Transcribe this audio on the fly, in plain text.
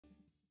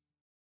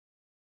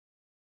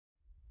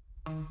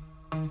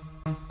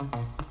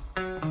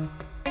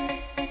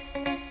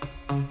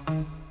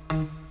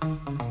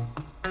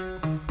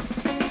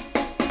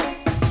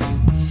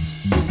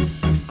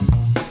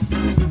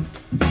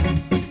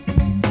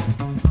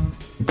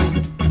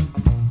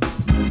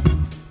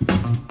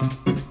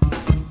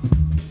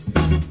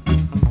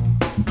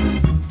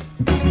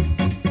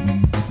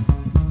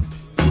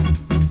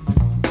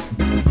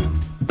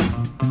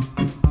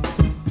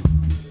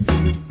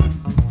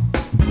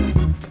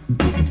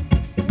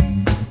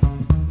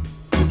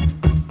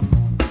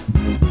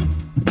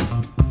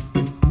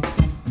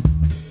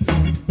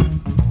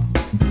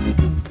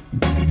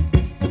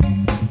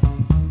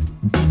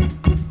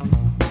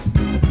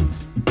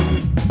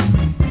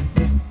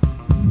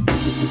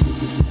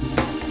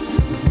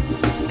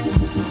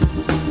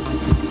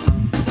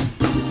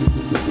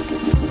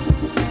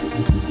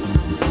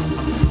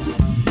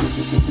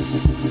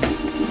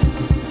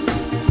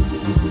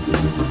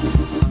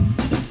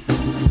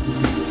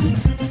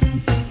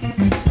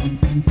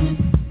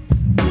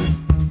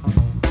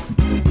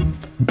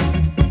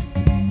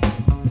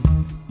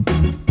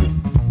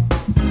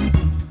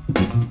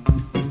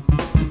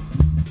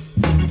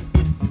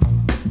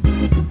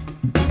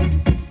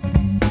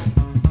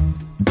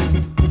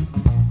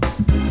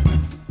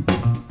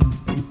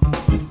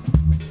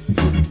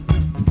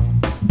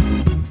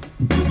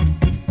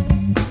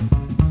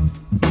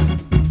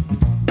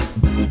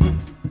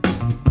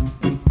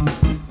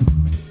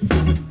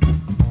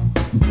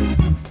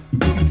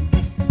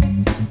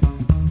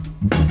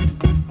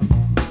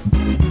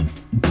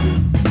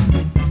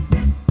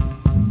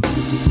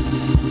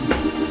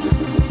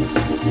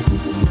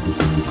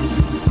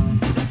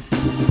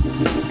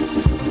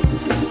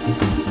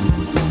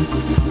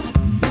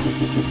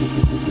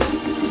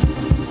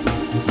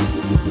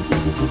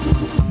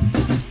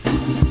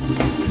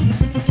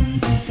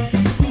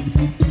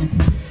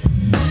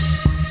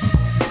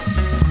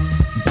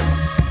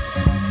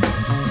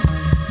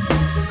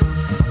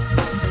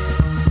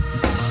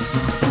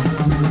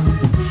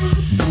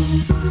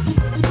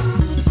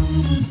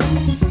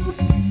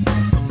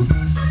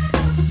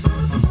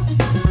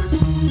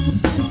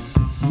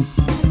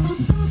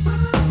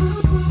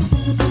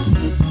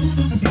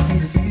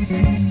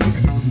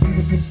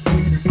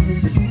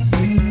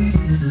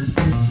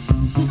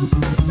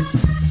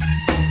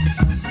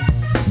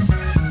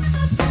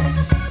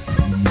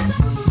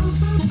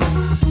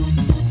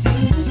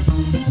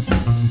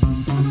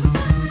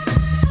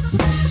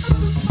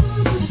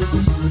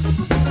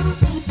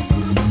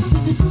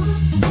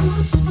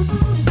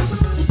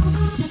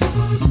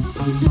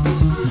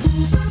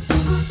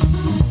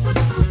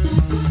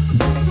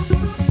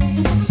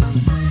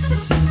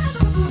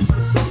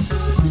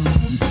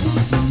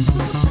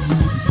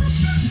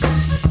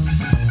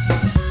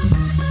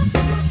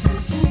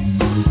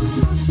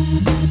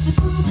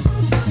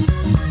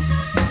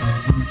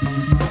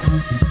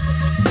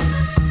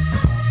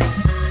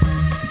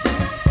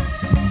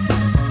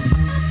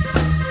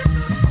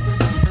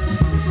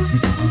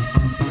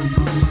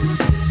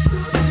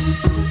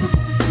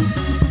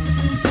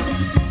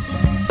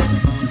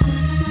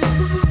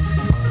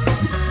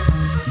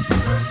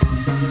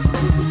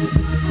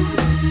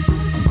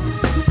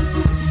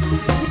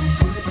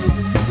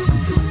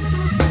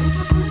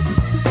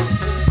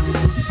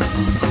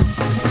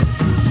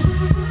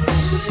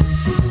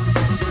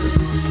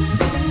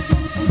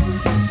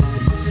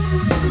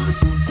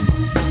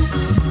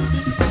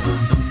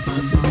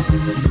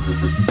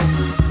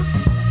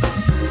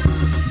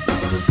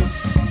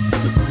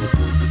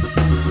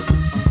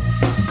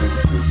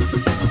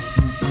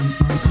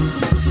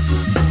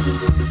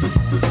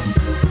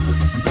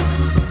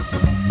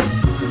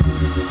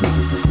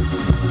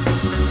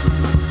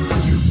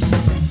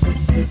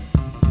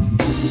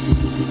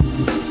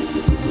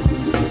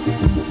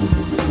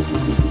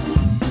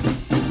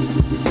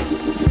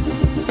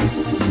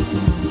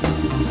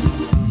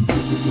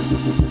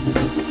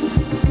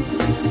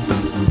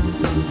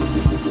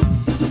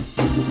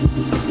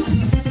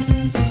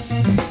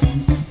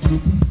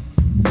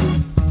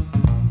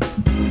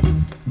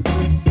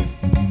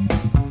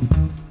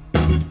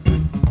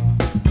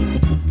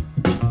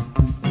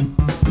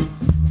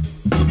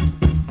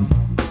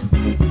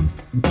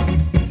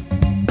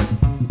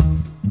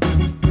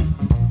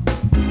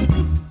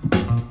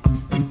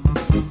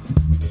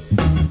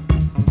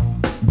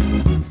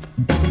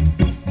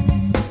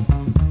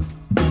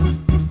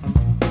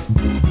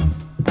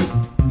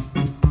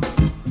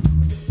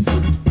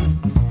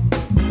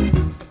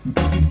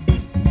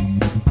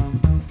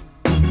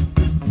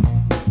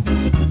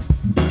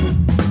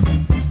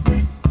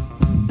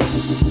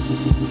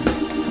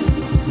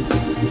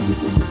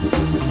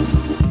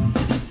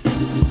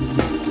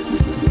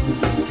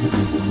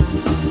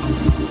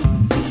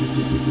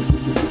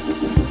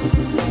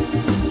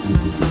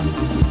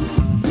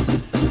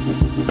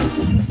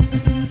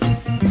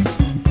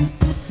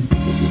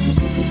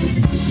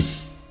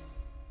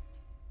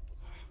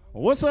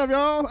What's up,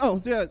 y'all?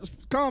 Oh, yeah,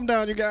 just calm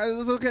down, you guys.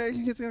 It's okay.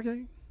 It's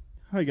okay.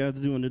 How you guys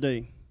doing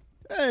today?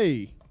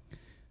 Hey,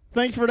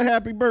 thanks for the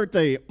happy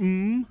birthday.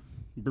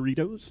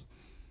 Burritos.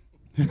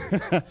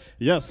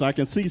 Yes, I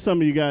can see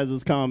some of you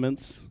guys'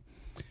 comments.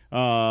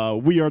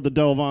 We are the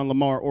DELVON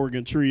LAMARR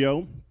organ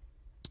trio.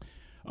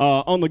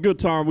 On the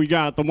guitar, we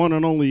got the one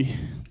and only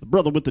the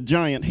brother with the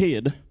giant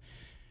head.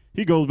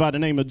 He goes by the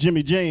name of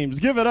Jimmy James.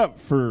 Give it up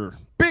for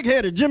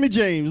big-headed Jimmy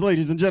James,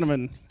 ladies and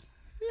gentlemen.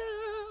 Yeah.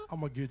 I'm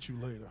going to get you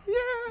later.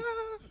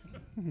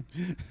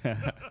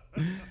 Yeah.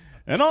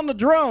 And on the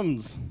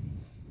drums,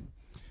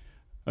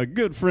 a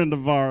good friend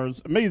of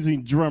ours,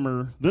 amazing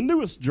drummer, the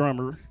newest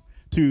drummer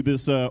to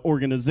this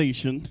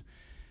organization.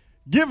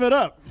 Give it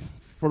up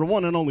for the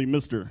one and only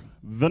Mr.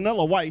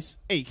 Vanilla Weiss,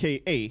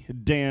 a.k.a.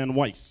 Dan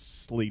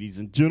Weiss, ladies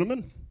and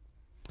gentlemen.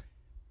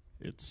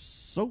 It's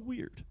so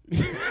weird.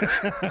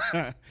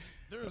 There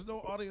is no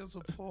audience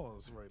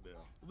applause right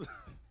now.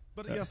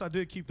 But yes, I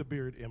did keep the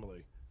beard,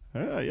 Emily.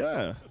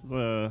 Yeah.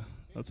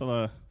 That's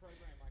a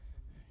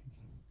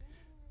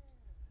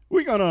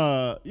we're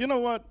gonna, you know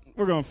what?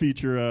 We're gonna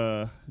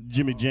feature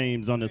Jimmy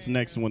James on this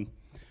next one.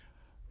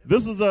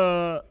 This is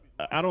I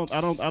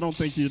don't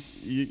think you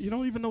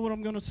don't even know what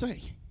I'm gonna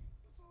say.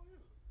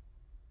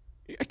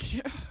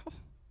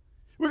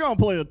 We're gonna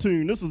play a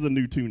tune. This is a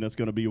new tune that's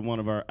gonna be one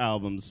of our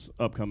albums,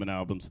 upcoming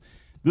albums.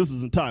 This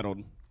is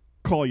entitled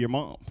 "Call Your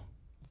Mom."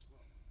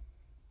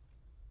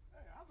 Hey,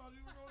 I thought you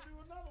were gonna do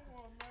another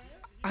one, man.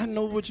 I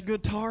know which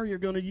guitar you're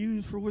gonna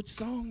use for which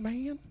song,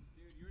 man.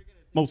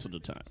 Most of the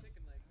time.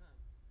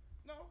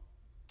 No.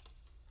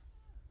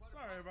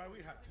 Sorry, everybody.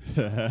 We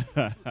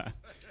hot.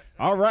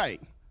 All right.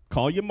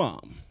 Call your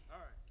mom. All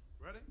right.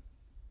 Ready?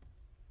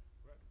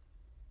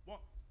 One.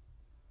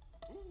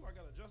 Ooh, I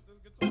gotta adjust this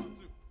guitar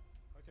too.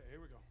 Okay, here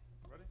we go.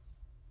 Ready?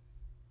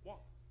 One.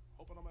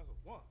 Hope I don't mess up.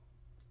 1,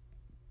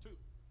 2.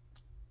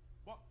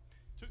 1,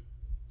 2,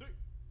 3.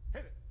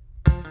 Hit it.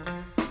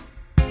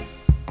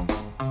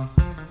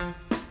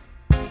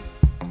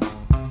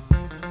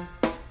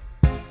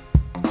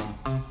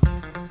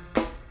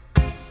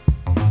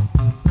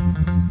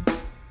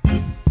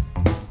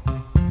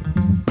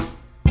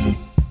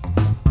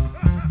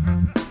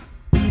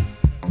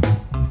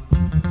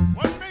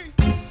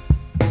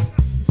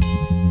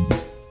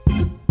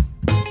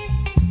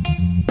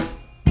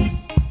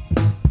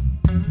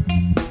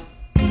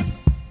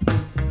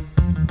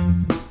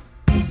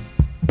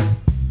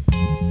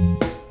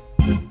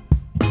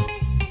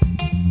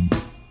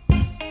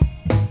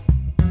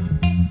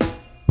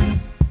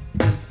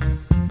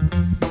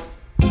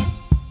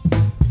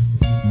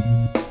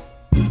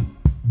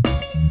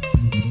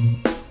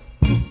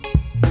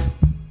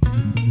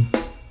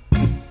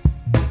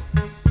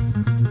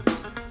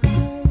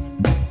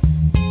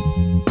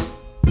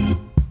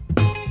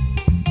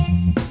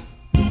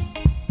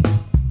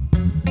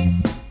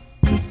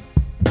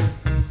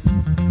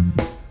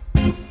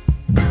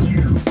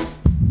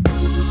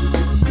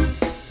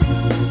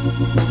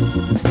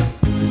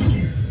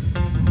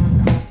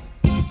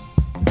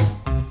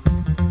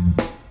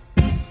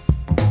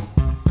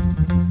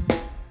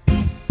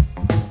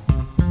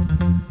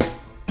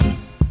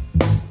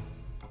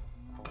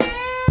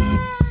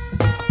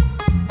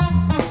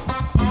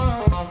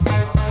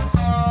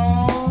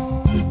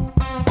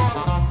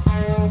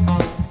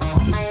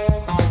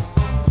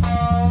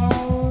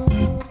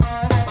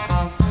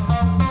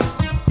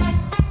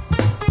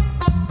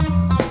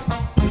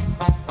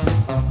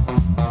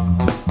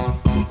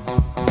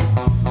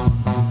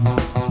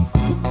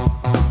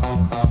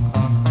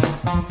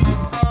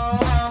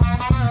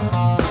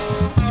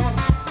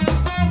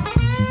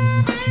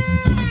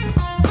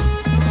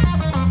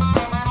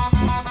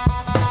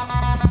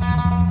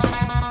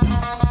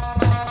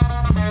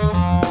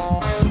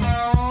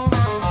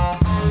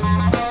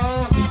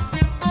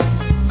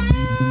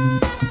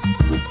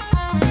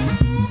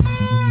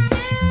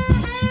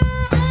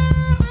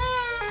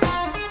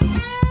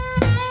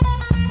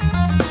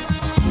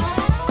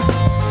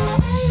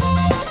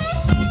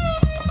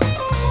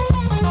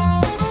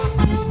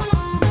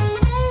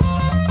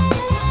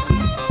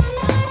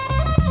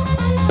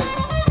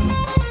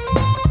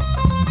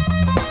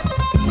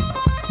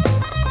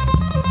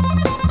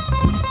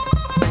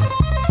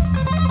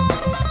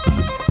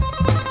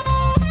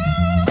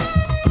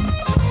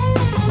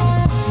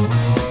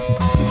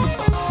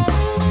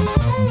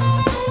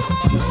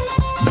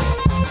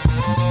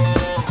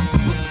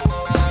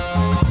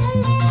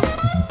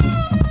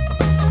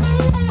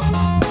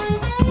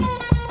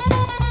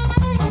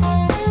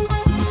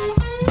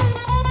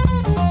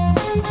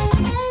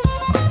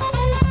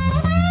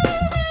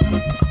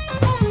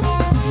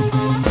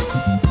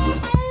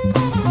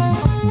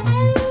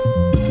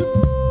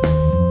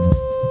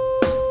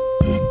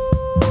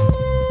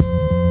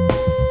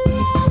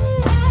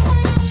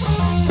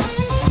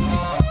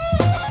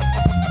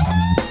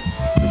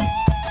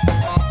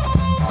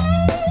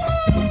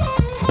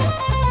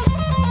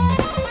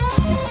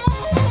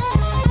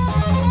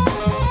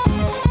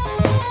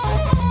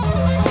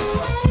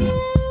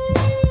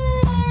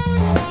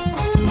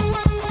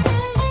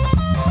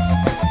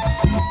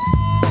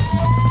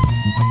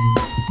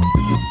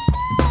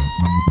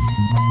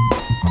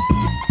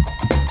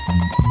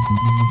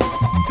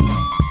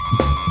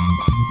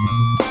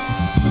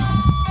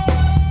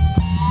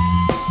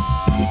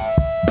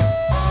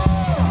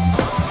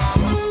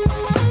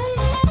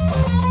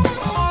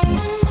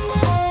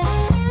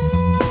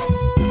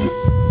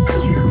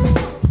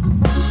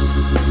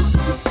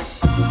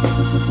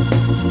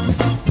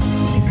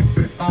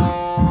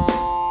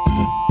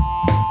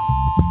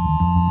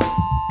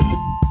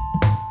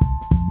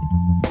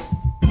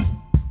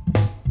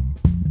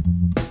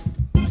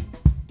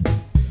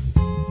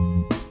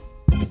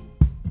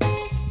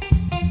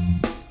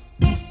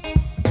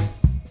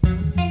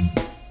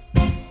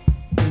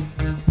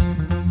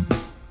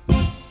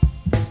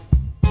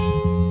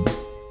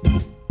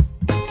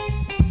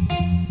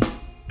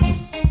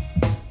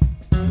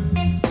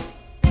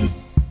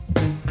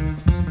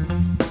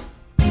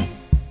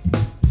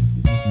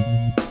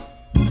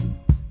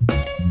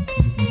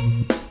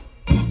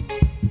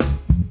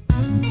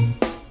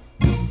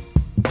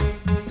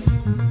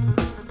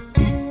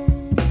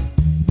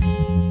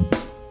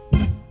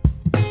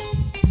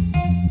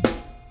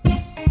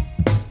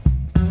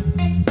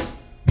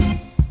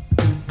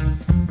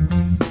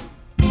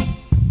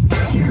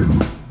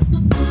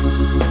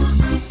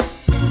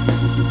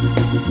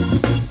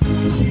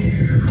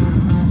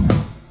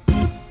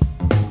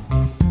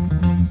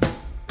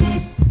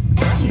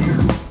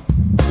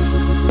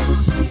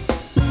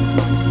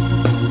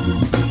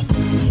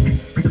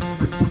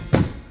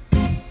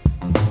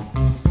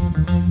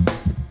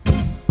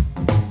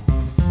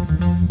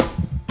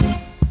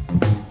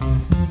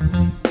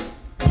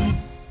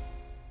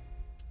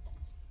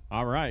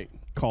 All right.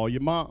 Call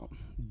your mom.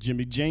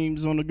 Jimmy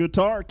James on the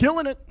guitar,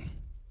 killing it.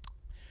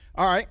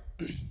 All right.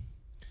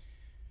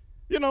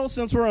 You know,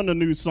 since we're on the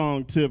new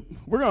song tip,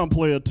 we're going to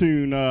play a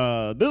tune.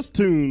 This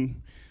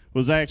tune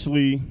was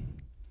actually,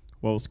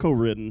 well, it's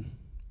co-written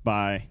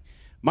by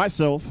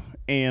myself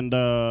and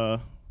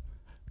the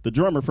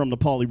drummer from the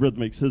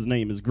Polyrhythmics. His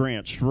name is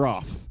Grant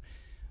Schroff.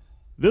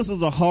 This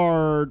is a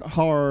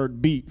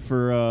hard beat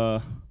for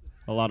a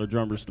lot of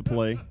drummers to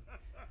play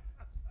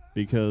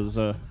because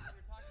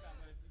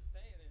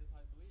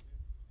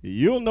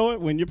you'll know it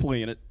when you're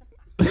playing it.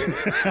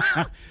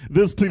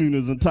 This tune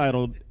is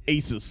entitled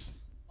Aces.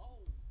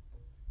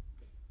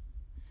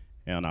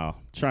 And I'll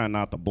try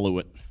not to blow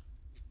it,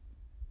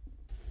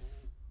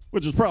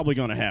 which is probably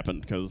going to happen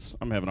because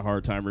I'm having a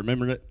hard time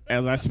remembering it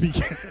as I speak.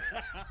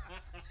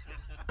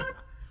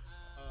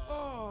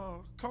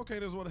 Oh,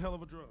 cocaine is one hell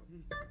of a drug.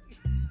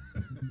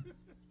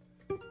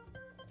 Okay.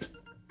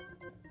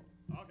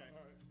 All right.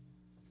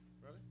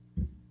 Ready?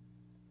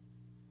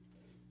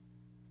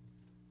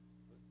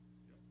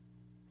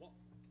 One,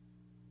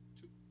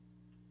 two,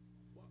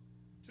 one,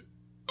 two.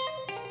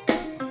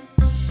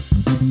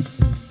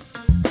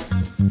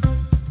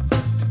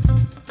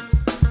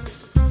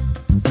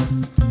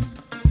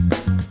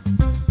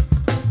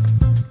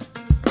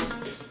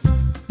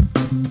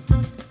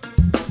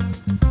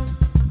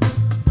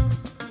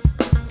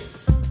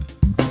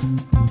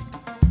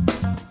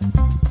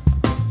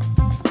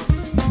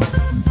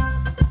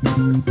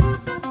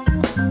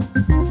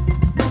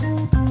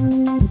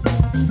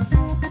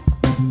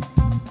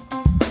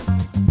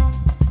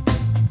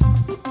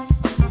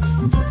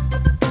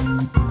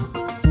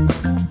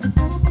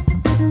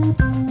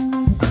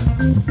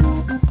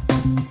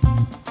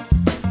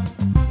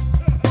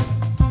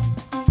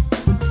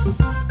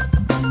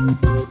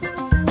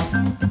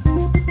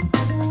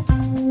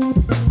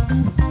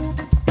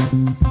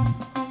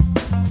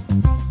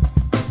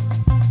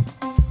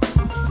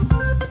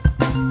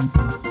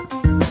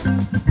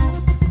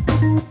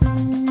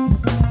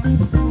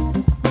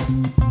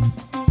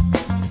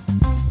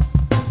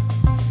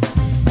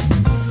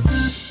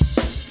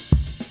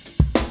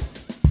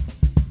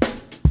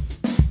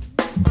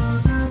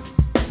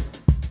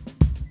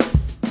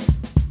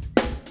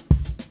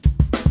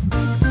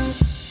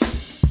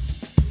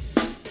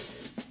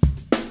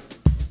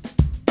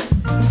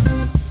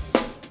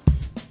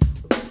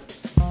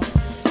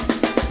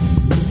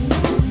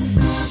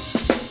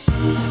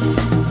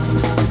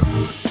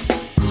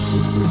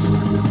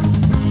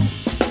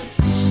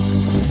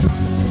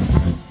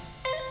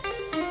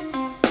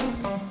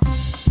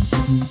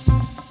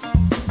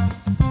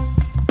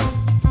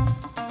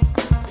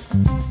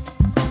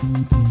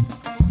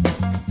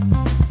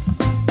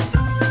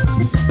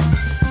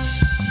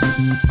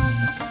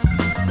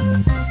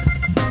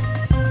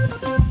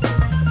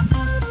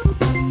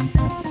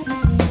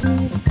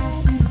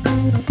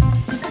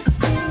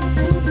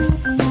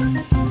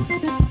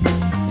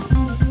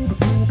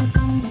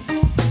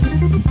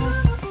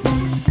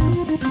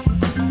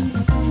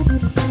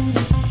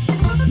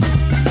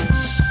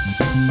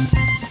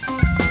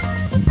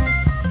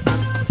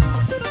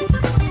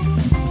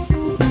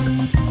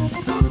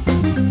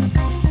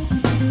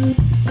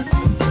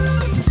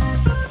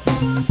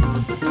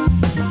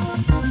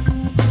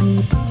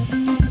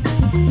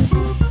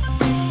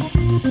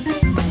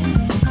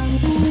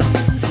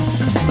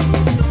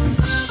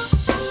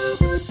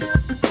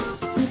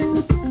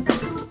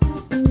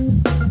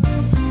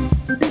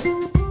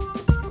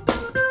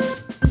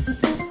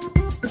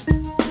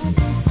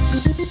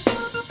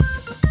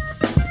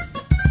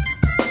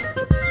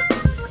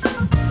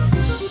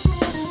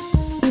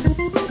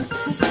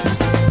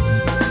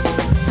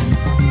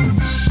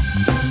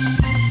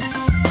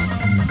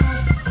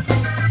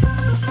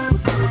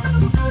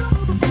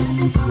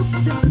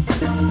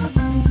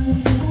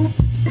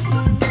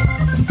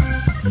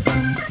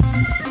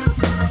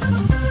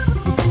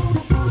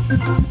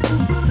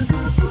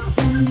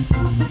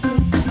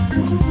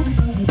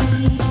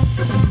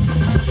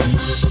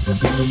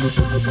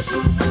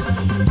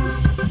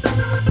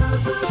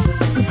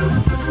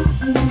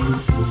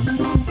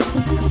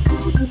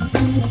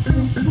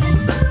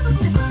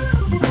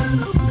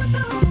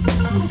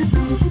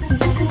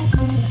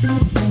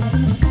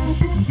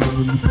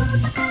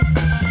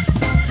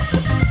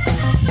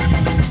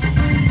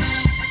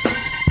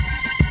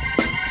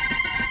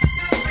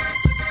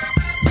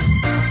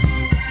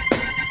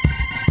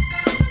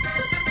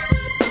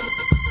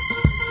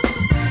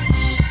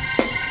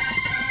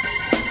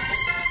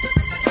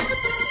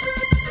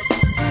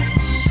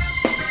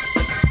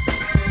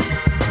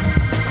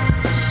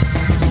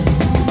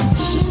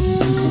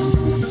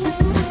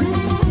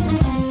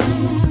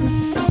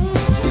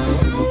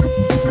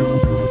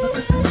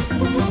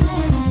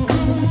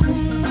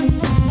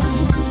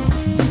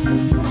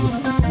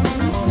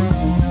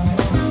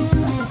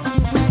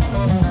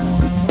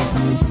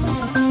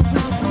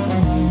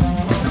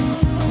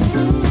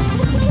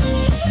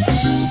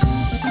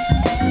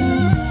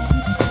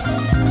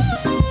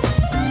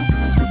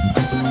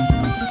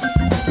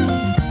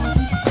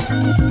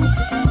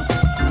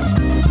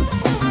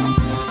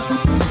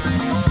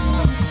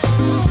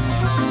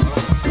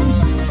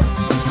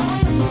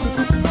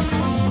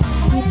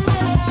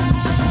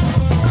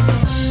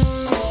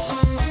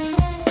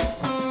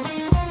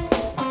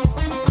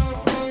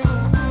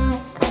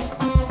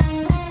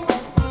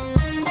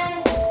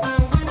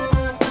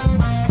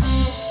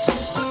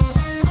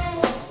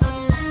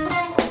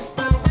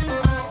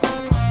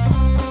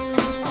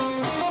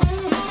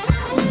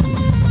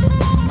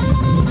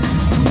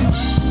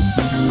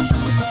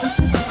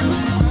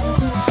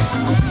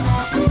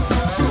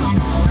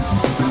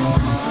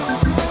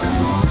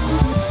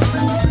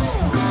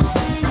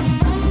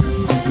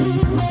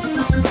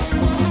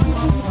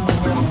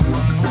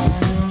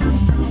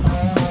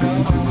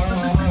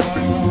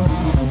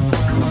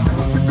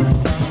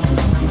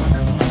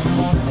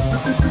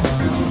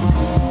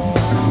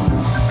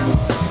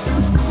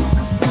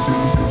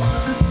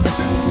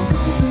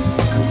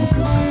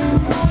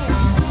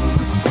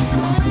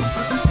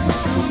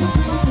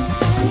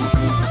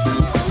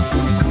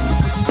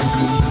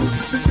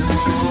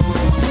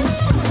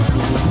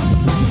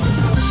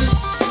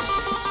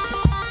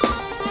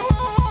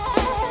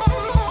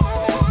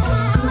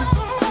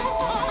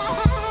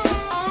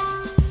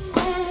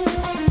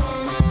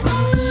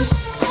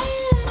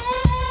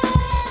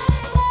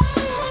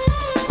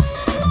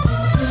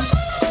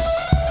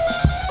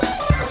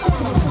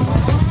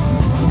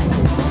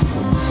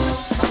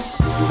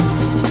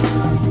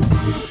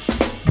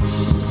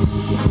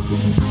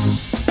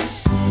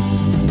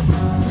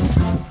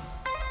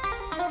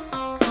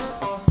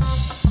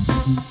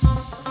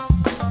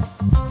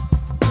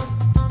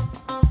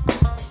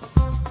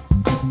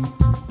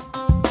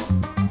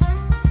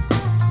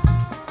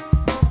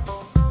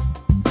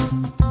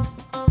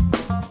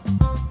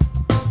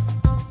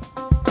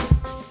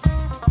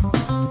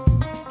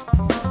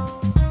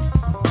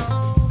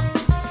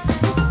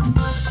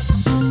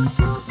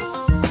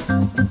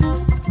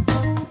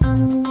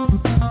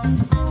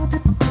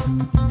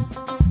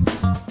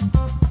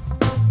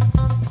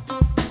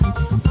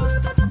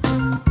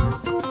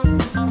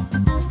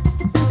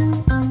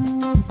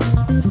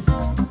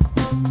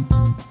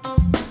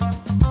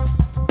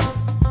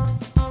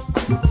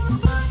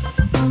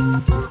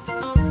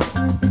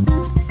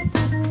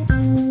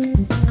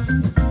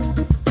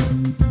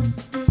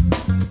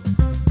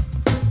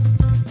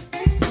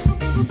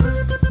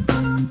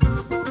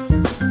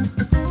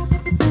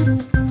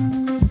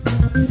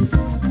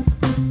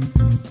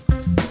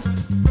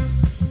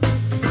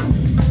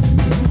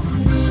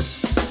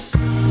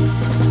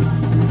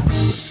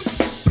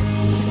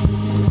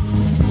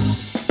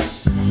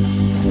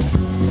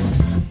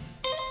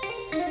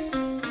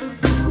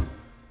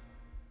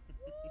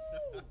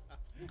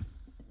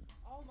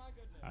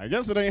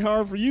 guess it ain't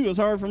hard for you. It's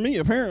hard for me,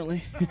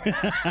 apparently.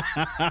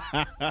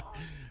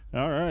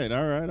 All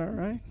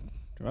right.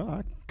 Well,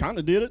 I kind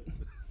of did it.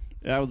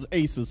 That was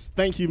Aces.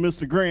 Thank you,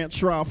 Mr. Grant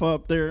Schroff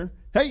up there.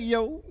 Hey,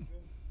 yo.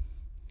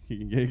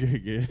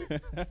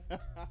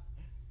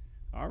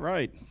 All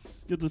right.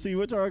 It's good to see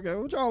what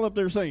y'all up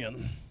there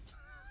saying.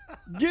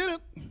 Get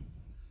it?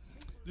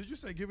 Did you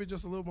say give it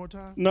just a little more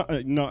time? No,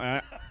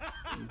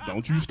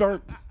 don't you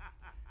start.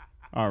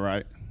 All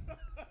right.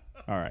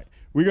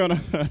 We're going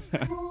to...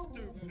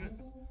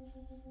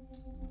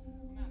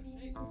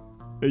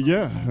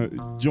 Yeah,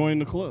 join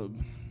the club.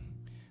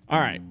 All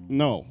right.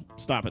 No,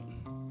 stop it.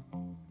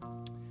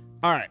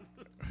 All right.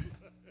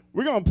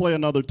 We're going to play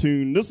another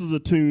tune. This is a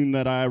tune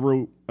that I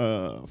wrote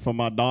for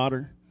my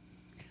daughter.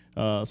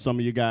 Some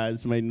of you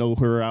guys may know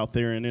her out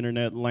there in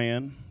internet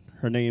land.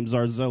 Her name's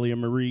Arzelia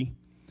Marie.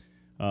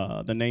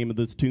 The name of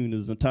this tune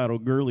is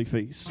entitled Girly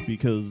Face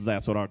because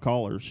that's what I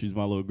call her. She's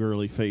my little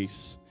girly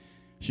face.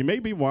 She may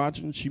be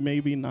watching, she may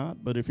be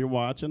not, but if you're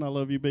watching, I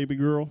love you, baby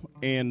girl.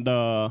 And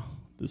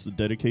this is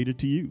dedicated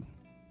to you.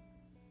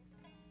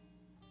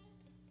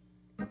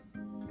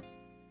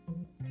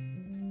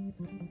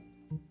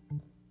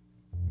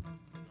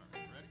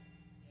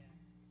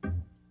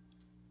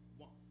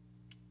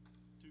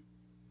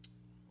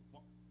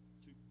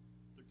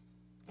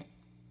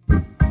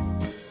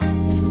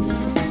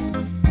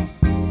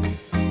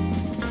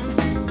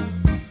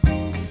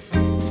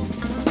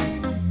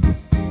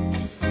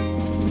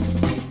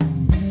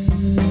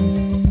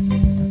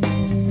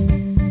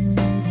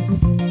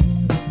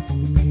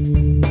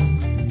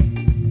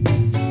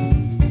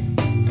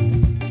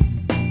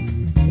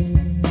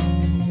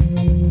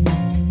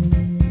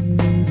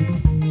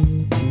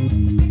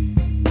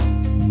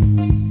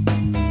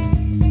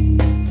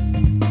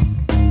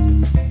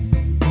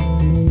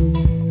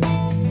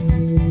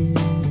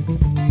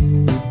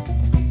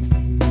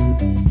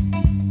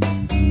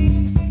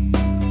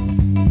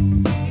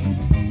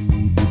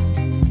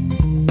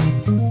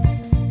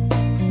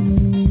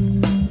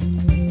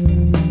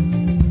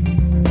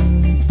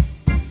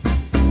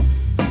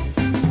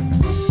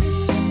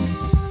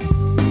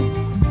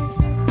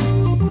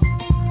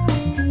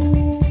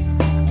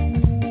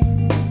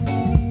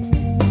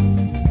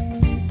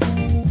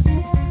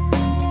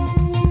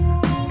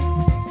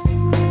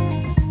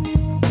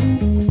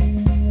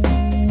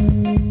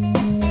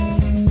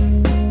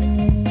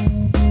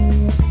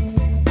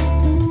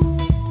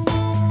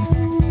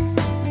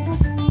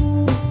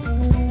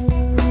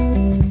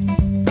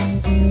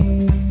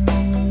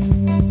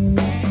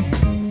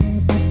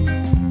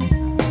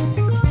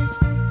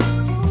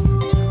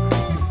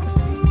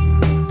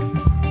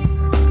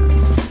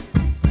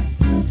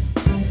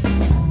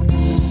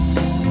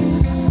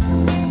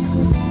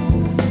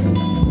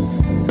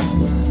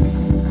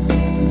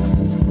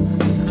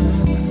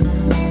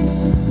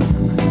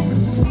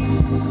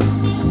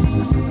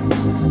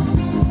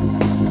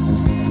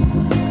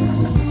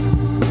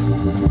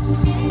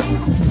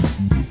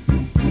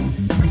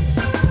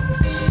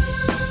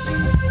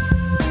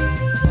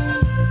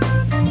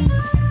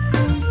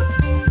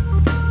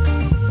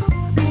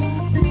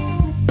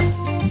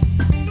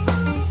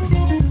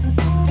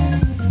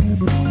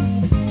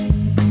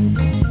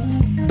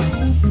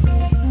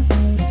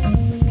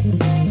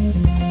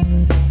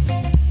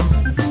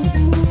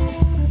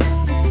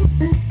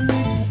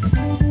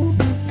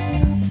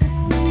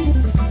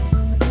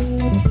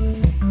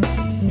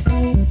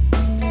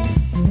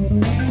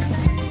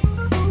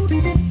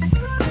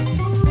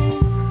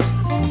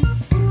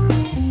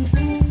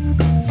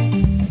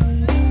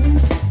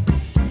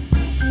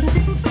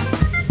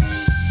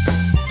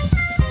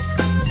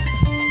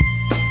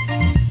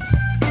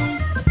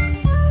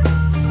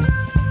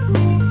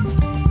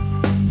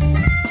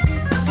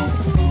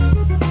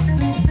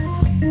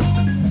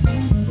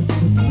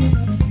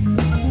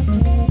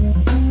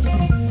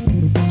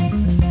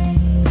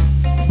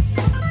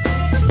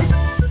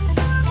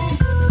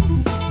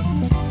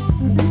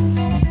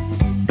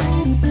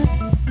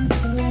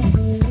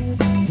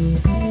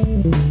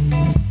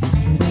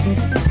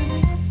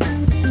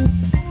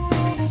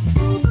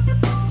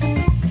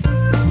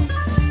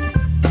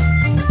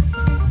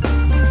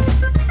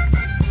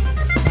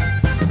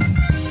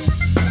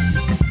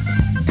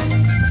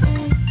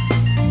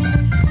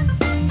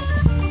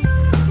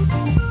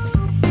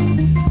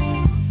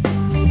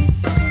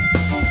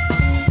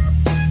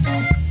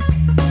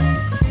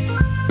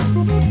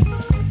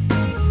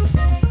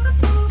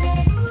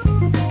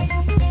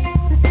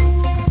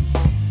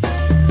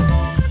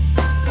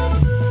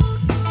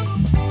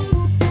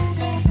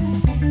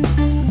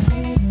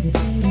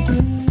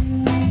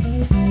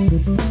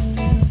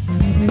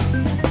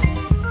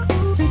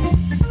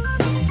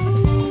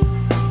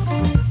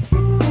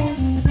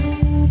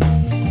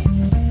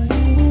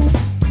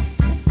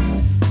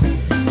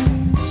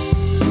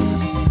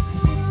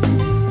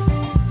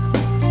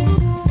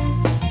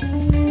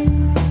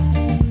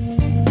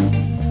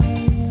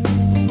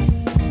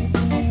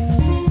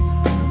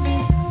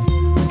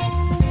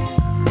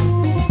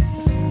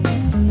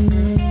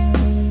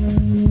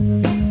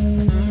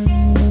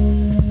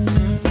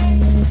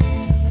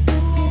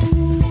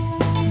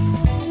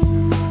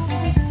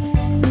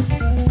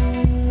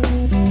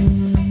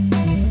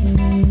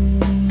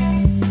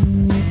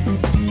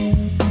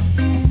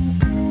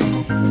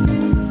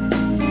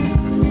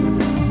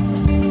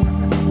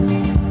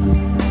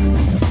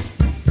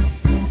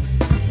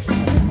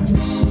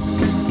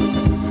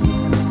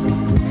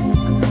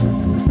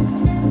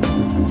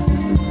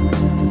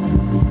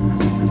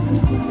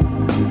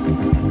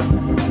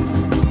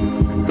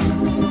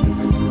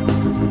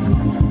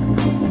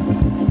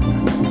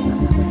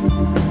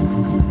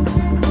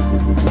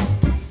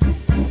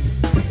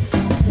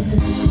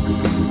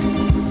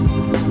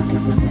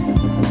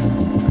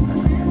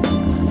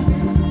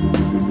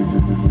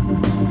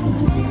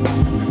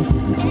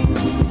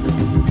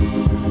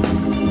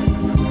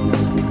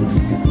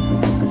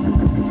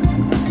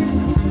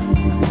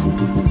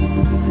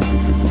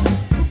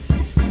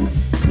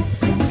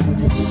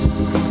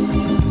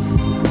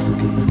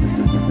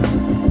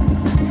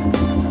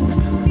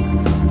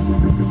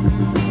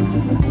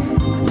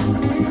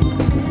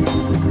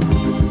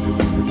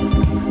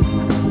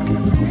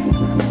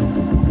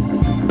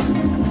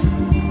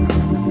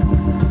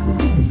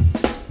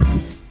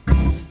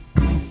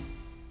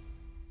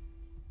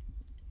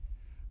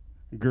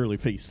 girly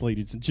face,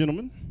 ladies and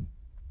gentlemen.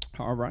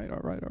 All right.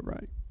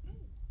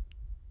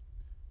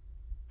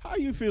 How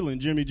you feeling,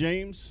 Jimmy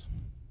James?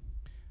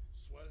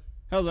 Sweaty.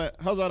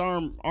 How's that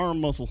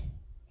arm muscle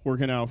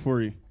working out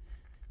for you?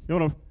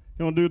 You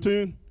wanna do a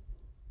tune?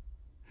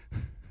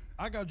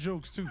 I got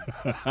jokes too.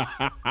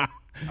 I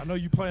know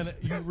you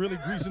really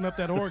greasing up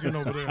that organ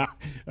over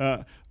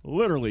there.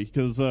 Literally,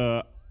 because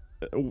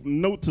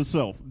note to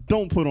self: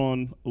 don't put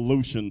on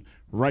lotion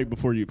right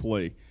before you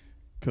play,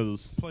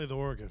 because play the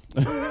organ.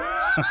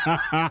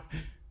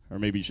 Or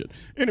maybe you should.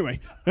 Anyway,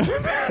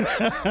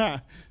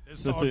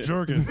 it's called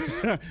Jergens.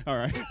 All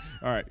right.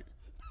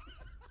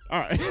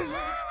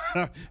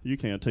 You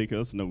can't take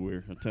us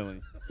nowhere, I'm telling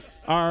you.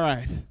 All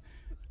right.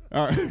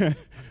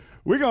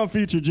 We're going to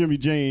feature Jimmy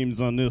James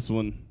on this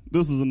one.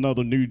 This is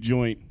another new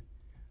joint.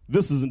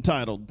 This is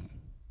entitled,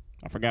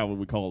 I forgot what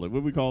we call it. What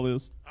do we call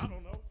this? I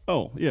don't know.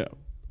 Oh, yeah.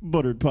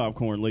 Buttered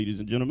popcorn, ladies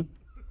and gentlemen.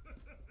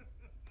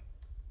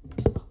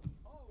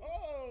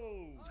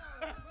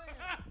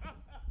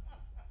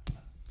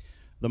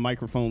 The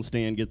microphone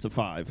stand gets a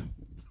 5.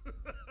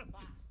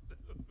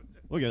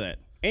 Look at that.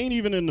 Ain't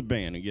even in the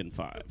band and getting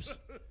 5s.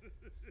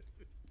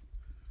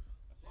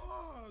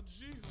 Oh,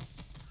 Jesus.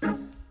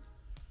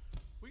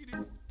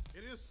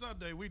 It is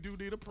Sunday. We do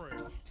need a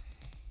prayer.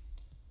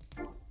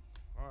 All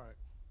right.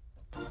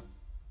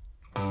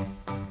 All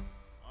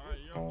right,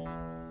 y'all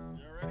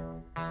ready?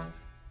 All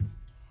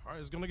right,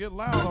 it's going to get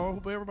loud. I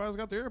hope everybody's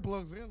got their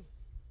earplugs in.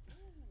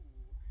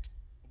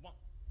 1,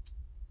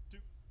 2,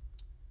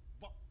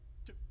 1,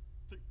 2,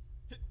 3,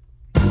 hit.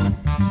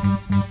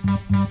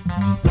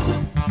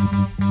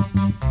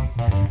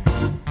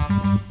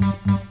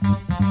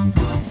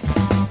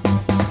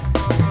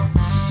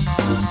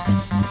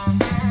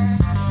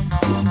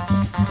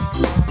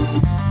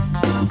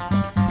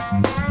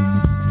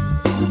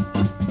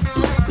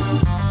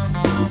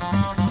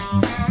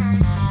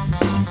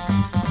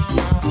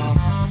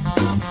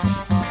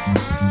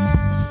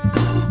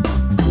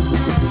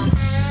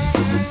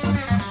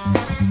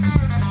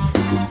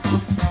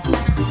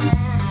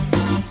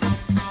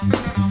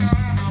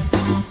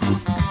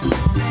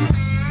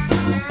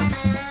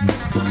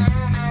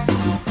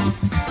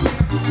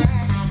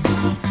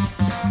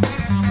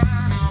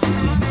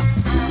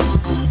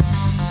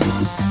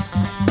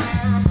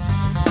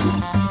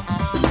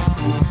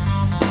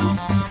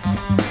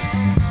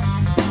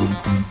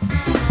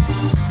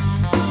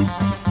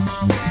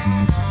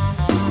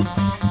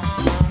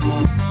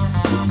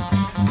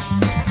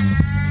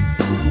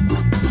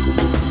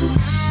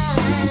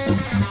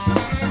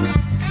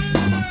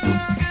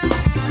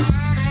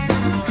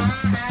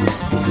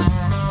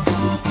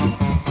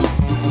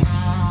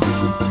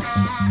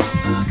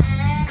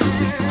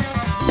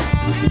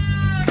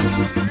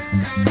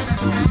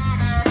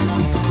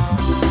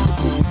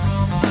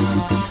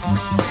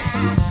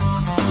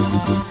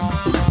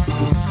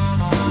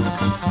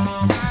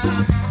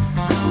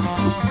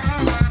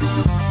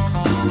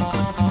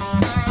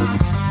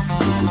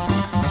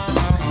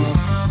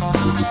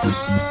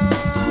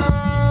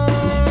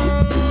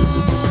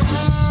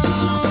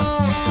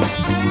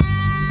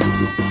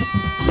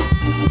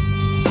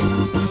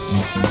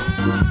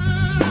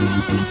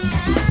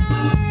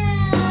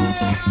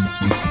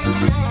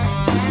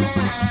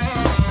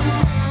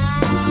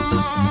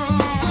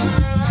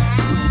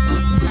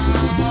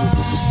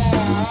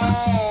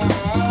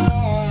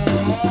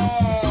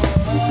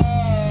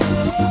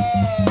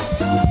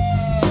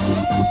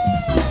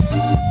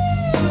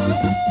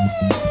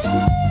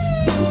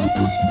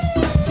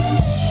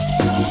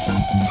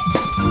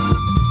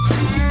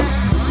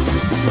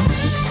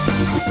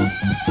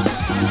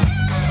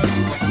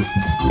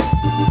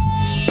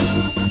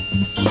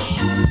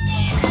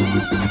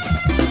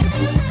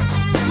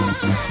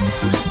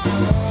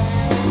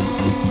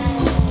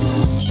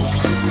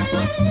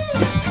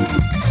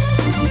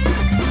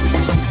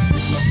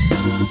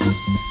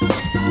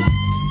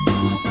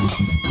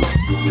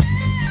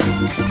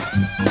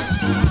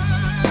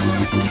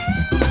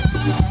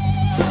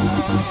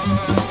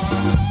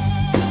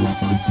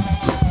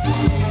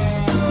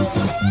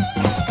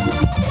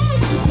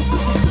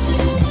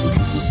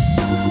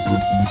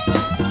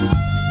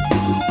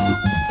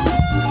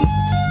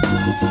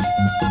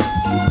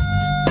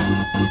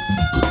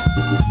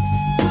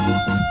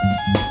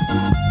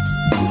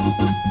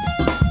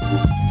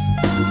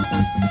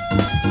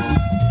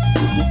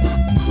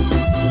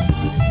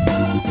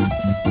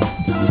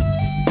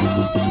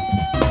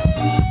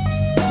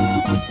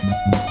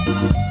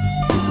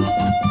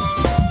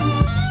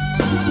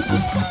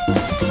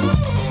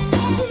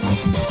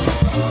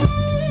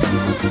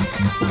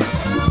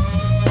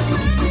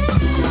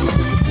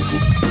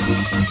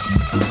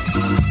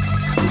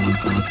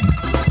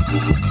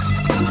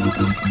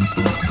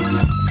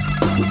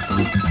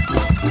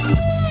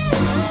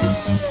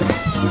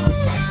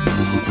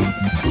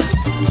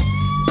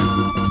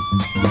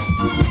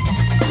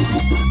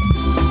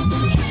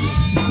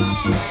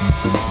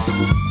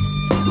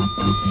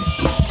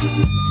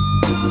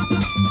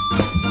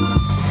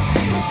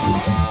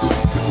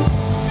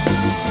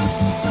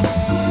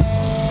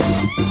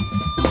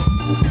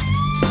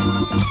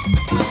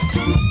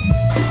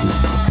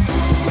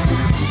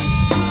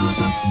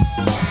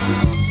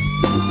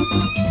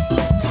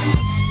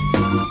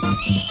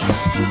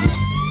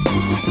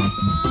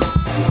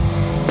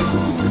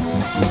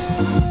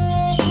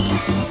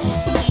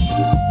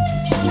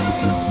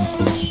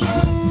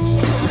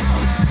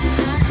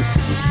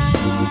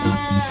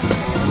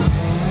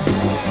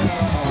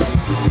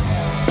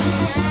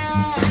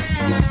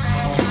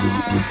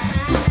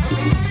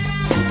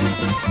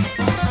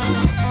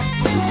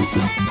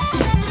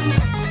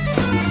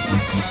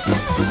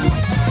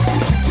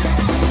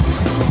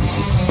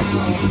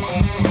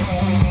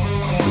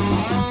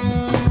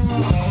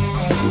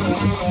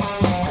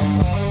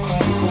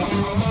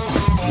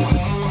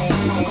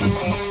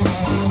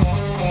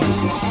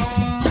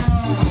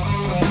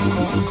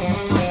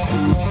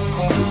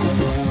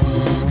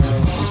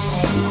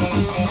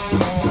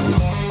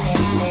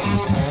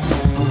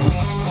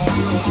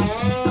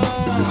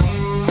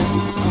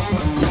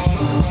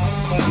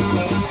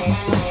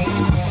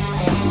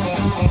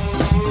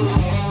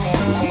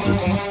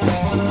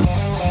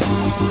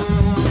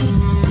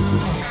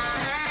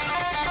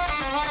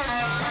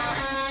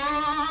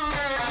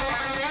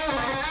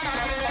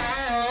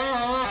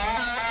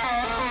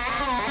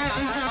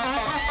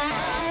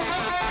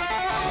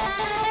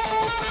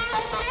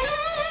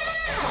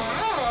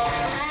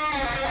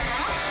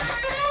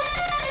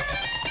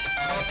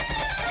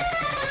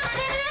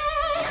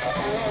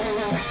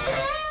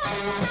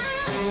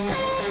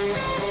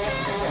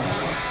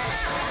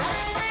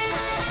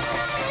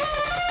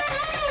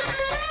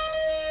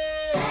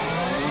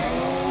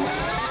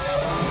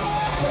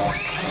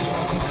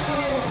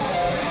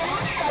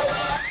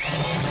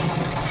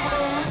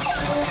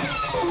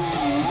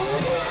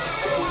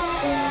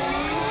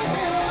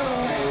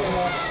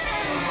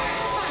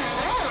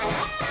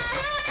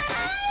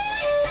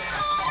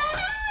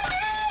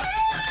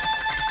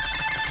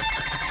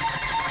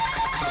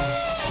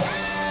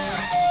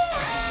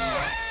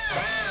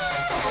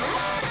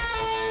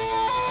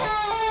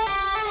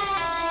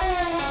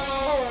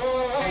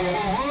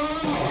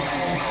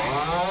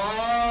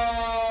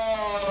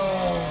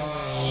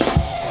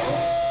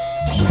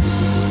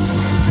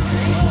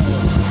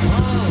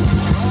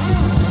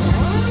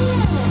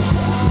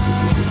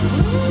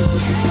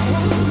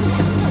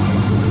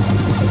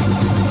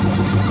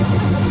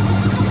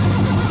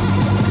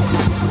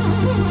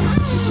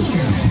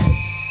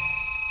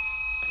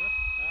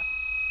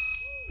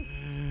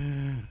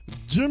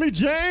 Jimmy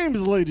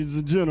James, ladies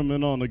and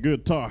gentlemen, on the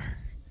guitar,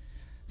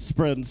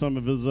 spreading some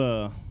of his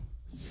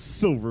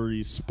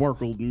silvery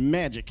sparkled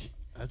magic.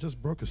 I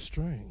just broke a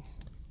string.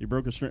 You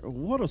broke a string.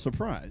 What a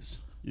surprise!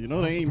 You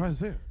know They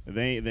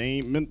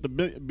ain't meant to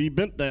be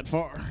bent that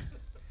far. You know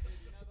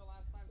the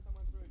last time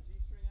someone threw a G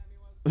string at me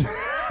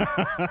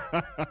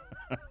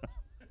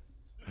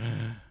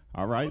was?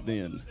 All right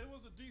then. It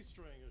was a D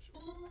string issue.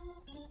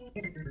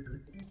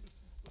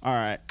 All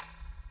right.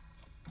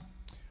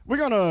 We're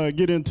gonna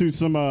get into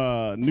some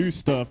new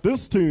stuff.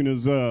 This tune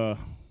is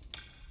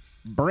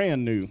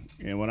brand new,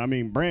 and when I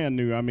mean brand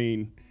new, I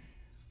mean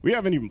we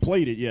haven't even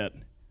played it yet.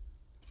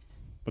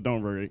 But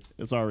don't worry,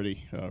 it's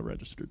already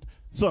registered.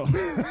 So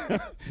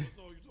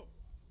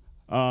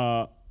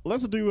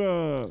let's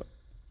do.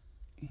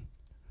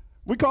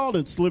 We called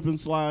it Slip and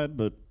Slide,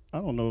 but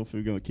I don't know if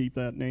we're gonna keep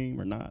that name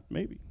or not.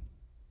 Maybe.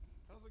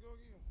 How's it go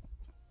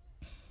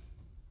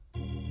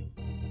again?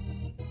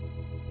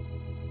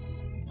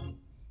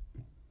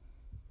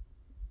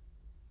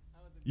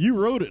 You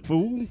wrote it,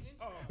 fool.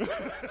 I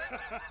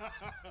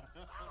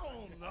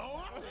don't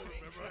know. I don't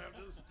remember half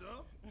this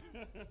stuff.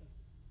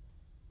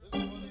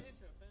 Okay.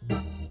 I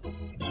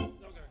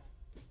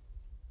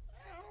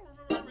don't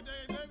remember every day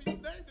and name you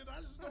named it. I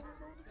just don't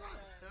remember the time.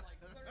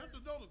 I have to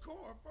know the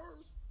chord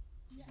first.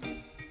 Yeah.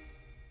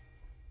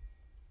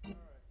 All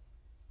right.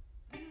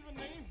 You even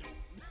named it.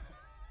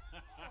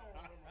 I don't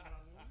remember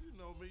how. You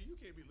know me. You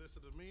can't be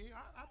listening to me.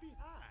 I be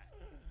high.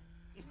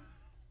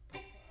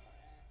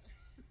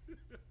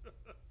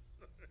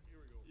 Here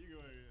we go. You go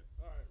ahead.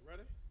 All right.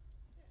 Ready?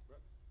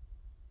 Ready?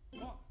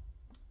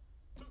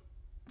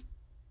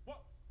 1,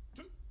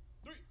 2,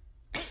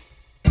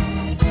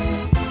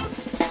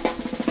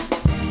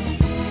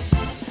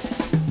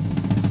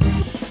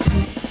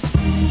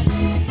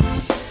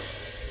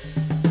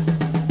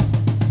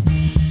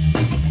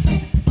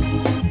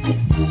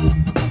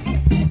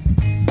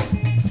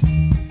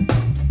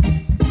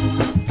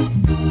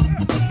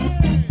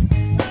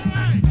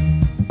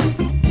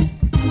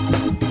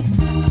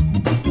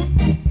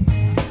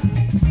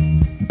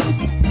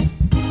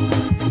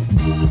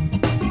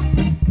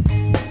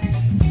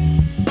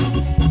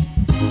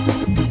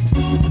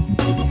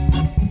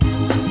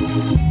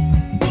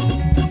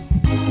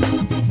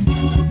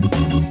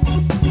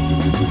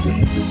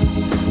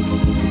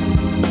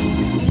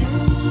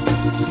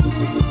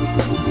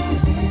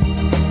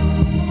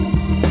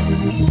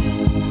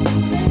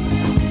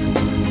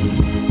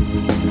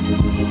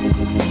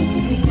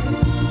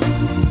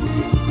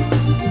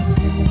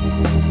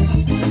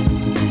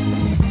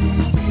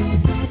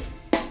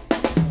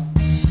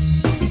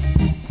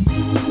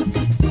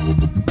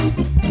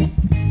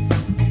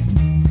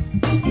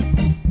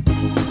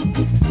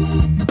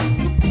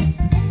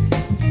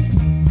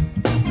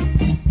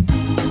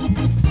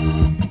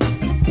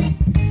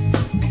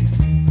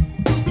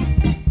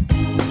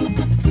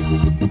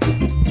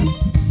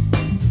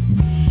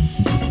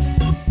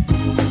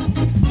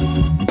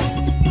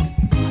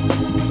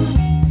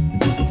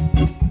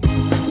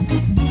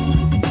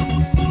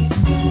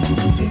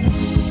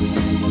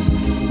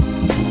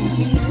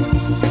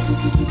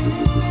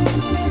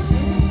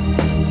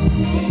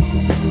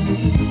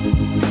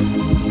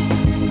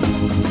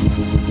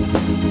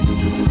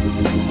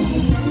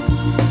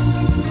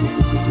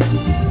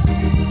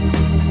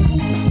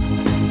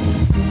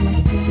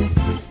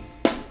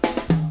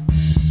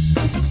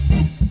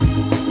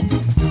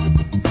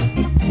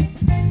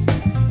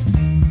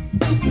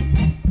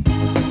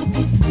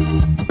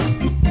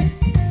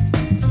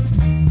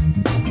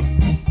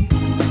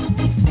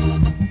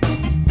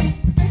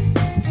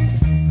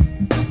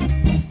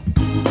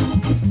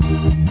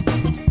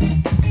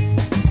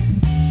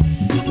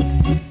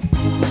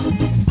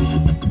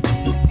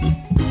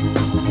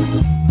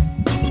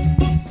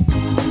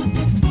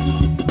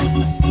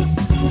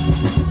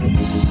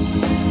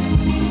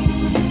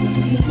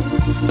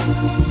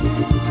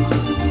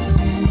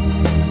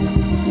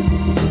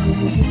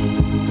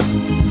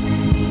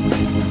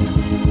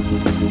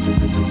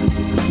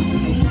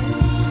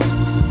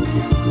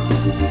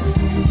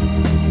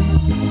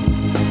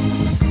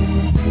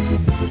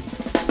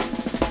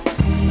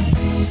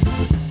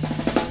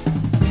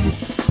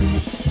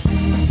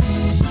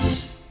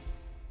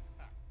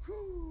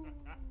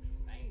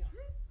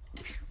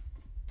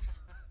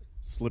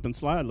 Slip and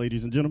slide,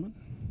 ladies and gentlemen.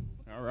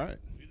 All right.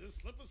 You just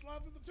slip and slide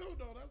through the tune,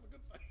 though. That's a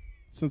good thing.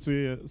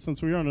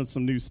 Since we are on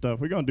some new stuff,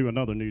 we're gonna do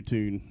another new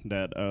tune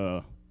that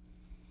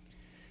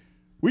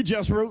We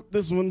just wrote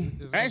this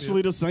one.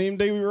 Actually, the same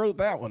day we wrote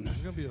that one. Is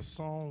it going to be a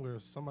song where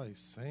somebody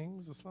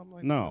sings or something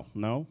like that?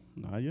 No,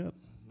 not yet.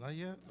 Not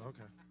yet?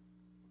 Okay.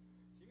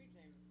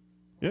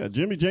 Yeah,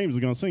 Jimmy James is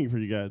going to sing for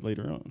you guys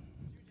later on.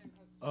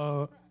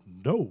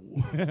 No.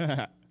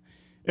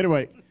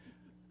 Anyway,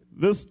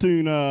 this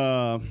tune,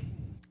 I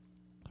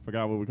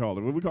forgot what we called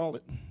it. What we called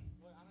it?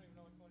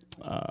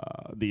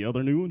 The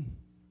other new one?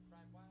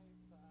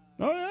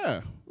 Oh,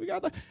 yeah. We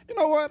got that. You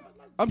know what?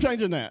 I'm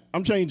changing that.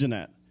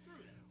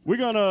 We're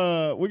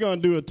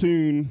gonna do a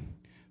tune.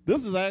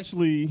 This is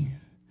actually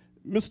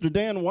Mr.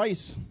 Dan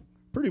Weiss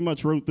pretty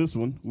much wrote this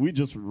one. We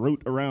just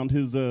wrote around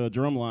his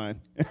drum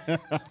line.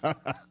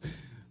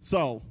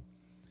 So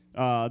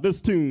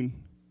this tune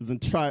is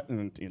entitled.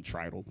 You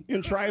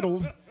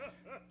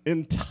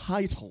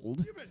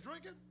been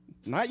drinking?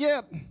 Not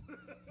yet.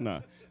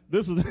 No.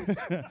 This is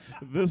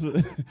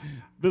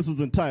this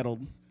is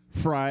entitled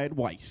Fried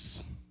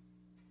Weiss.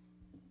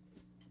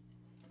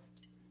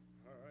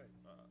 All right.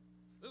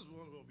 This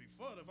one will be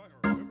fun if I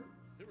can remember.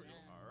 Here we go.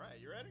 All right,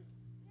 you ready?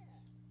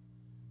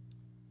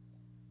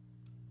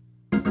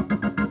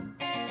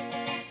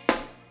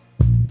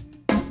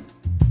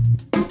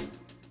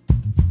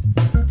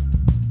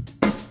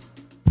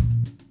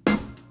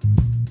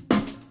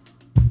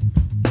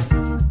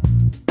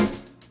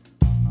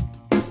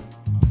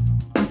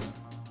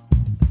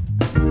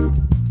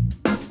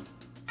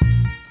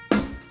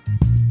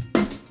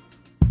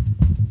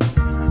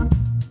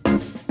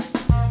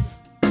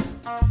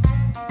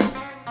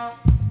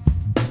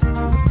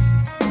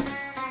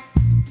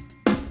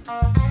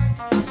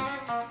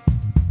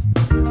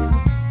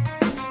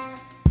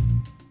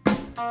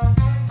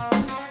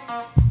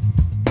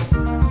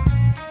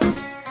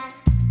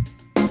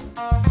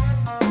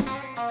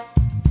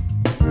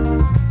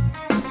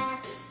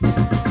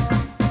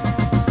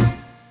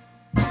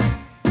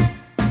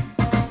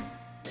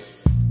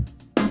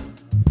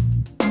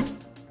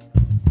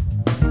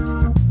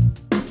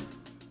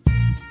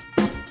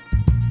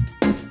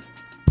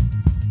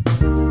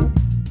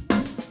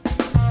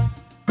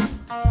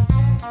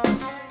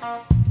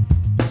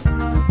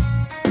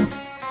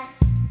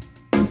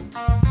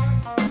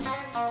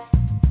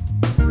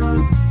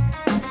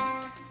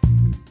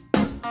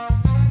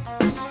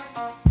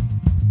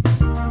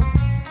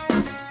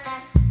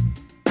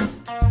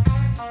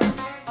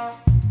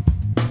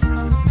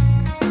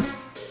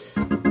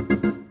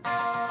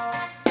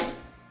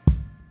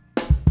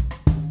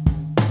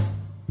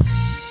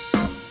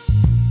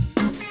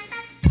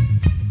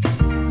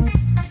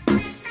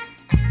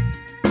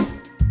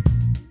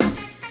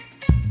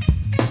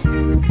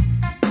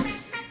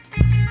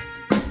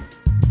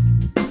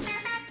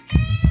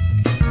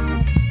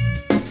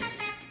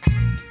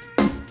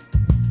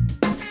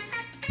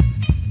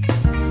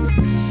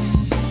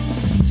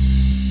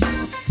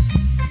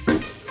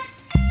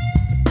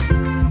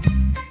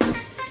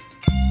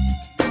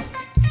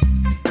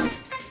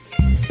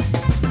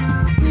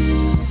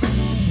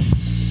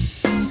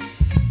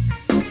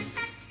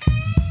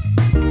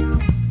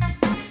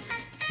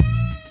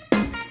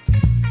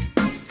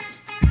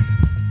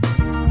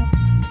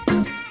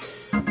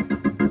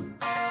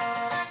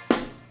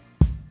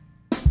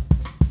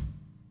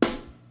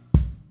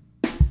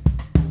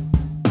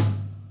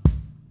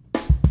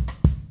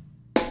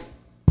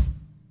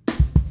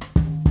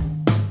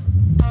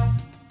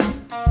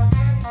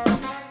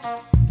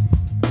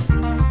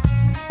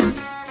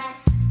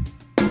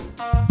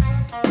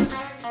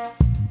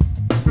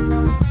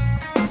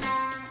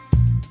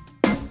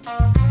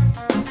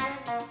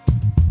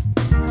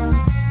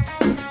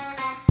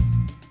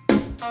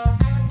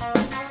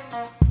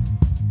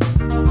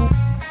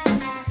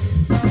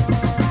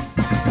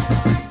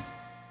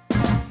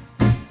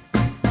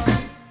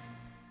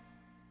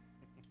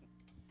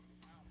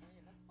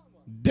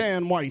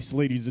 Dan Weiss,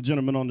 ladies and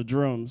gentlemen, on the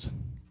drums.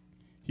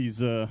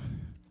 He's a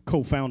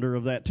co-founder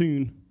of that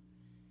tune.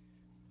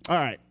 All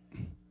right,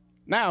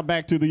 now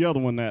back to the other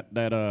one that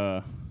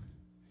I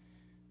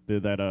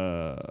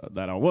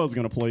was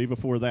gonna play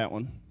before that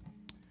one.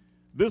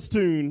 This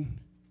tune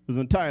is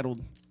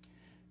entitled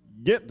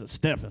 "Get to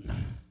Steppin'."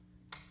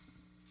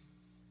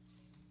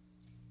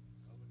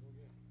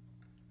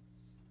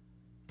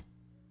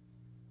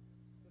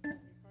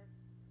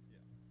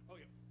 Oh,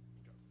 yeah.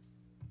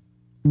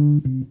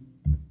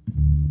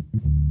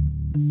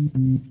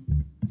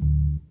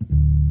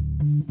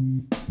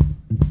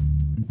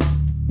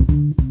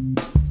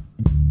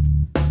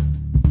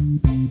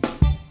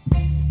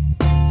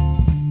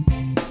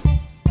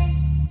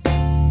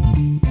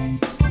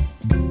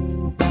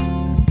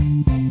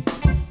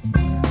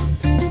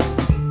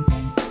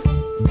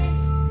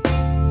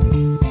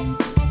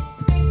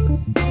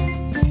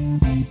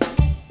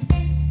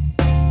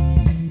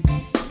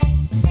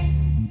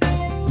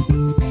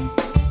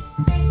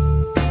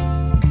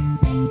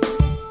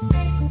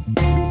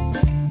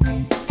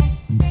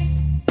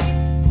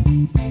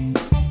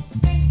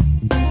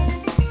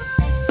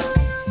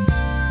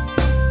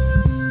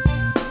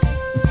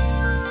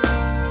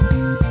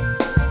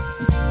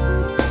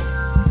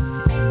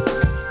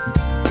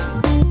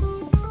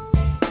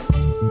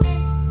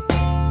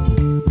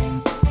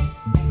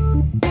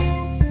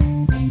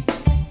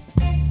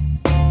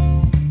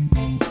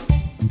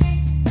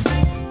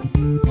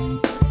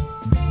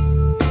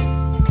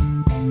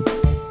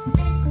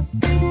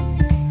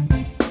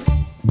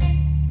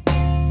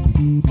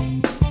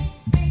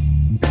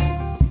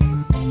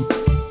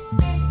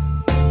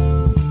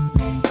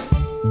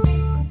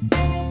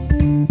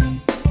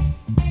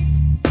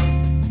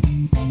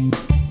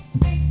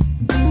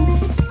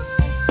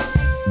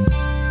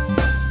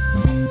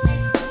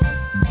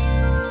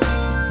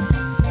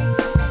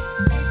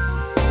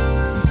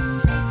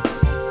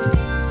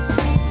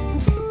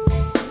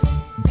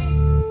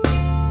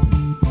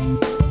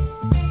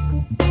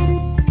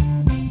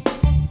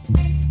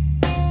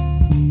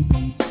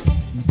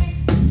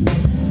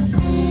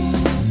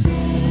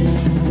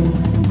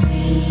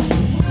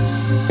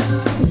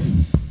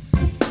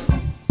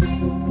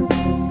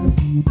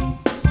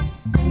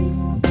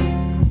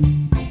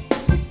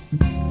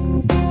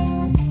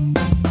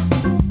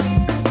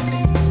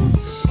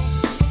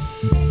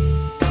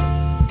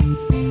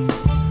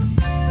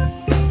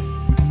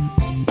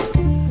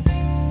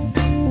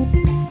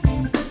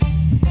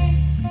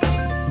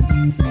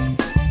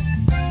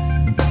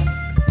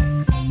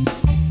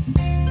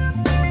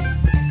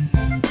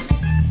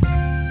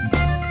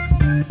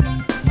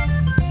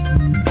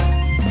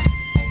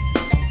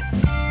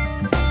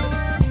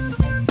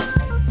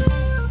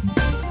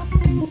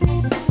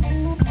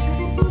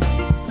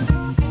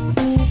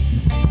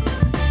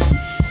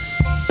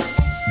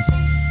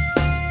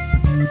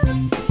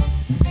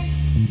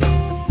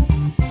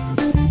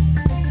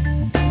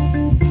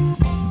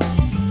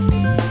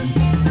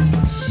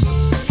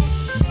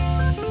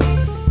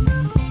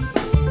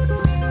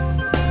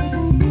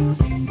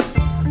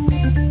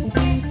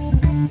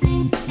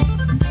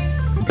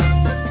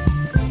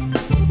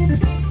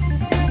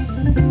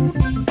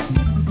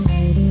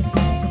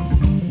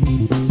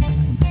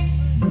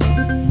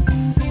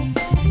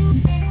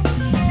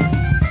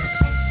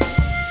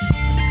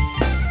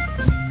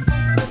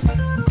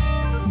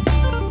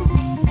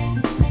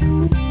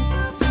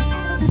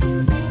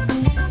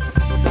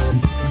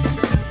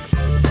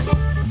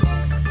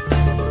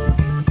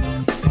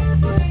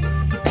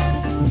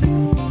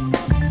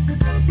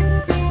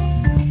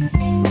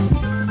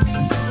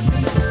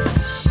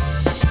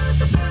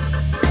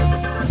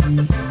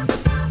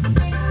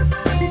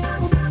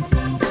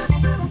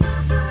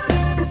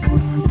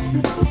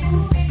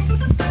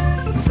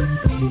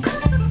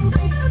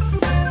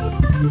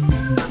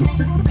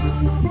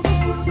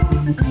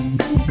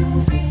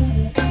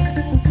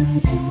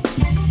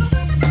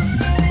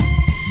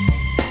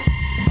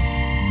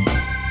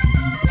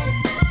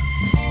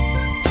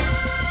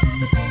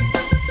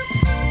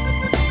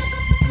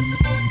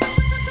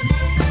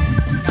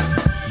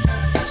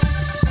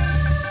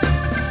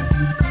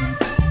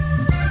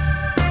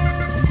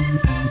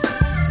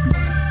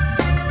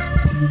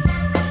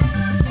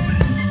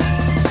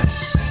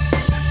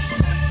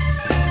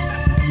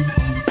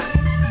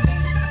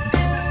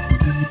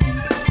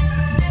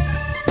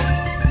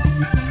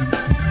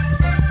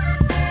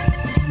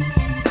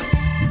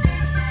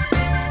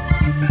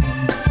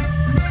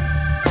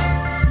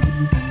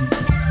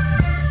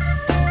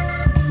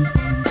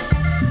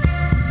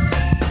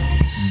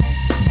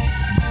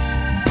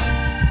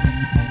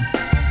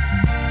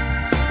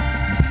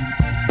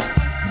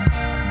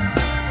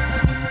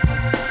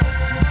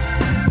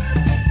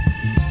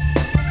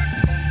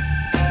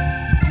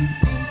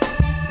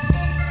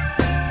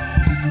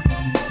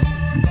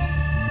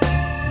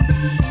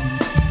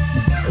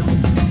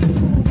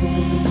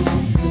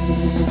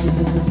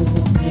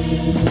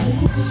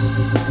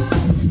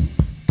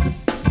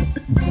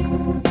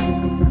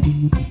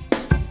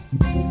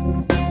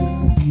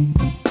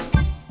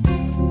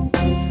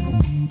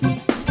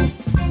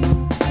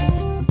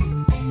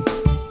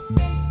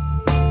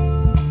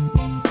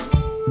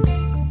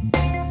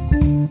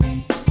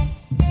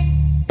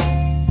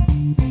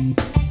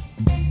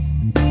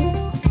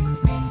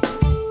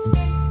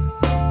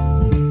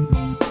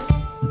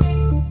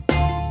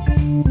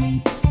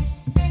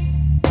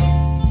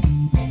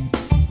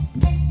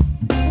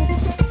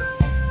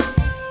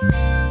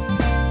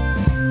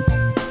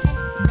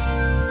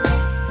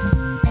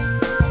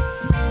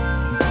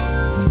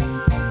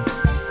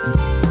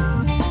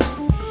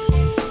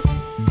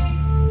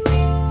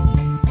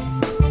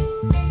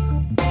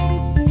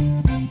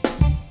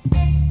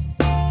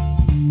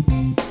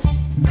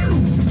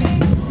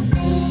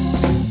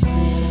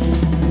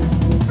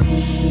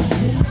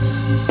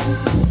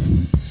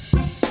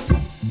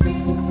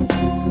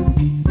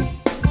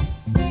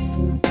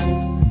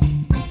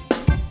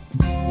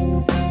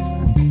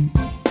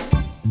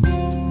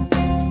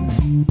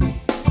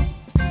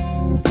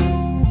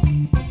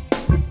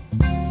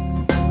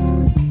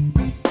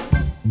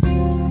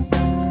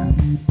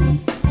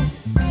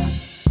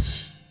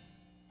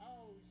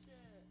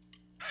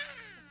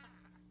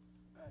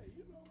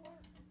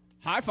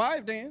 High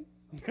five, Dan.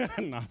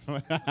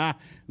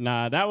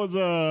 Nah, that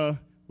was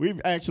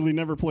we've actually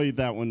never played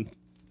that one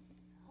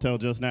till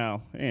just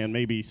now, and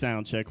maybe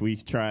sound check we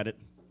tried it.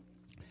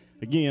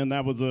 Again,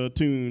 that was a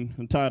tune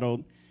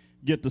entitled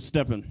 "Get to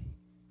Steppin'."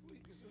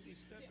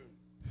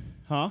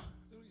 Huh?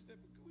 Can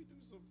we do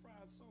some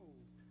fried soul?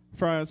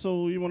 Fried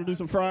soul. You want to do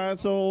some fried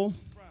soul?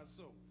 Fried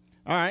soul.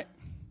 All right.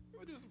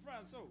 We'll do some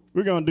fried soul.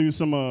 We're going to do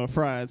some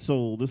fried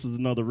soul. This is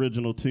another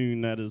original tune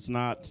that is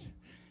not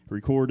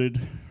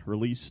recorded,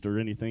 released, or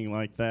anything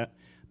like that.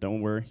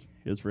 Don't worry,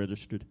 it's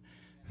registered.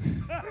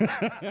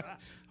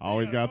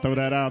 Always got to throw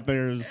that out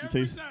there. Just in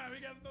Every case. time we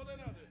got to throw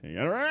that out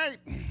there. All right.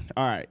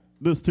 All right.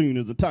 This tune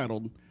is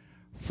entitled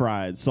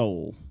Fried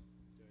Soul.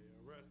 Yeah,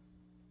 ready?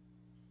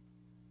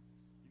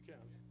 You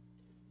count it.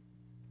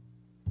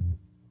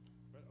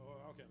 Ready? Oh,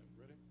 I'll count it.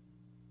 Ready?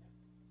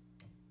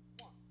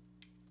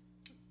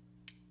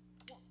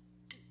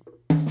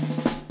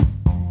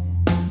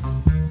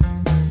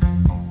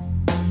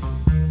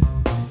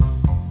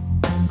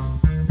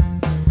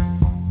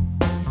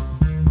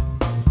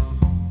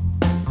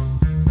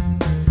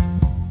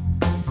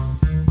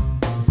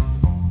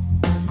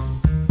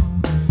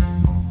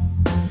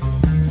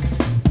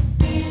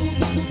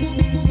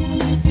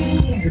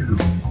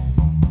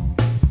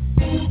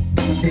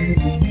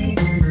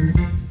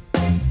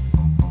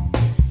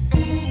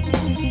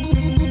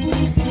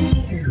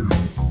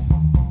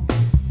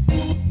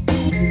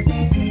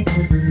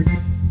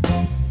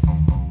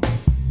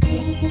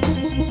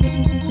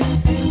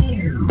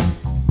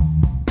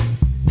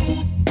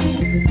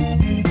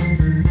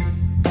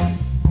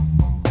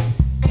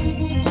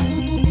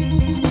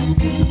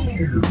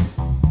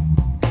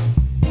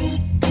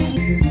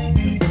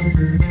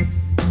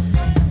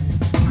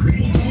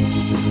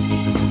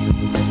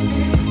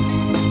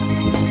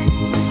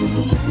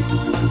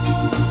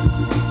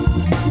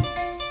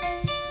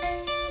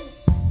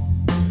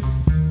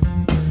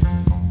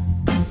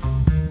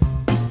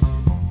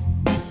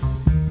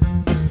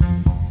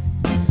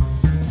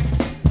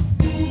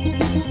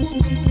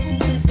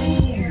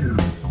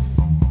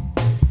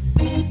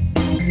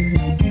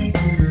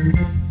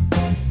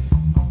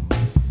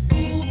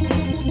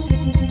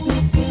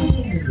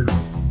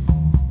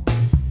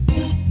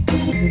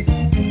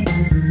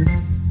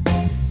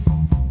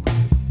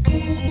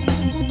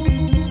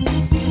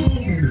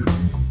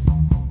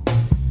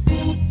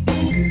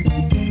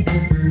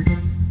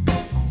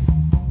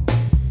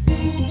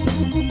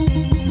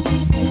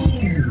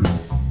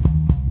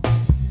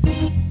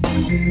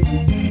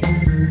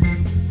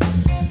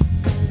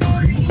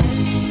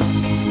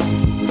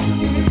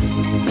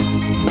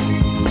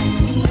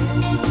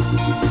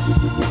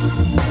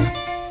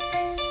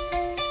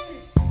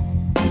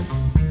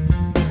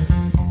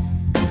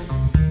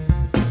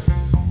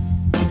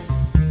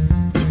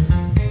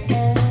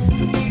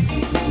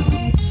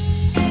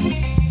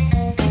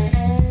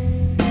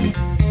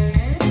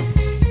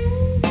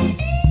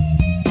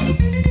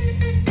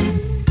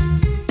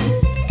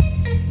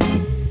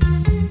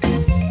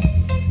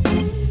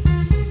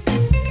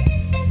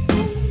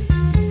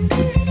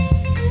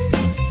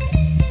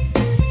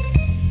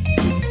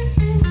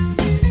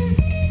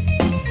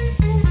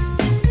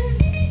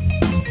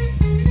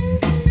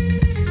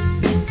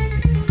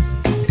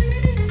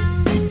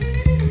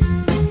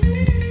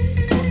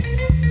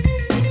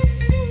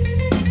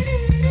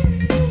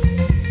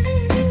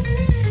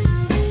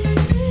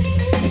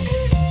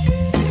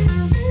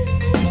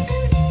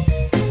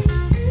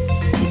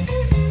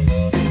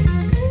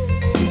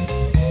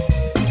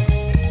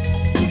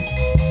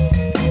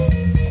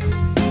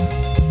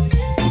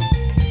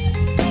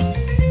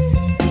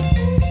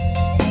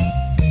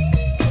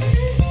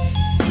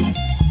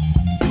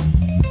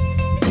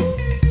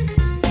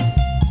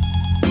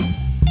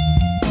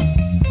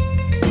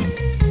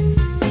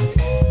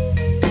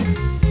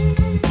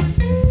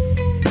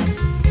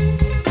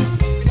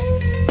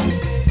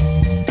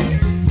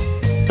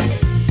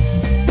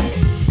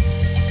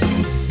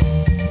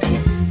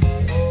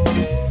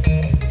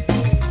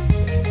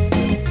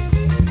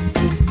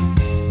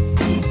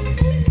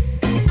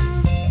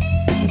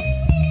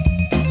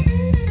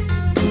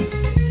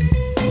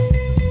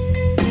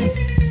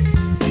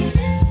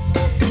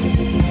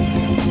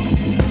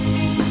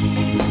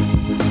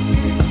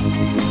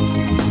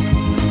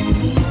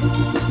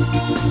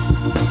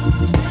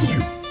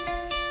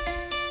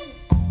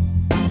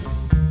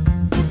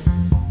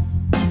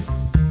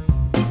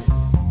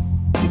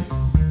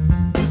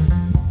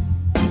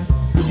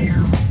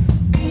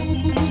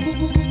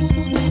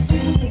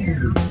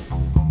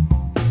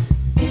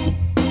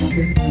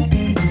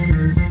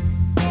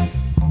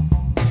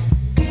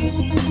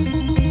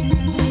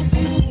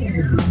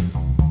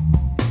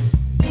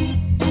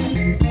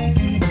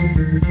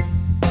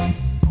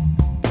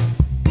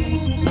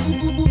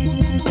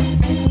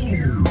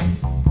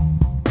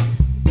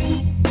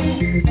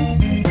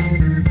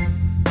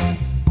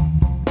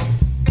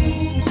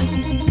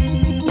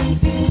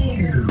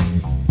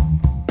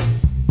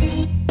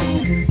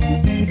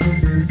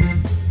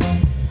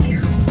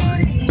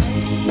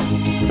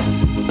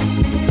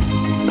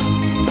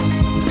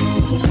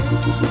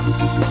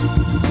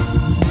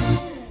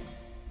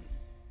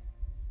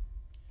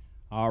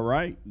 All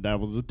right, that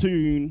was a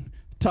tune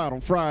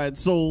titled Fried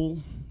Soul.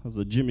 That was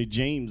a Jimmy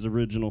James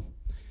original.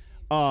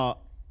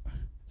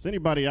 Is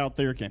anybody out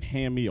there can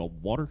hand me a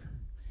water?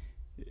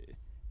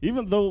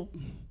 Even though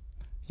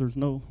there's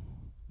no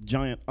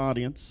giant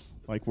audience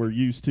like we're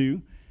used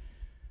to,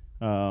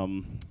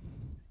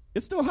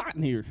 it's still hot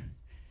in here.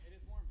 It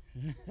is warm.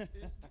 It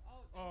is,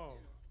 Oh,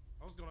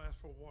 I was going to ask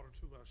for water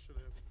too, but I should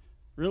have.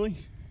 Really?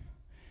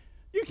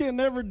 You can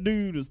never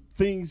do the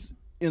things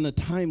in a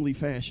timely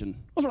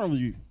fashion. What's wrong with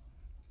you?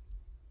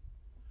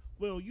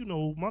 Well, you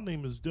know, my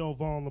name is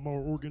DELVON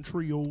LAMARR Organ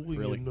Trio,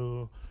 Really?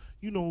 and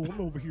you know, I'm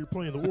over here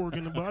playing the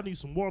organ, but I need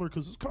some water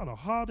because it's kind of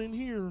hot in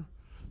here.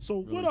 So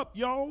what up,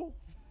 y'all?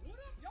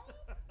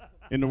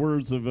 In the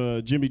words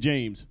of Jimmy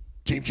James,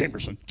 James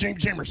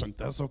Jamerson.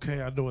 That's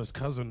okay. I know his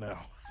cousin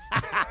now.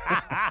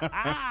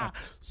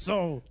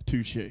 So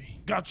Touche.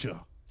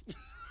 gotcha.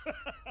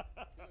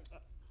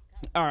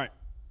 All right.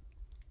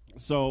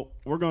 So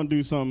we're going to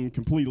do something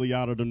completely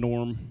out of the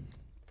norm.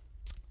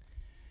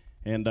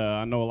 And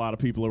I know a lot of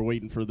people are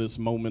waiting for this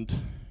moment.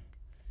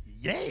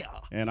 Yeah.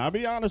 And I'll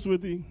be honest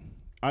with you,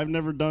 I've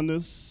never done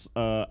this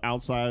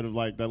outside of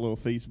like that little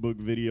Facebook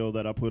video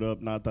that I put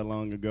up not that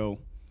long ago.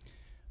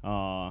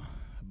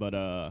 But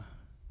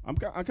I'm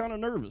kind of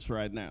nervous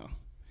right now.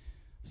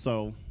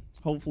 So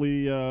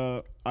hopefully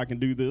I can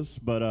do this.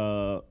 But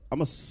I'm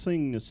going to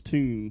sing this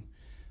tune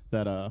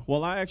that,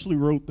 I actually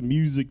wrote the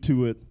music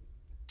to it.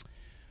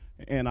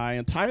 And I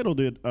entitled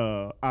it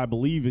I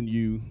Believe in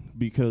You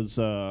because,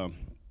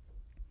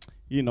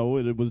 you know,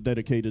 it was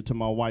dedicated to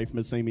my wife,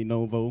 Miss Amy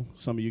Novo.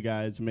 Some of you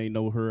guys may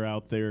know her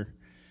out there.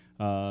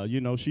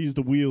 You know, she's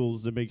the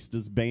wheels that makes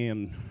this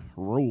band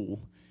roll.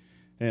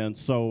 And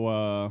so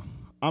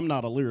I'm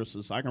not a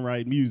lyricist. I can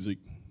write music,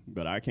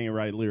 but I can't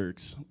write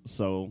lyrics.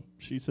 So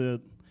she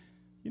said,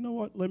 you know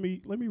what, let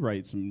me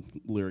write some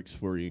lyrics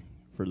for you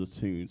for this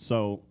tune.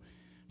 So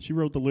she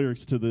wrote the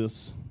lyrics to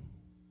this.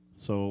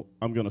 So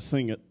I'm going to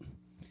sing it.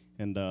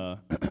 And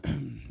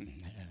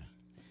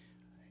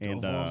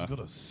DELVON's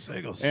gonna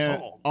sing a and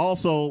song.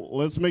 also,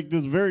 let's make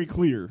this very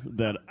clear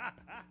that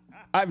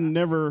I've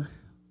never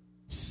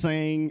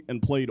sang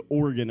and played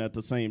organ at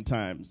the same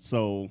time.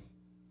 So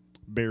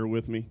bear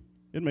with me.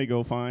 It may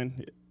go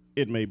fine.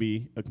 It may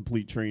be a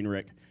complete train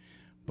wreck.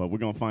 But we're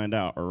going to find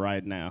out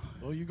right now.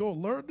 Well, you're going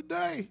to learn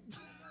today.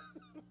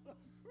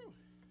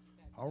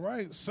 All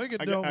right, sing it,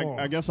 DELVON.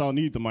 I guess I'll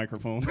need the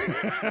microphone.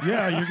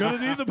 Yeah, you're going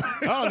to need the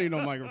I don't need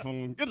no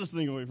microphone. Get this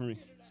thing away from me.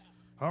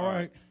 All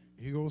right,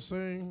 you going to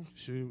sing?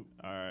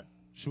 All right.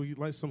 Should we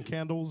light some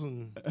candles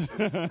and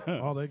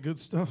all that good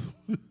stuff?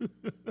 All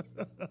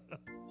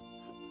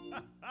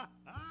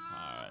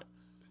right.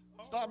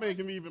 Stop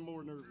making me even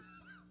more nervous.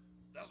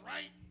 That's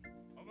right.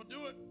 I'm going to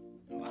do it.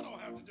 I don't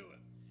have to do it.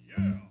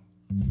 Yeah.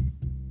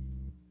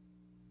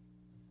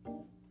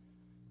 All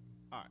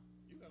right.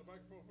 You got a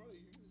microphone in front of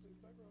you. You can sing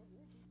the background if you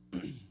want to.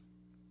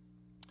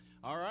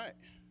 All right.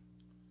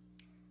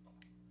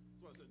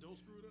 So I said, don't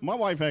screw it up. My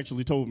wife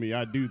actually told me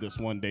I'd do this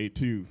one day,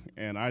 too.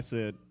 And I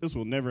said, this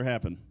will never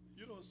happen.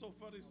 You know, it's so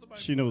funny. Somebody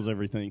She knows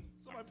everything.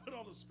 Somebody put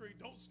on the screen,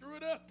 don't screw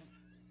it up.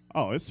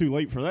 Oh, it's too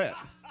late for that.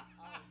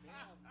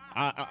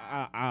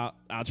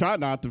 I try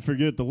not to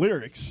forget the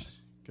lyrics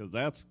because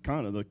that's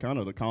kind of the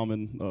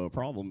common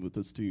problem with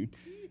this tune.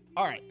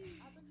 All right.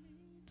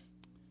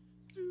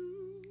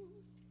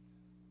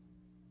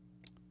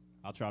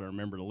 I'll try to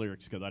remember the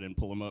lyrics because I didn't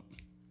pull them up.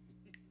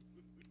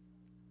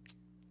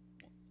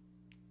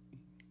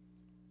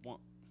 1,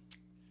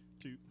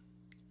 2,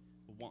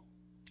 1,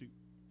 2,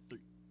 3,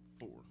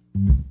 4.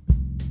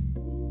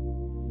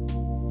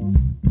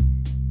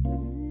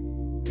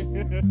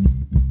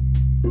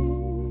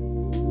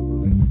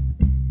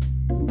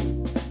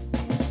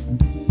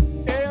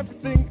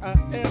 Everything I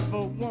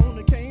ever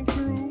wanted came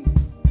true.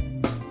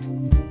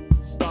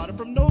 Started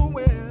from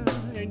nowhere,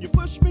 and you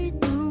pushed me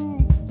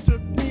through.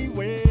 Took me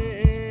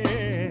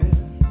where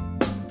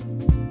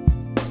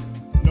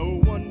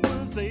no one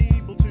was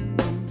able to.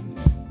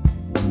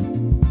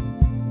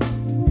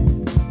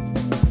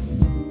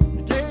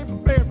 You gave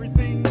up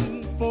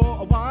everything for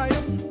a while,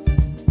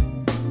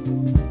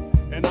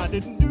 and I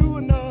didn't do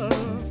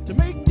enough to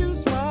make you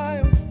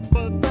smile,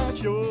 but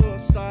that's your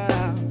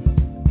style.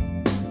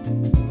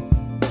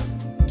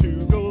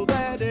 To go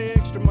that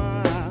extra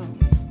mile.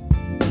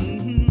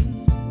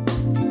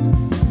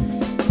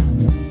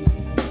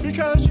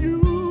 Because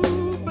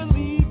you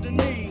believed in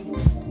me,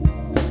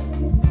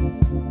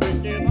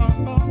 thinking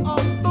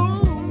of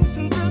those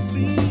who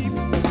deceive.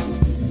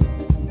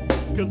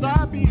 Because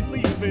I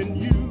believe in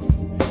you,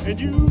 and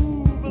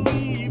you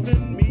believe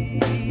in me.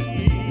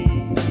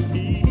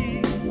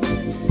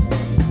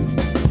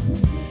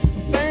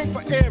 Thank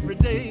for every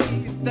day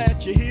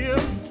that you're here.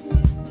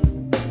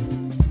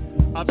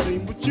 I've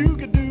seen what you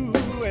can do,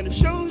 and it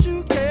shows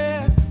you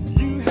care.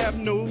 You have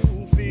no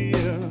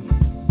fear,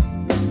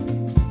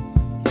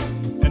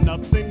 and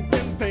nothing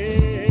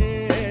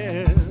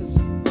compares.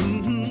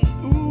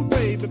 Ooh,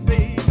 baby,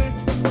 baby,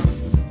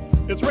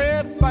 it's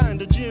rare to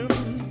find a gem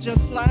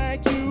just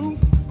like you.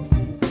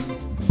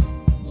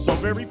 So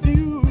very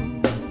few,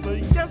 but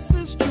yeah.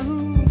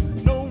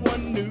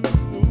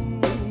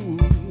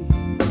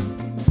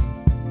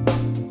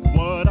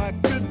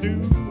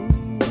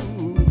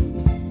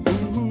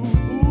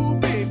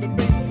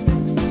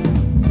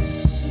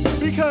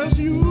 because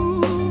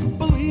you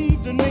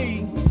believed in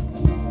me,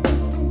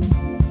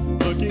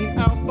 looking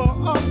out for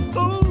all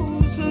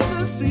those who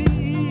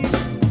deceive.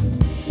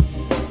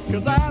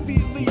 Cause I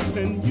believe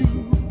in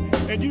you,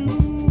 and you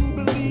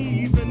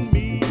believe in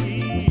me.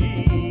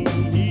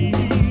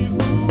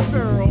 Ooh,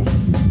 girl.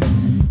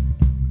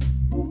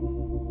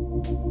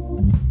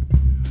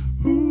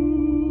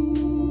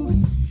 Ooh,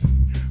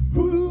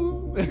 ooh.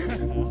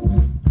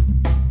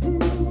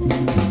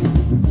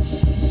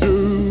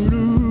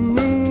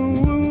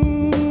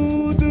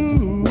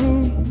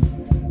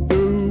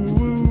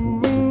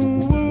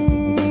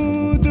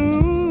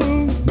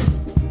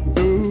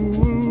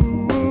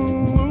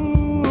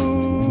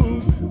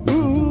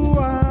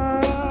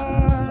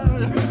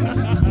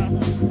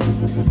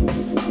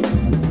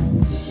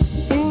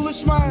 Foolish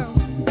smiles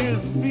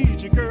is a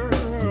feature,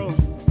 girl.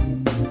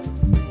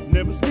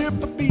 Never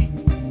skip a beat,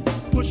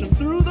 pushing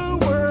through the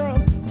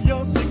world.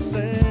 Your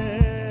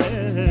success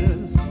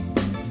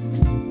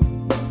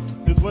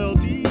is well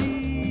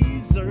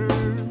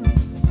deserved,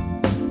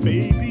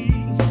 baby.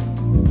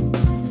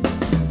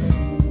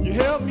 You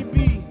helped me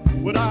be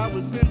what I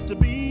was meant to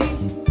be.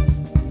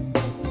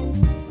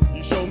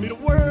 You showed me the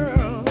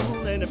world,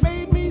 and it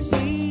made me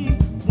see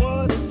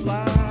what it's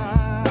like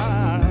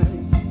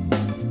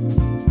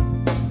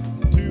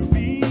to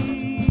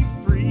be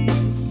free.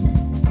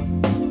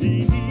 Ooh,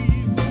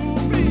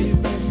 baby.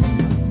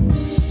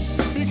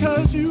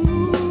 Because you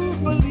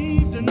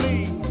believed in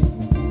me,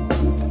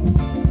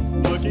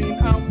 looking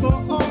out for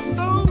all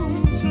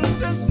those who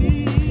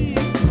deceive.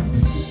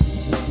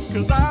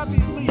 Cause I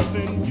believe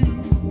in you,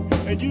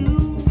 and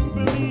you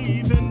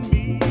believe in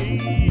me.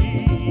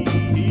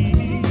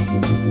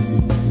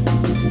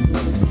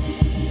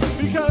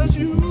 Because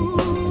you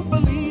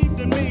believed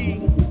in me,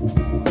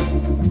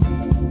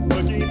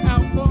 looking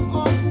out for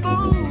all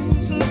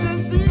those who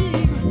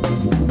deceive.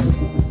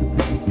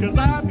 Cause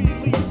I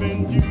believe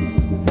in you,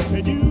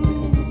 and you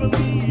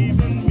believe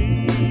in me.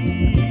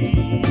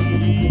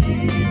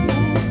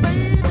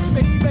 Ooh,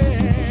 baby,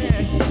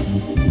 baby.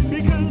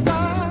 Because I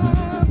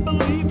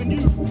believe in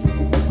you,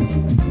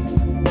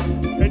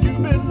 and you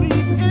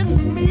believe in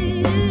me.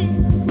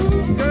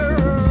 Ooh,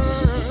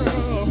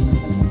 girl.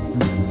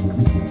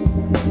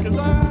 Cause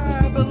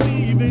I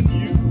believe in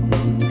you.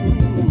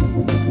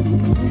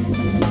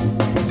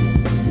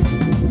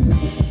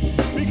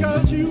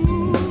 Because you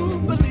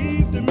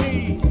believed in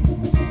me,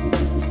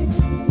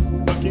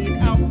 looking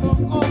out for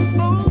all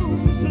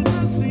those who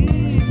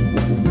deceive.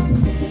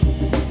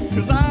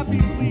 Cause I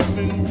believe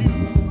in you,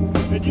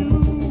 and you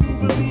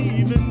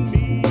believe in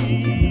me.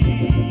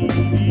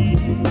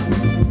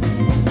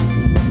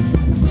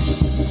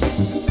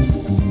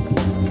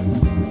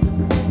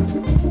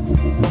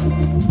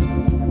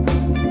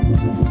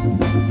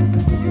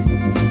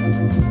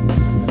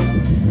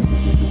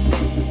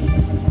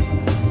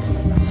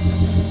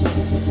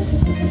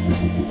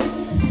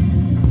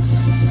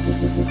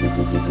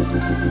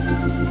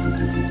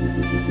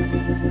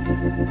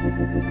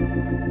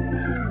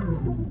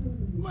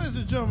 Ladies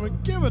and gentlemen,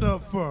 give it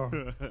up for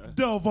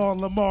DELVON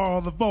LAMARR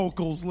on the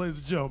vocals, ladies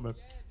and gentlemen.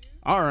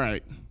 All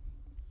right.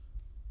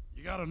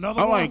 You got another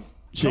I one? like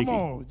shaky. Come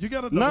on, you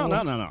got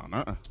another one.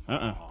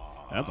 No.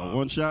 That's a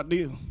one-shot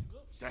deal.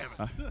 Damn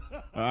it.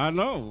 I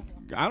know.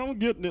 I don't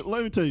get it.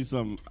 Let me tell you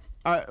something.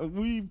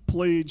 We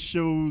played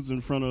shows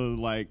in front of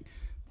like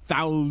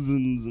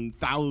thousands and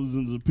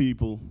thousands of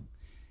people,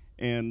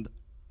 and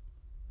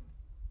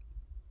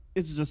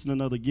it's just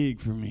another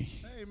gig for me.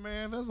 Hey,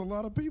 man, there's a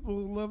lot of people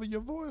loving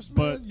your voice, man.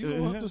 But, You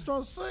don't have to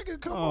start singing.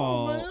 Come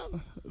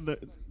on, man.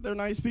 They're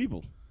nice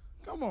people,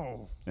 Come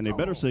on. and they Come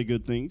better on. say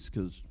good things,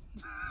 because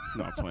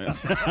no, I'm playing.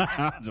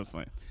 Just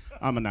playing.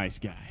 I'm a nice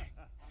guy.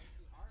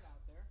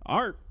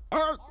 Art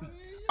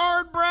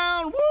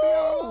Brown.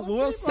 Woo!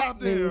 What's people out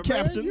there, happening, man.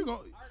 Captain? You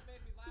gon- Art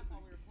made me laugh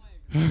while we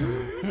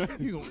were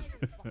playing. you gon-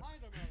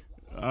 Behind him,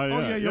 Oh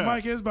yeah, your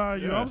mic is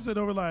behind you. I'm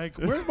sitting over like,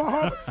 where's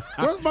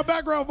my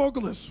background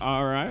vocalist?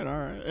 All right.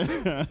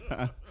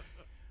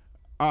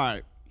 All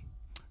right.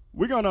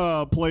 We're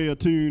gonna play a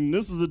tune.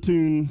 This is a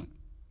tune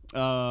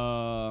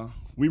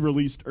we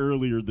released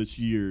earlier this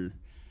year.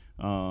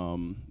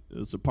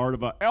 It's a part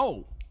of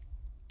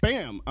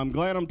bam! I'm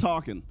glad I'm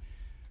talking.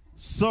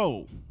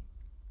 So,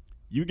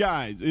 you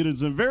guys, it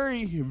is a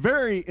very,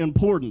 very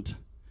important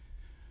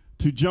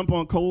to jump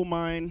on Coal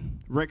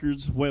Mine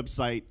Records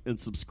website and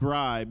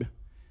subscribe,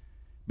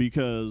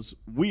 because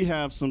we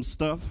have some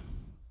stuff.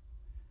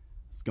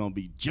 It's gonna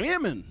be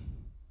jamming.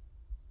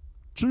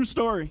 True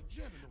story.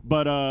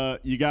 But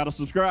you gotta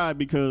subscribe,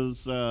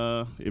 because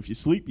if you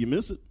sleep, you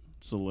miss it.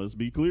 So let's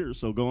be clear.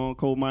 So go on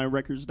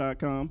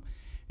coalminerecords.com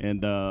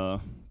and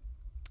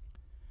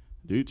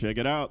dude, check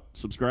it out.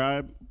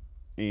 Subscribe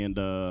and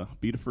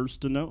be the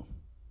first to know.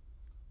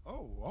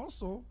 Oh,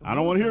 also, I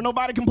don't want to hear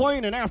nobody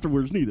complaining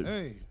afterwards neither.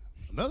 Hey,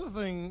 another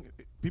thing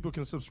people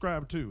can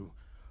subscribe to,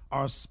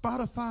 our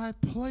Spotify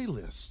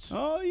playlist.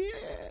 Oh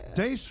yeah.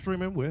 Day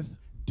streaming with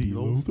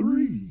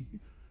DLO3.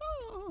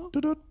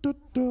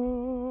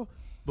 Da-da-da-da.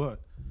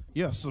 But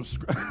Yeah,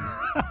 subscribe.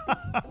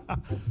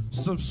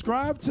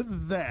 Subscribe to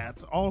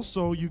that.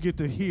 Also, you get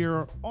to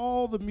hear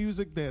all the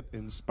music that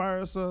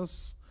inspires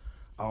us.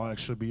 I'll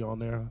actually be on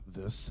there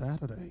this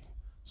Saturday.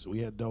 So we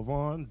had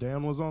Delvon,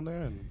 Dan was on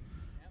there, and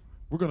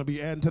we're going to be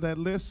adding to that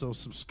list. So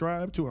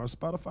subscribe to our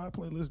Spotify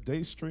playlist,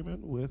 Day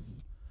Streaming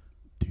with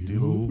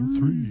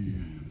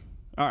DLO3.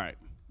 All right.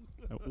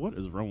 What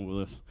is wrong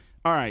with this?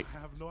 All right. I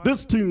have no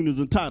This idea. tune is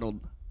entitled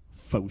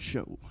Faux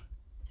Show.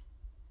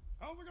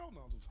 How's it going?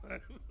 No, I'm just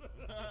playing.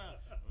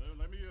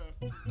 Let me,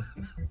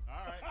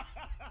 all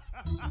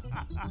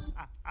right.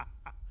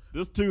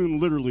 This tune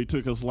literally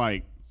took us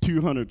like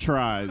 200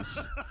 tries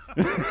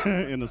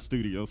in the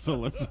studio. So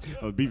let's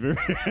be very,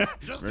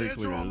 Just very the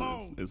intro clear.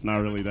 alone. It's not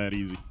really that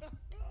easy.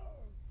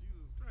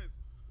 Jesus Christ.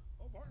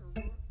 Oh,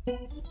 Martin. All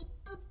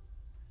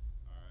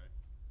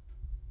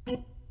right. All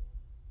right.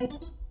 1, 2,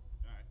 1.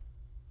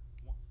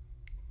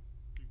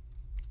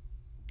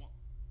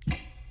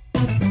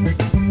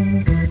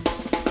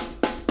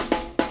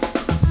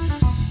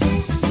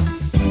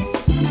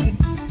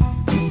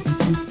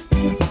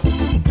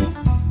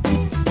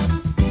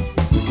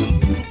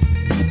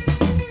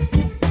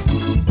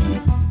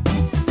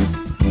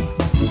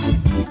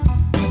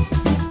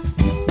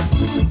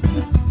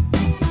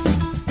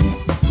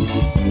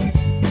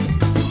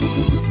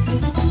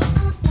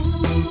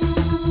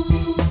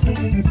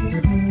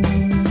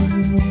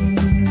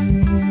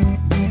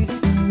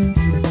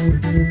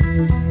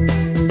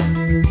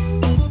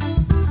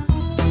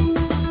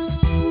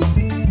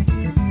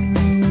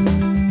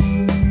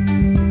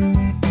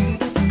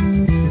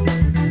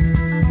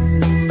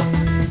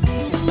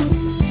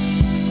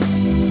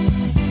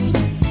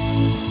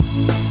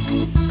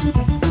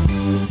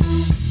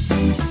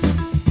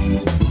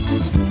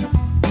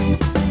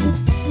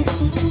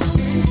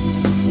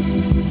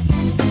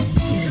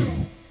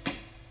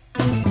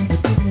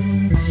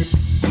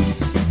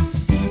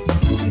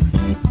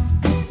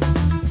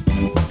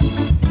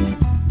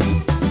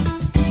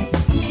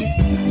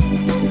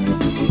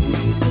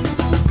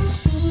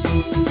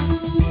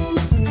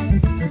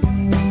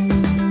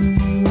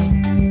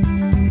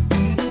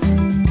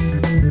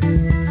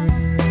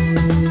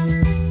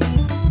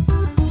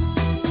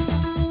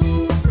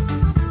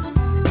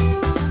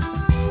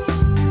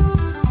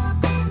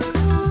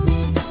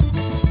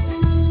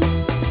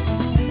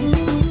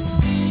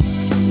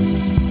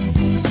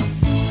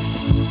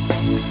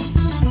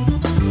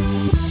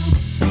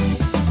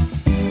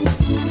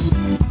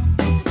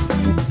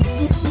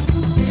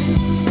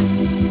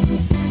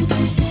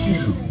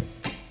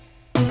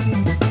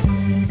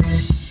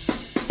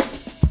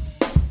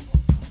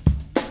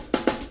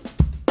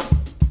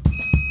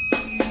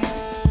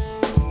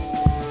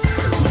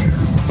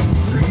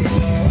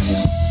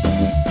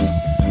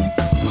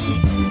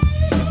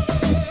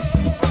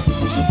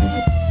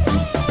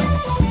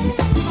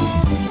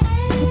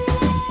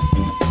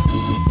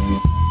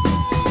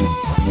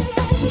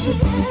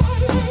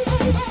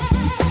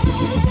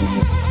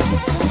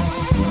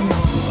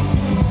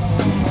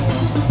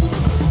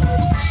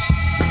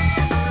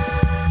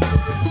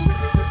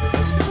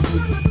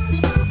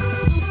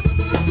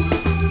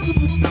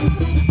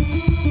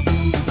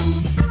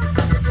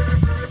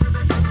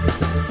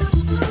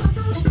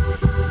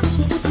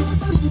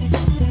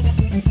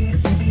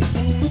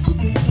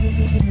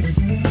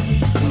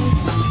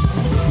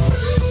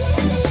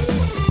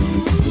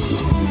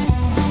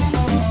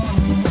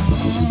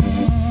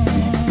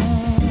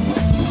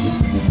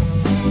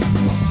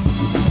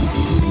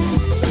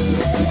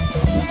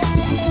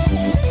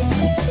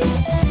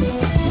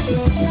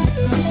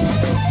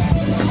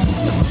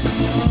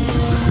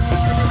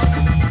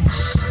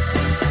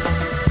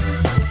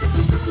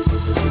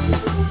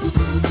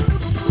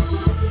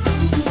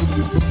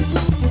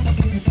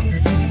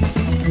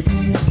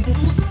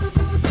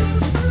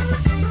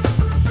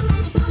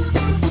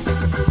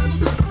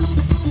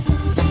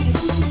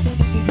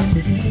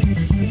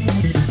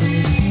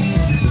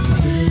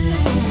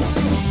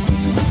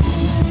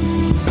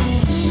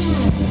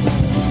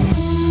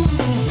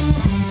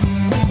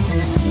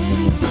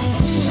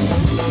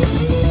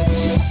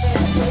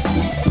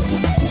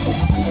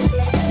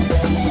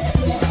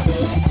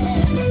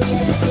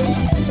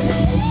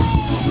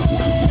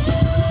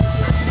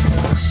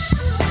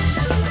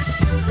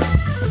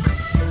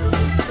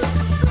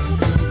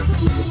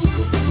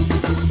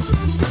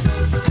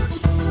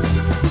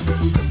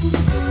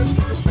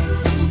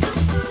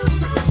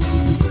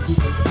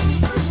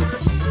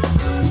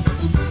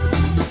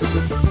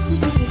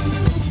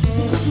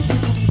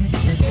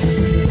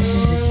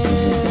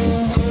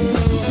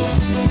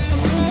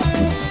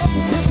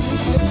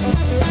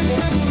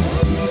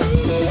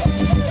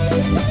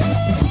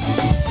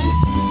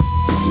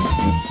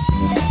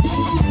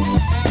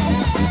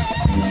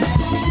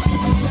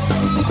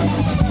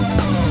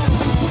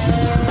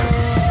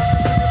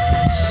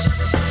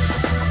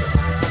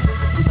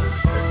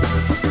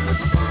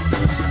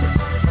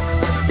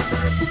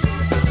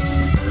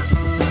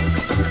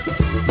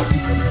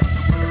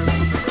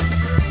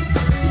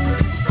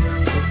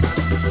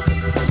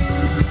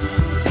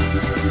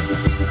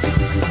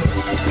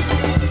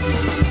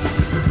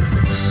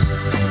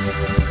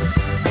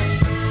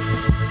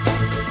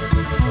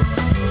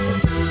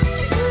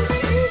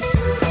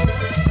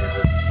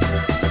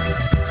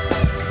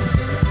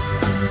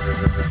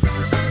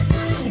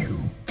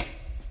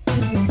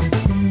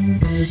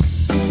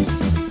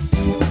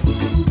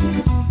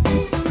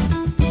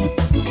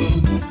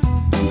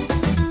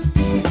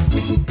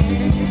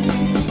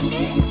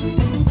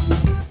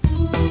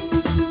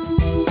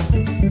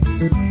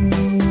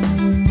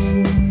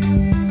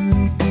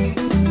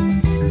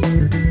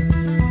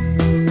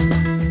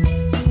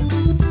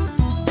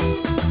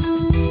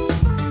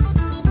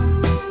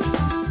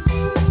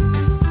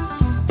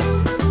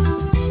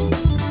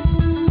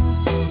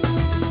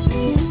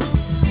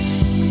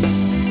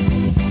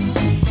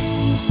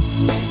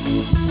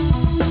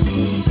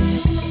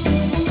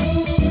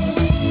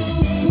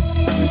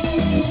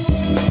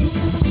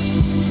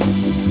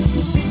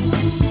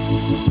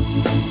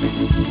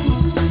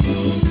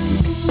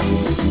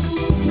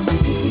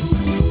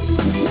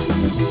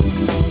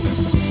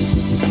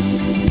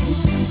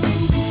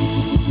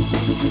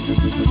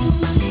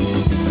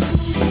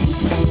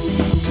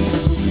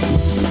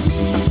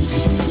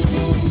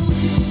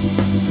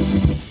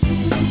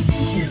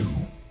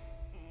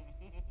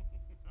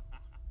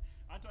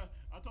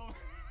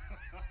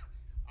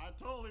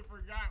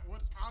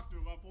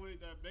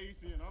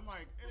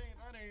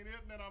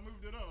 it, and then I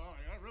moved it up. I'm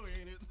like, that really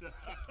ain't it.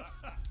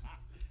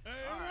 Hey,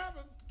 it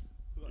happens.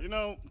 You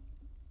know,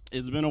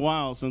 it's been a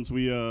while since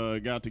we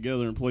got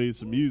together and played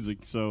some music,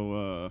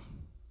 so,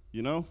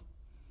 you know,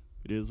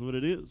 it is what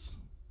it is.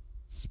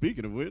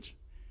 Speaking of which,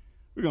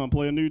 we're going to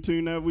play a new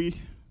tune that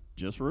we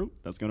just wrote.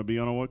 That's going to be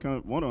on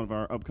one of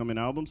our upcoming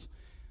albums.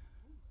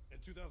 In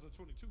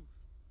 2022.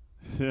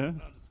 Yeah.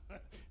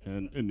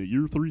 And in the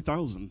year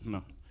 3000.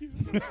 No.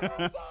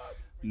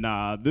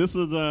 Nah, this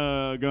is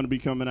going to be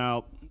coming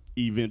out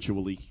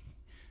eventually.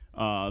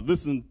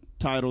 This is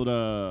entitled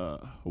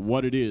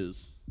What It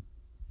Is.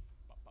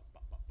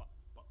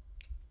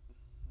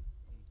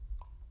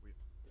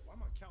 Why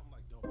am I counting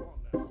like DELVON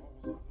now? All of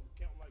a sudden, I'm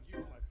counting like you.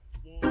 I'm like,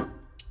 1.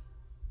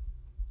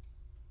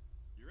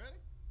 You ready?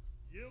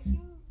 Yes,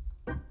 sir.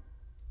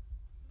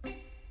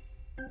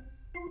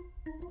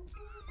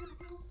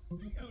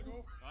 You gotta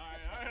go.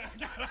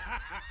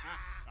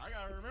 I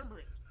gotta remember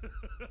it.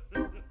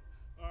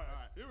 All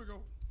right, here we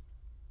go.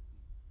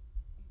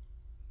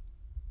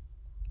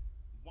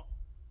 1,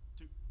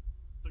 2,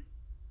 3,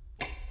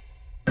 4.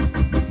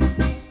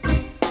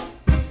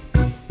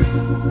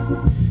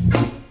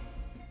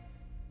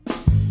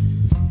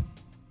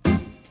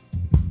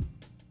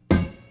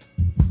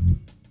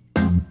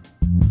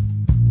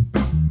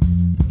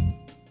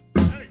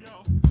 There you go.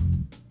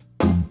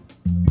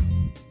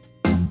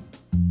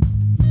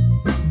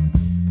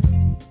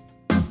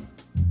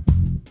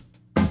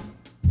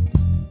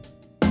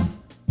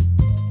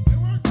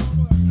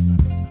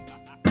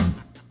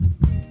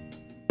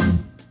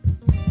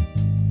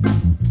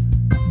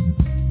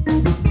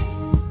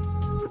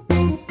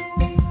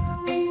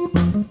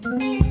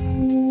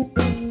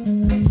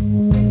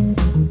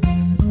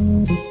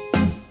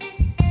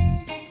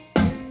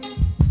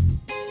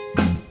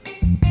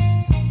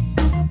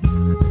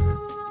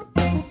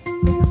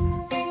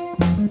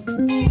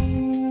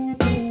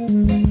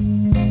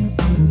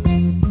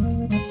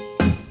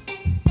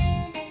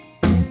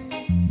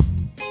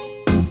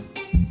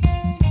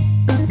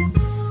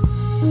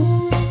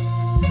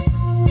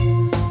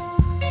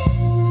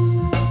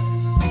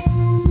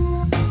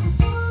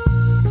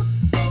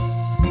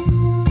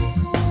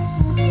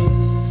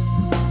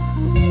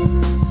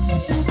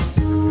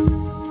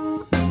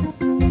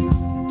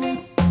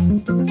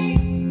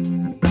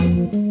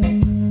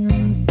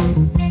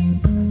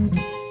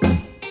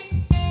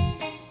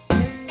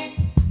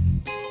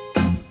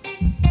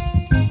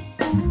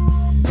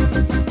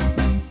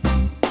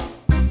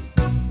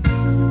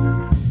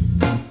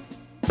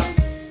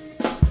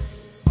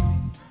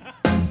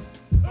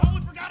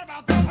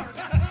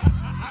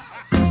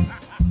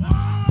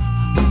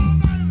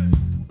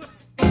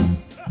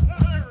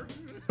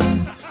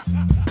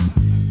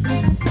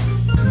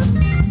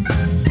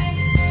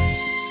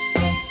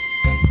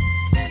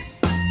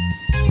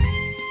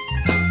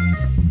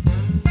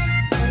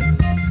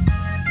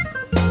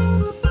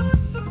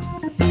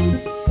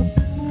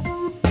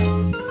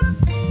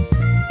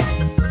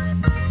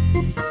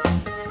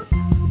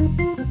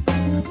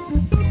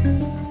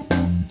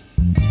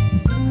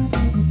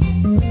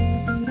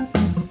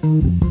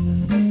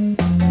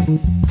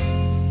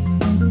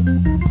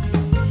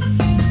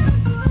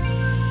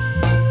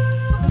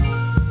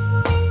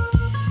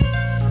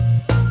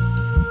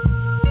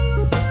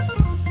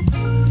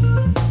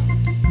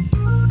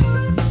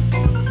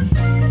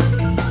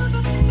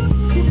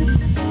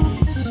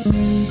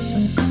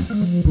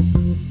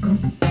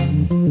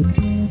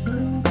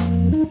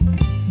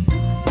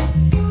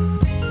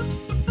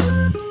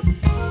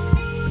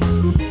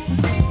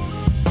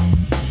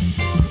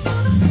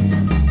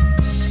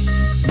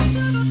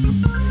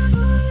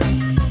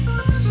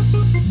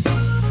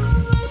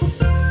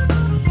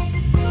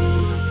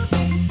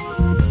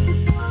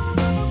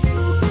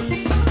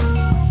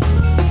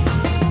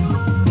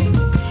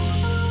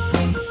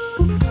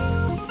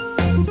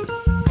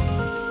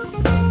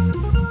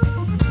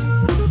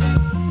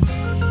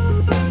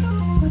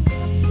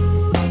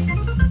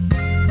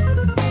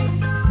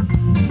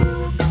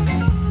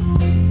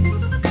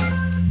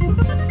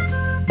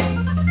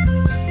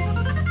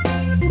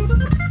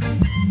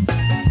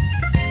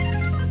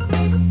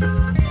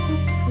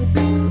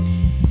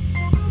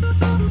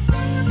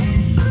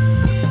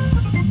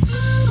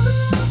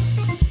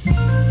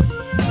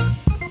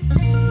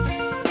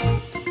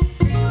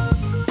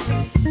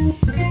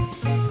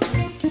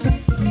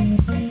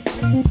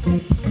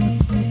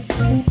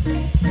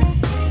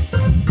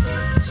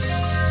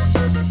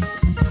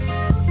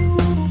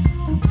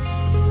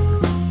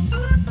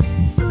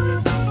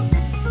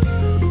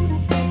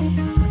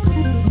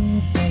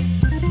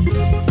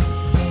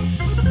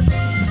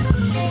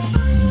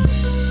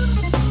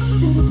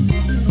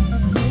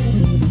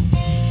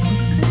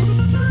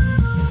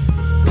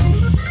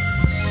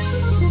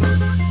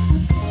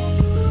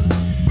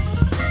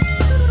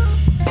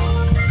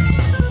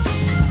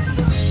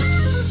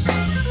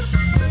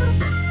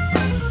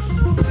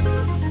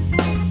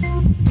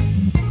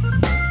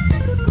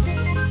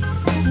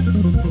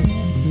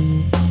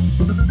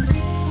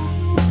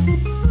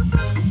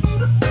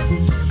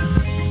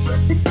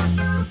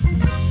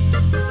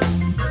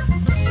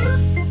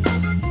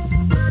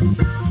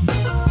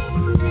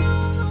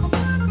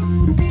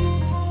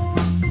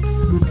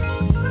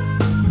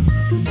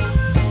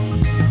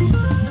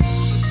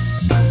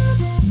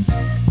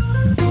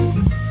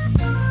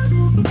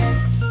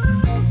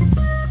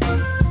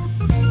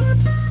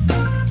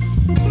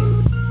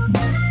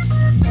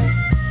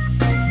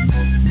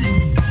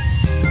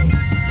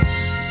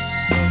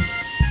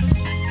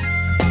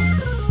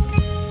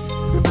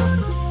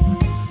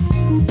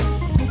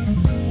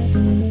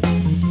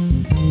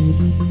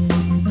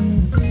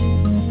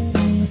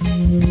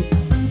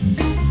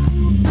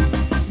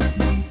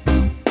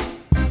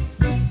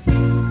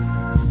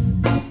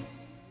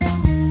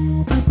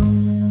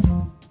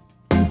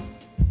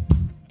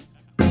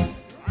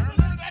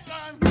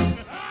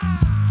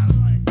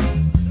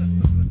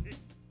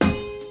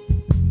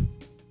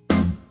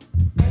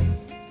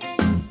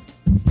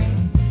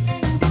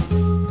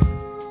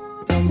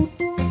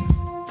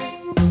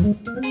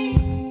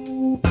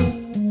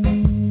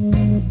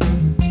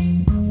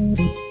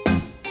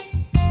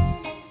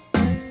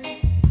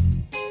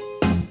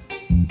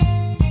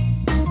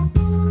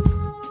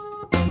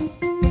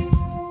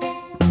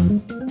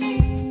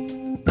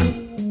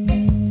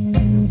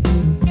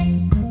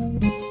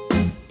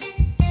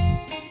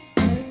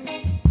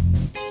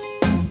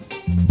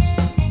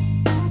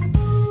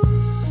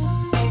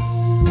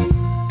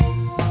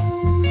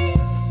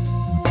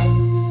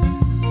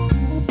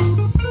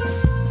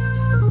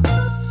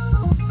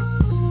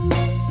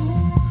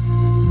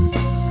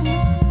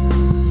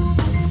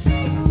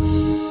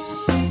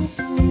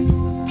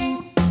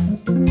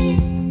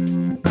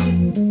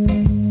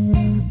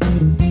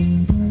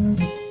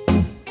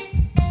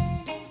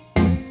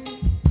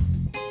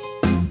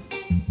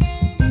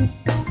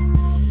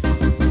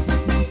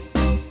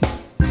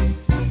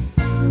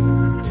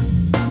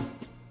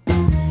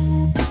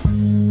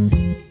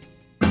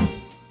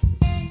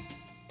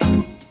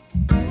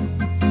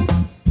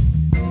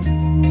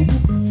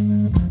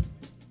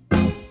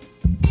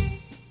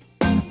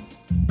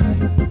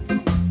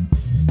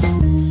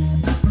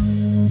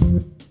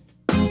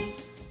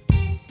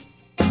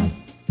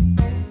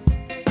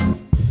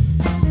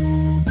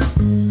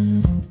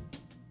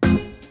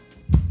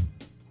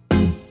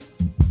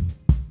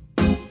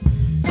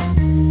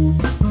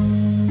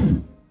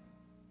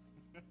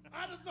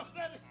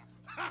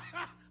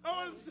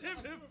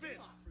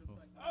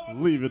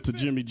 Leave it to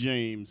Jimmy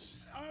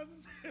James.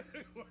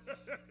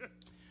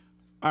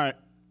 All right,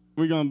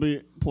 we're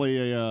gonna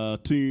play a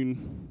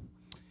tune.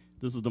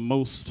 This is the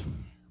most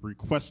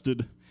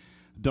requested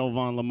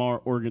DELVON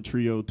LAMARR organ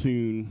trio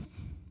tune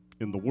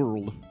in the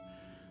world.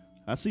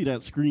 I see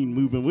that screen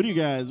moving. What are you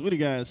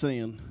guys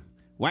saying?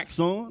 Wax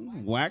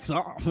on, wax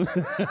off. What?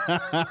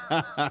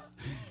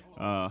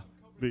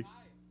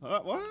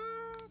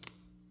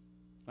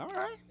 All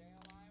right.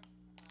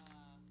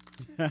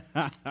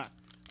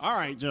 All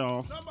right,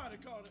 y'all. Somebody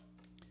called it.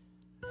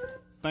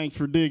 Thanks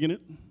for digging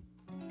it.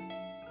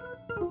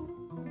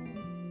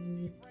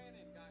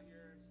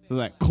 Is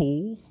that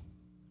Cole?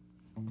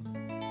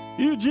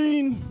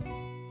 Eugene?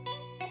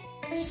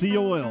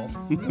 COL.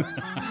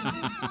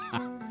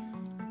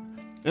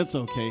 It's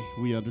okay.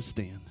 We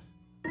understand.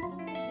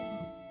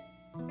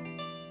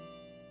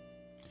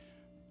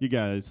 You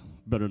guys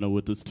better know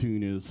what this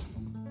tune is.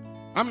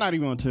 I'm not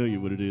even going to tell you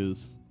what it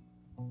is.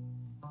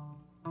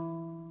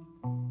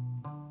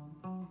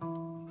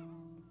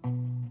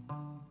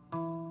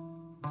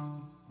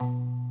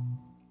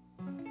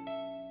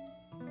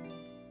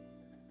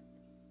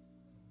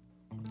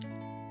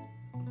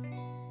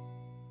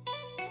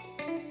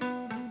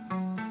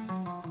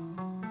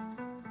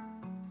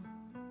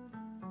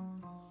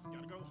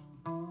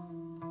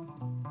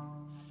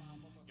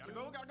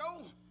 Gotta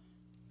go.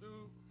 Dude,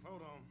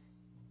 hold on.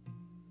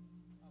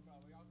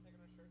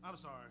 I'm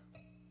sorry.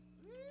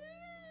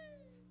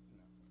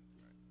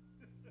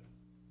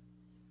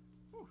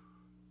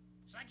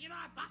 It's like, you know,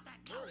 I bought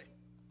that coat.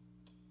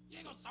 You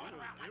ain't gonna throw it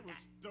around like It was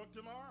that. stuck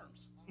to my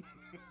arms.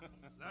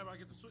 Now I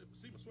get to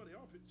see my sweaty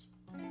armpits.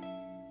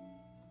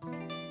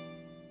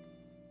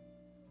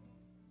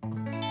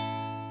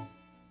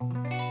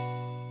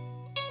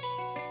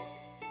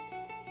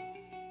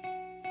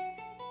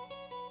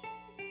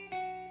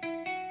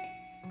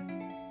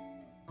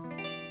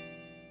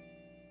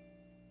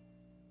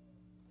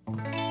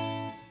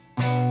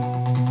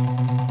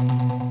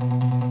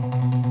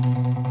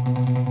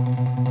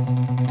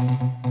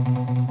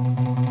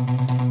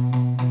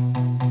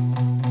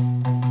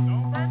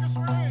 Don't break a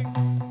string.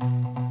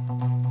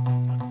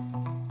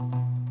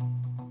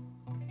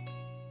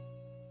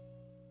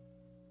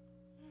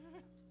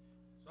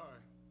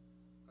 Sorry.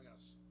 I got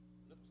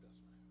nipples got sweaty.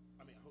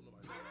 I mean, I hope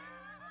nobody heard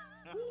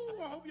that.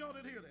 Ooh, I hope y'all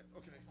didn't hear that.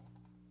 Okay.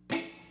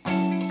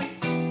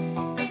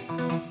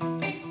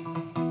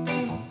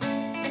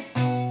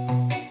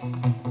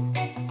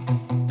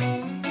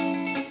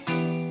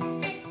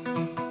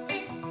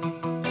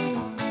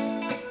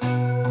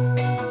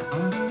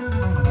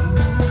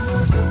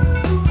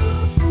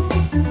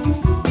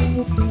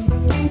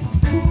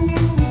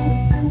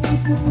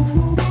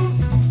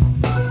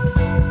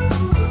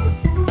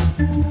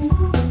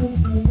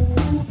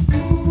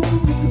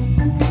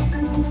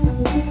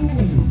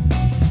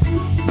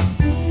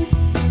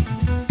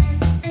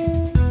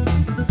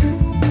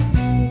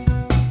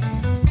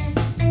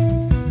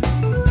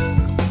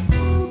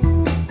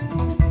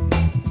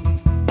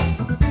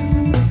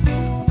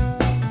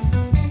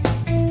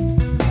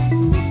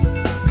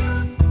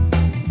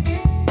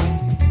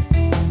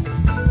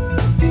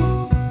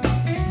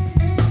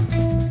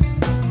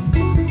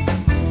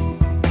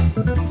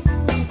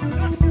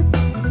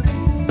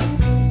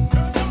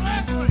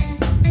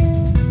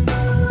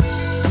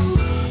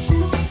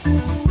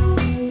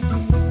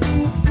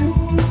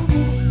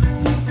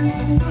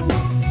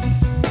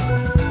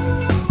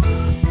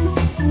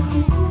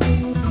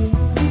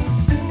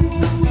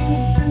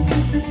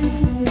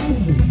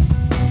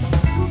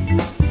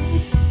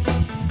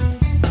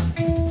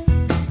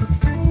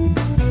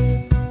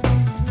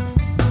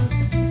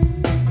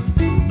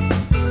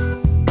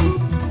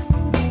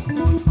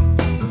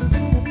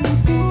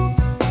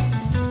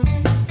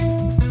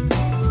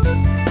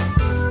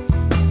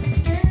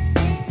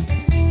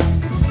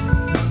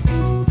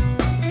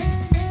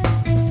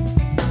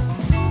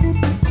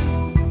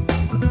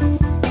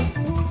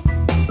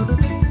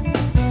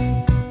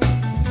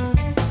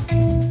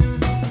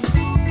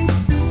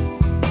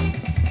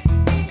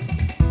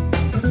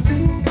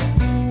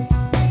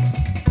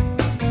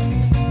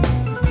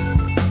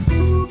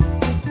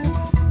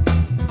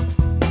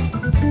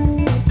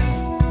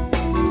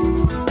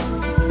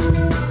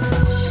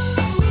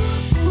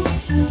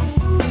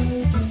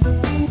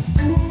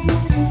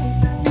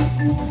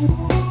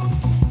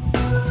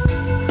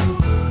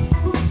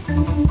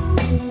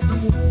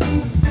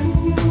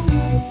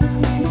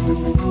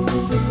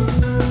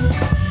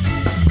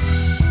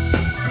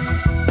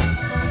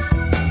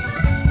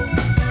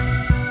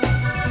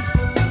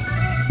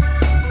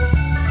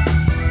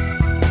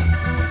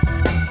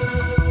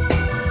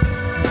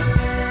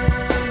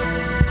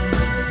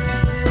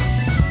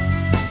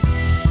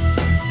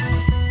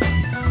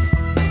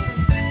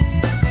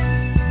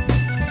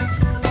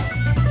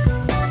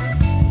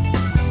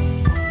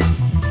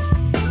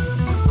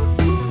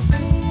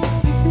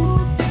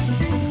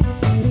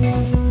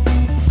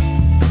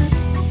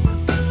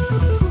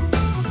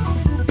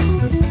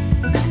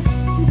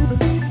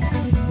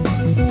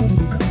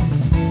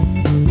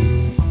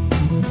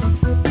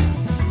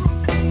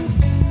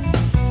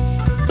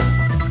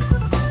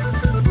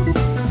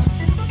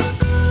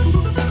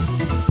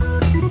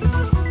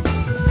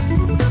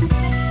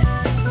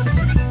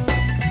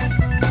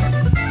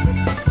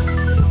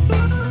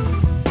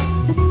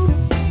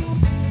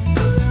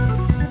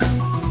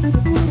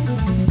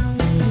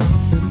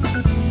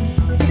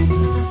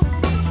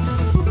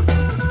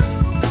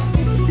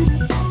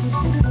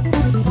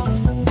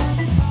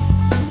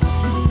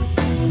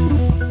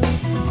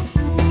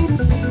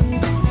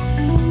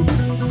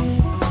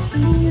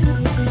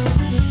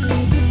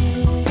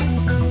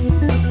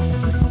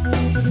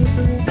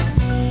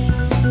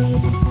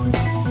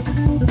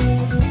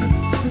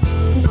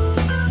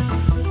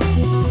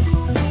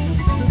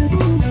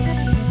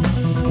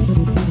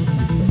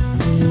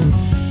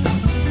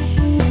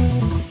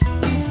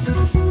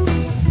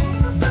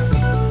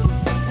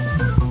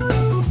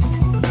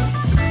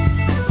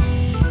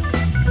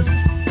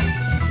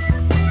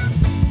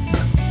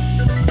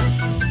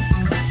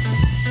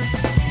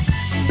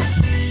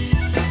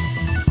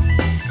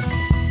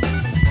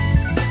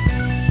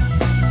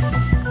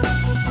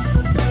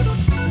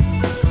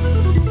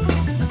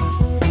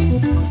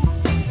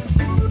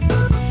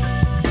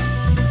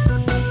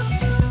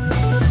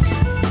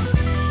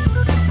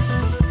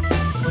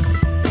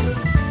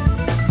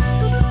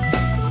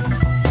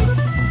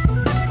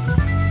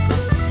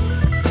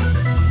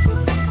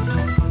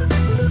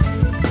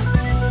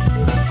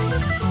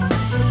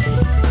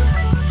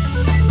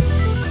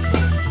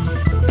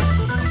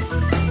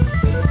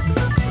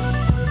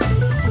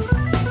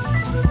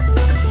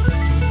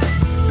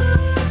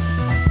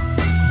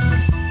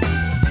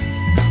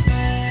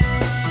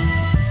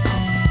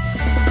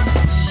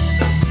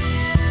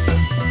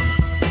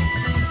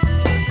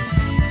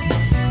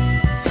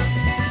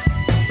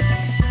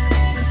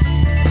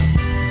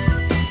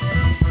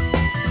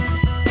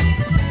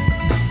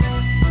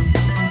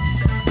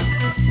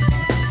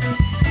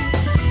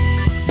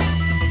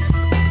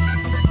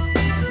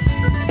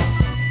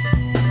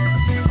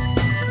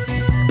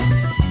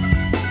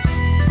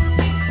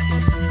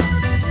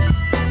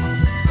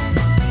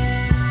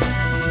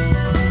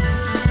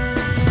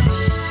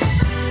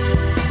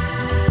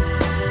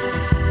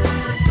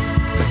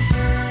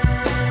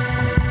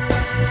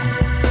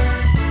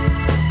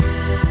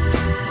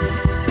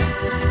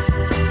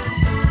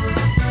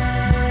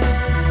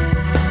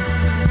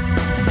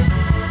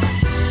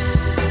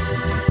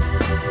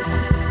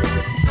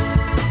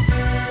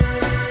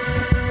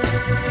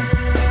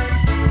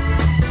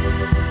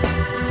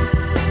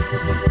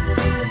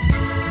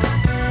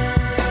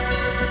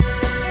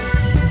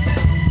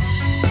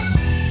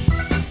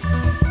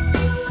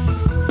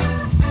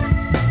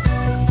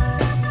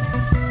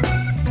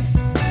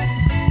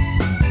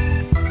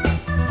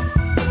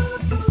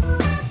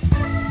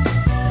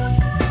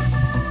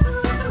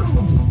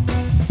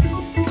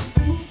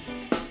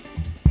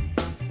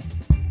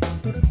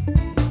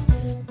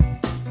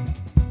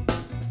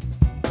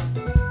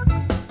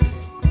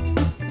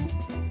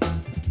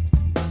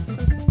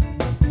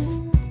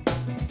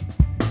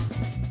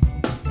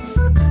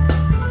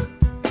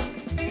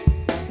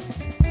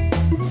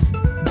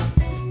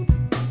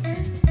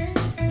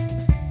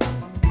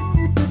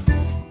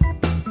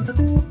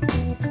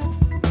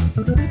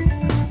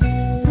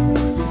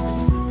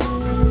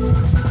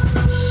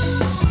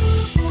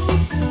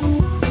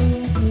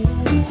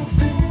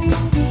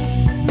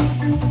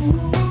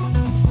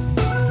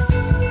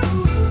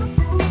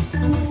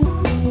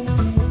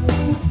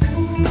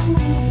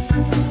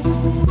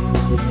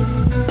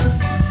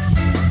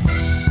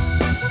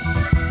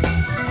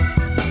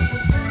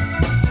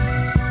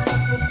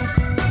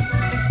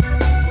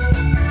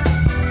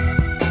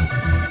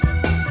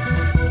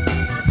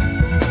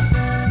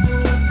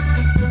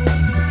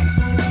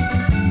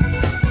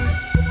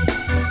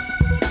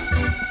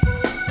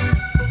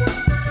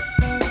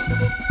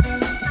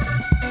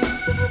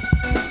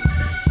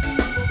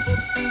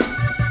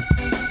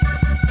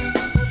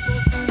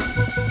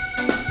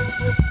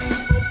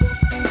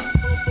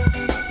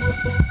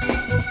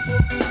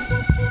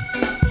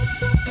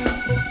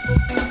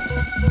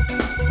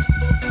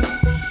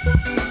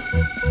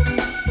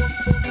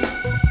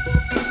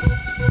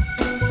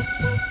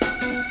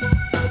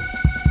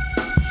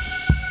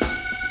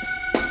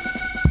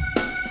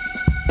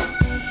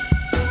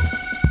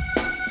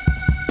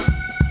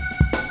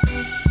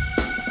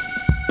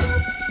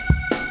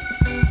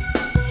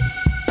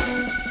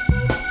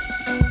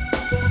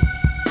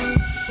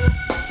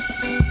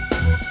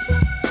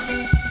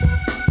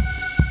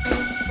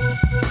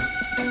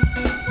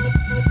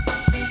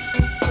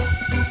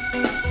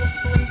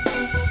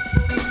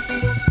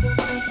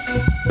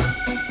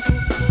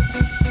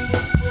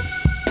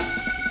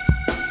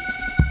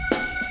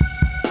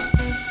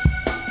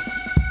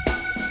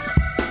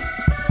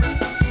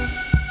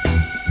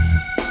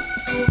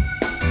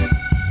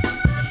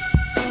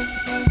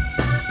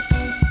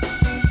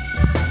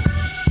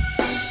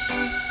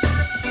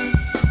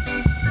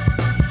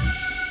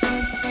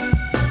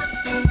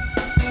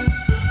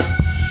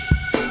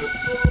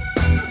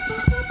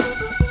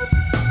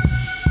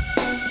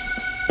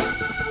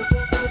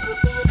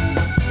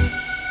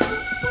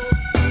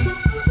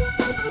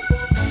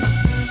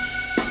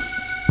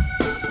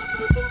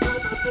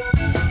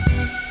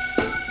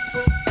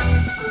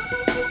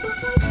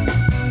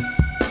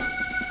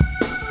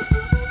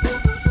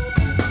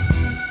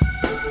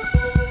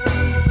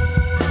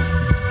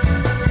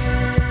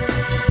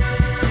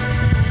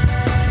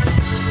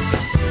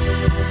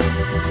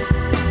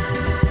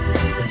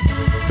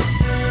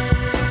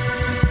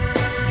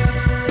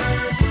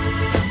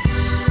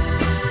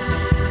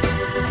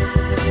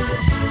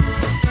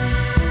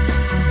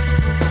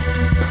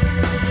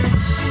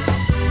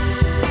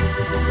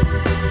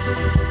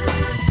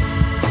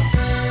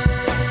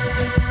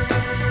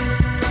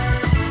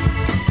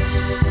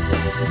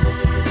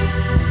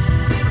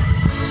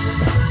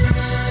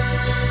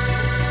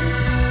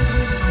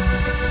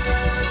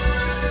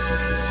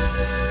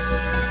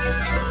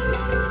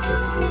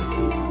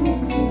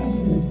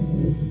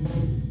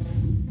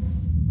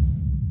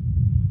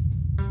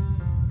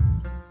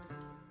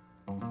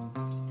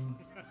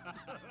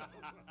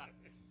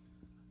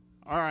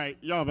 All right,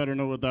 y'all better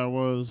know what that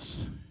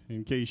was.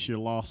 In case you're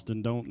lost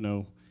and don't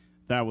know,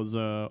 that was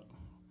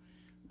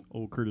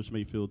old Curtis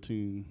Mayfield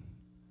tune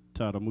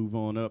titled "Move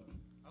On Up."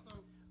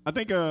 I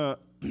think Delvon,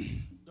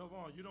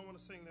 you don't want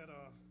to sing that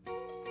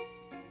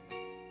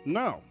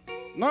no,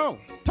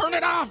 turn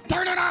it off.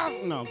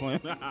 No, I'm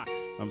playing.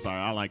 I'm sorry,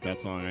 I like that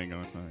song. I ain't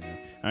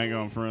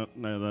going front.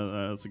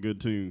 No, that's a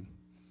good tune.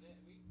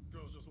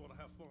 Girls Just Want to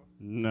Have Fun?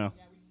 No.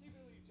 Yeah, we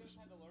secretly just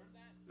had to learn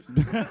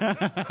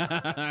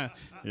that.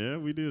 Yeah,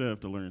 we do have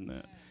to learn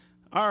that.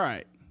 All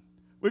right.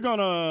 We're going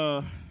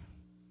to,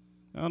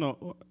 I don't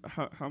know,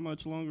 how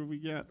much longer we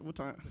got? What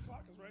time? The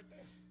clock is right there.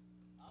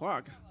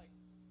 Clock.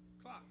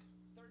 Clock.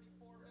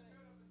 34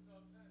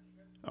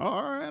 minutes.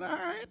 All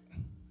right.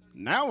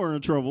 Now we're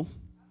in trouble.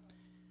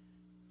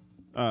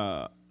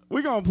 We're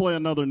going to play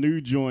another new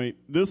joint.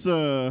 This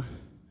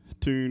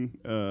tune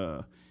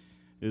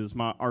is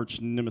my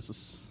arch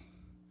nemesis.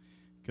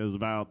 Because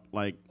about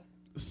like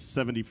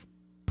 70%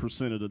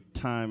 of the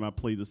time I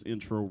play this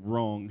intro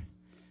wrong.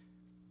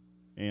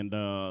 And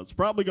it's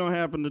probably going to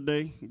happen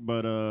today.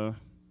 But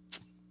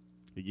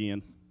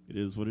again, it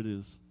is what it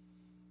is.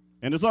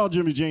 And it's all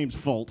Jimmy James'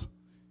 fault.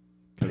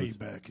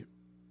 Payback.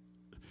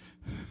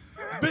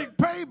 Big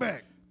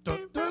payback.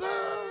 Dun, dun,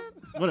 dun.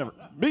 Whatever.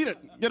 Beat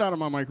it. Get out of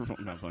my microphone.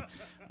 No, fine.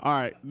 All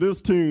right.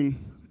 This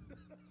tune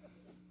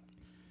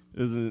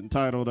is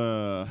entitled,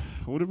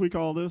 what did we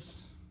call this?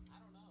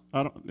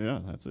 I don't know. Yeah,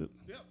 that's it.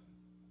 Yep.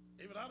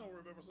 Even I don't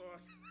remember, so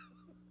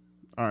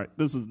All right.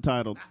 This is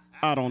entitled,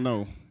 I Don't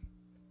Know.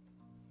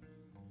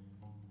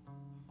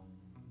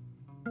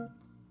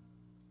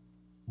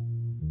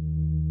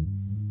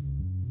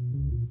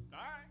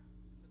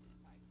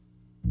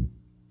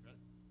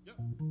 Yep.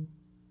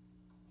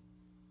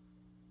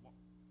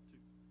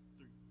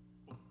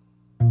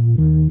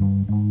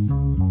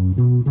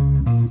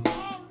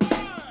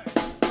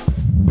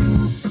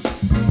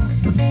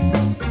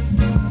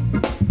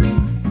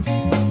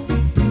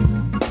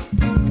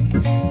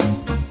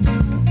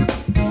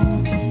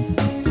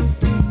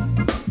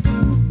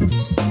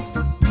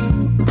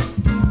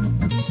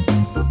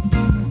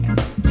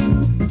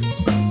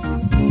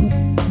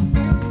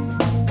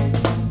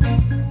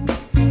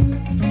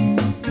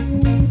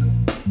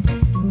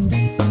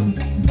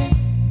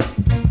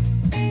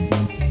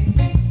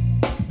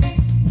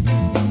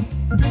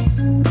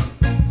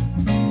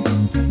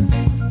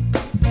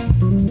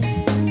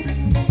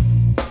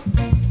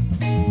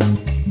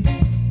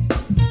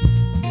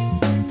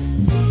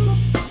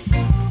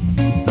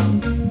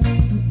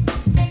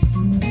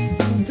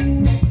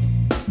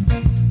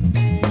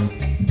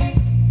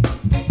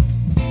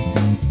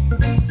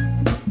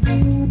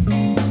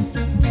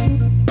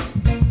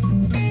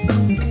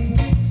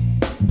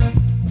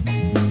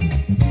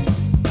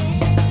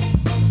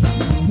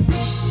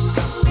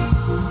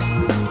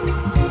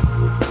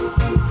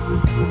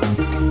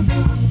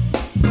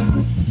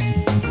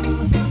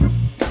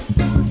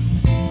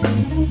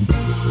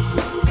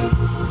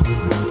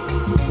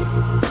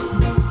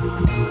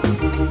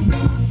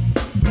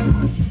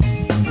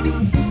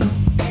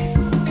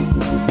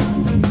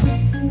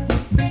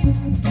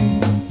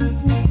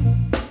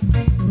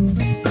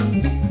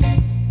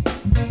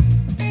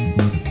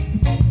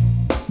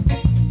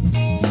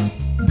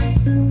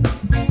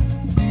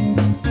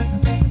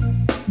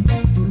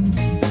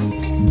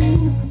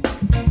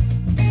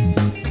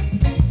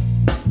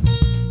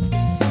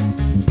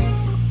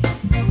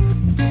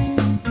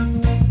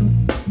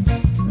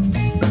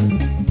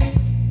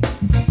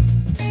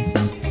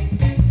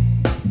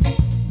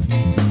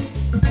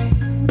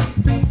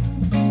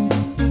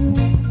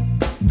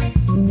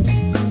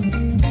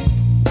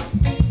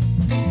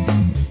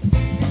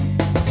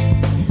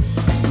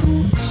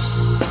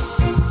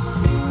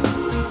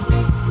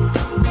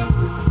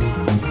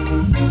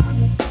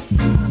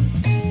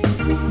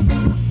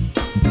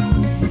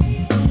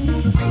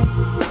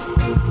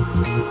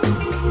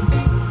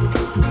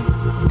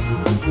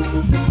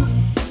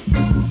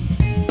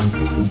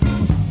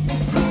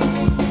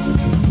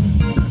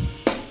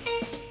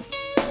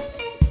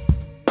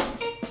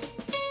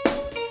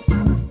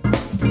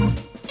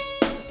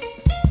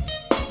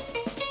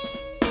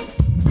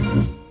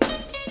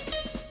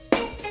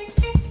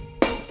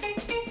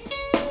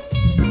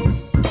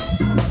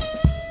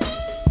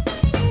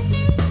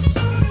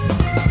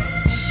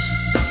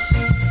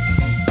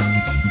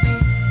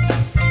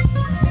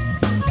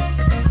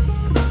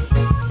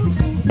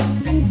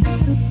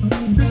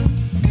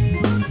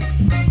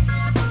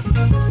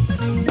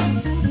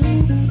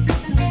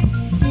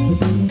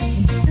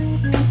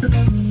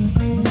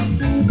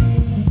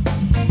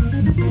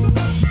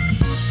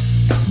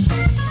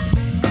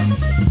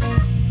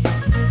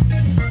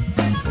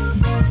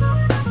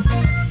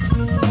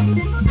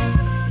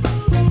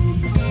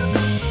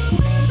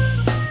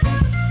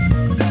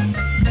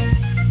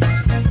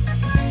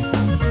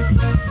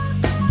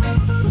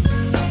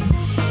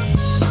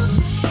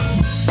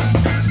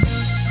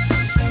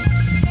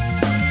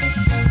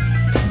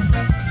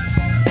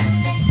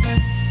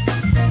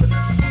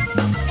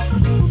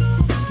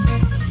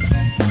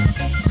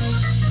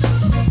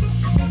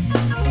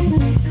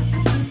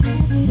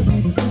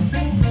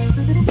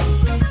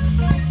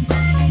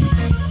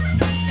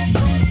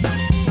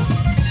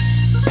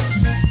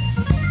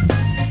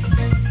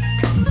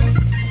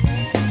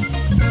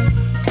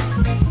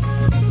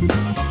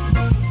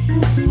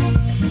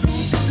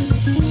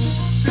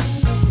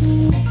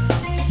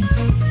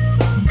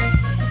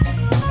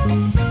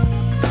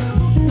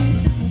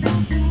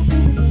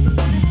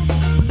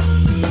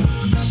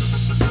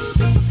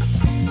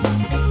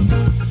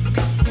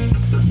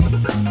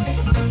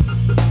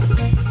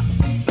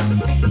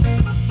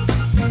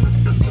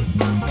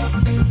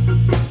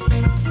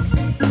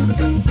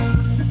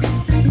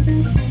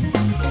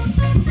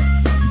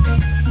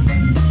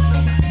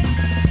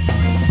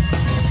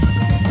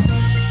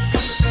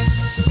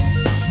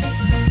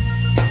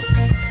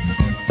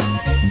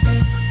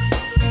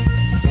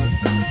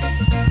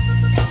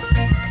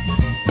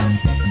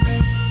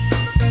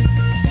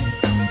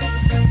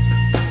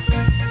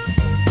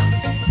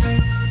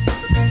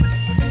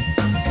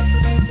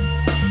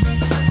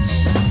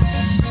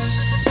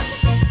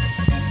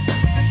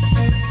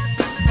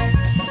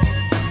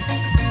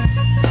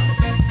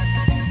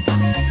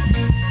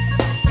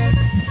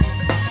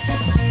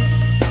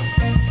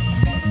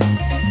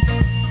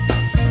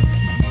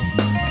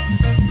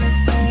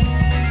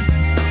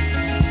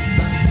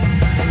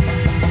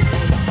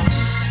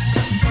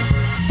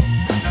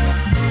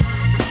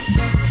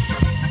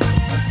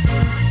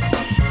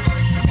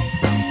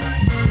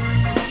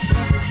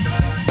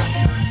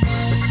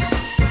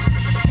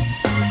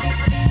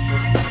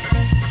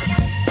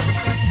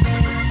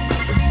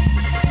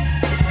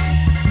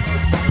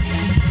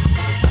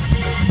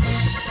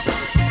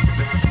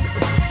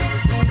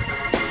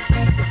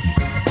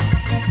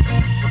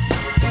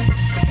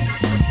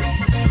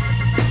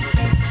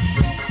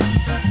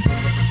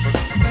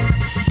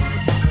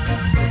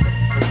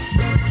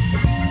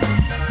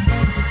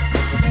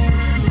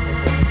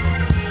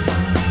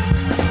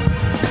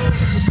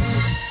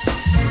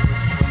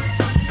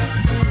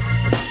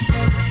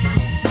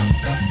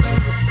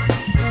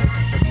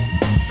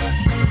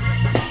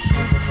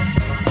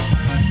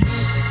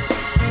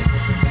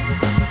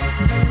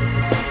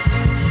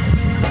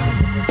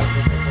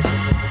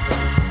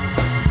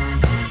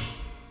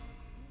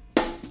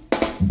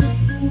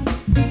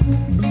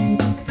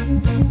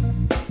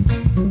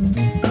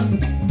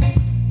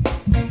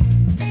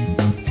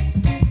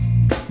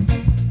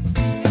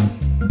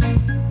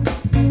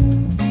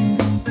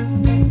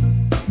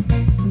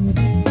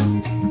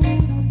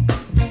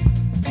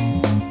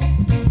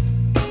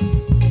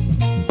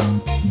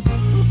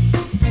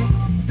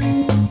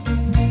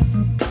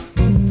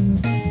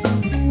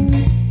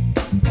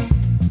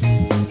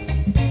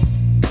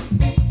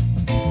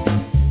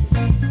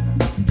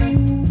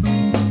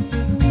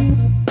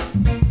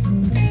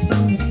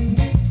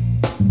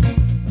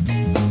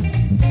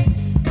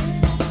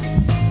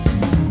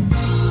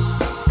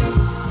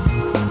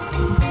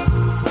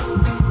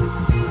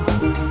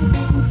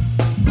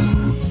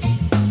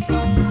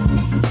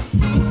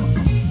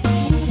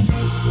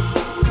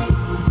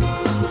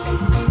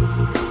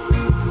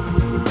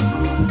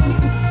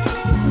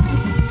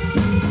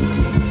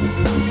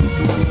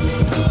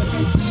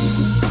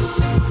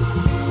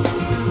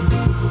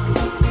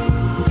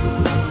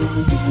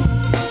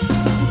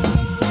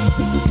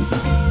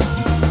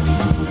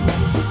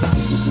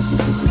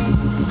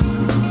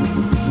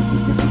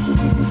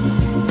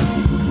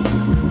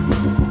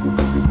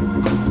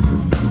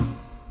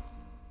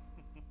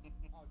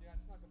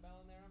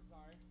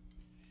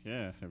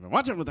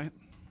 Watch it with that.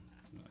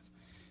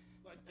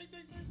 Like, ding,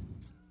 ding,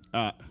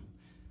 ding.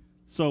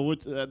 So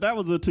that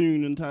was a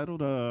tune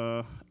entitled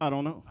I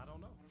Don't Know. I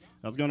don't know.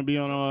 That's going to be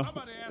on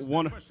Somebody asked me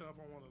one. a question up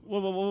on one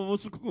of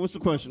those. What's the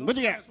question? What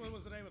you got? What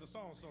was the name of the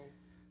song? So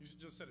you should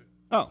just said it.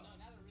 Oh. No, now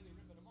they're really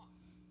ripping them off.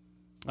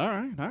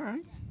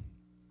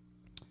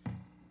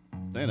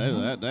 All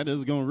right. That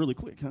is going really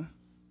quick, huh?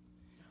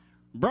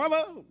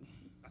 Bravo.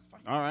 That's fine.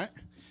 All right.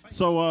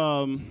 So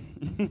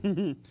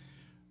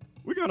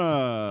we're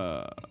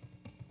gonna.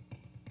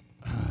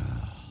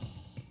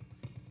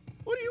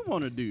 What do you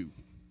want to do?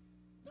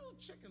 No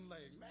chicken leg,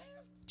 man.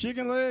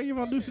 Chicken leg? You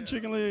want to do some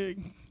chicken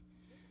leg?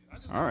 I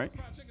just All right.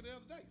 fried chicken the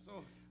other day.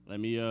 So Let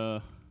me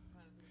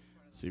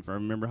see if I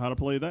remember how to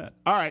play that.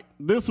 All right,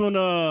 this one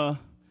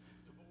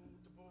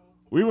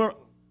we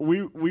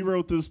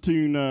wrote this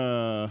tune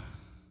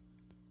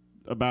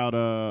about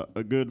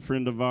a good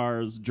friend of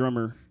ours,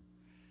 drummer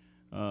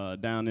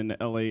down in the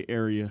LA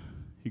area.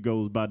 He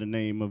goes by the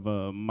name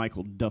of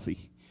Michael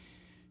Duffy.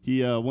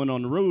 He went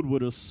on the road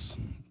with us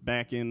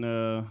back in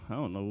I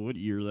don't know what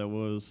year that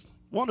was.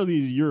 One of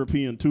these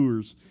European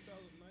tours.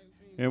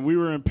 2019. And we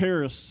were in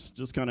Paris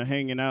just kind of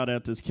hanging out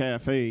at this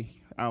cafe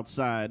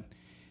outside.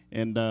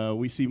 And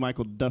we see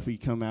Michael Duffy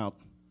come out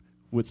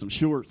with some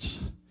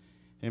shorts.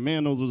 And,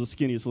 man, those were the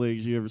skinniest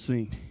legs you ever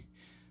seen.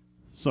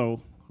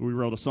 So we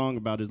wrote a song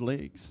about his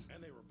legs.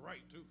 And they were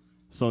bright too.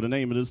 So the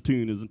name of this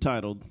tune is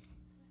entitled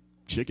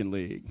Chicken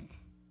Leg,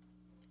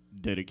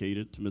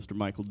 dedicated to Mr.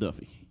 Michael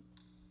Duffy.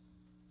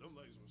 Them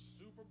legs were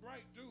super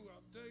bright too.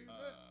 I'll tell you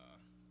that.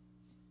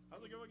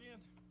 How's it go again?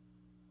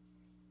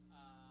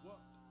 1,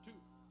 2,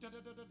 da da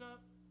da da da.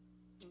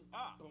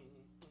 Ah.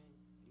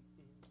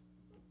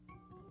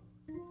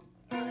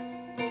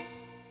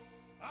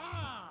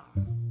 Ah.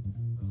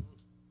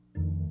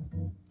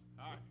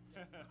 All right.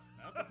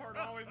 That's the part I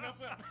always mess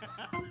up.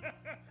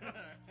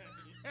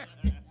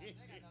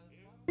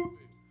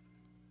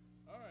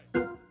 All right.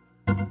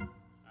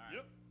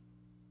 Yep.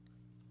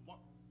 1,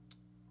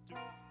 2,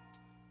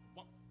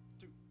 1,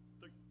 2,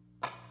 3.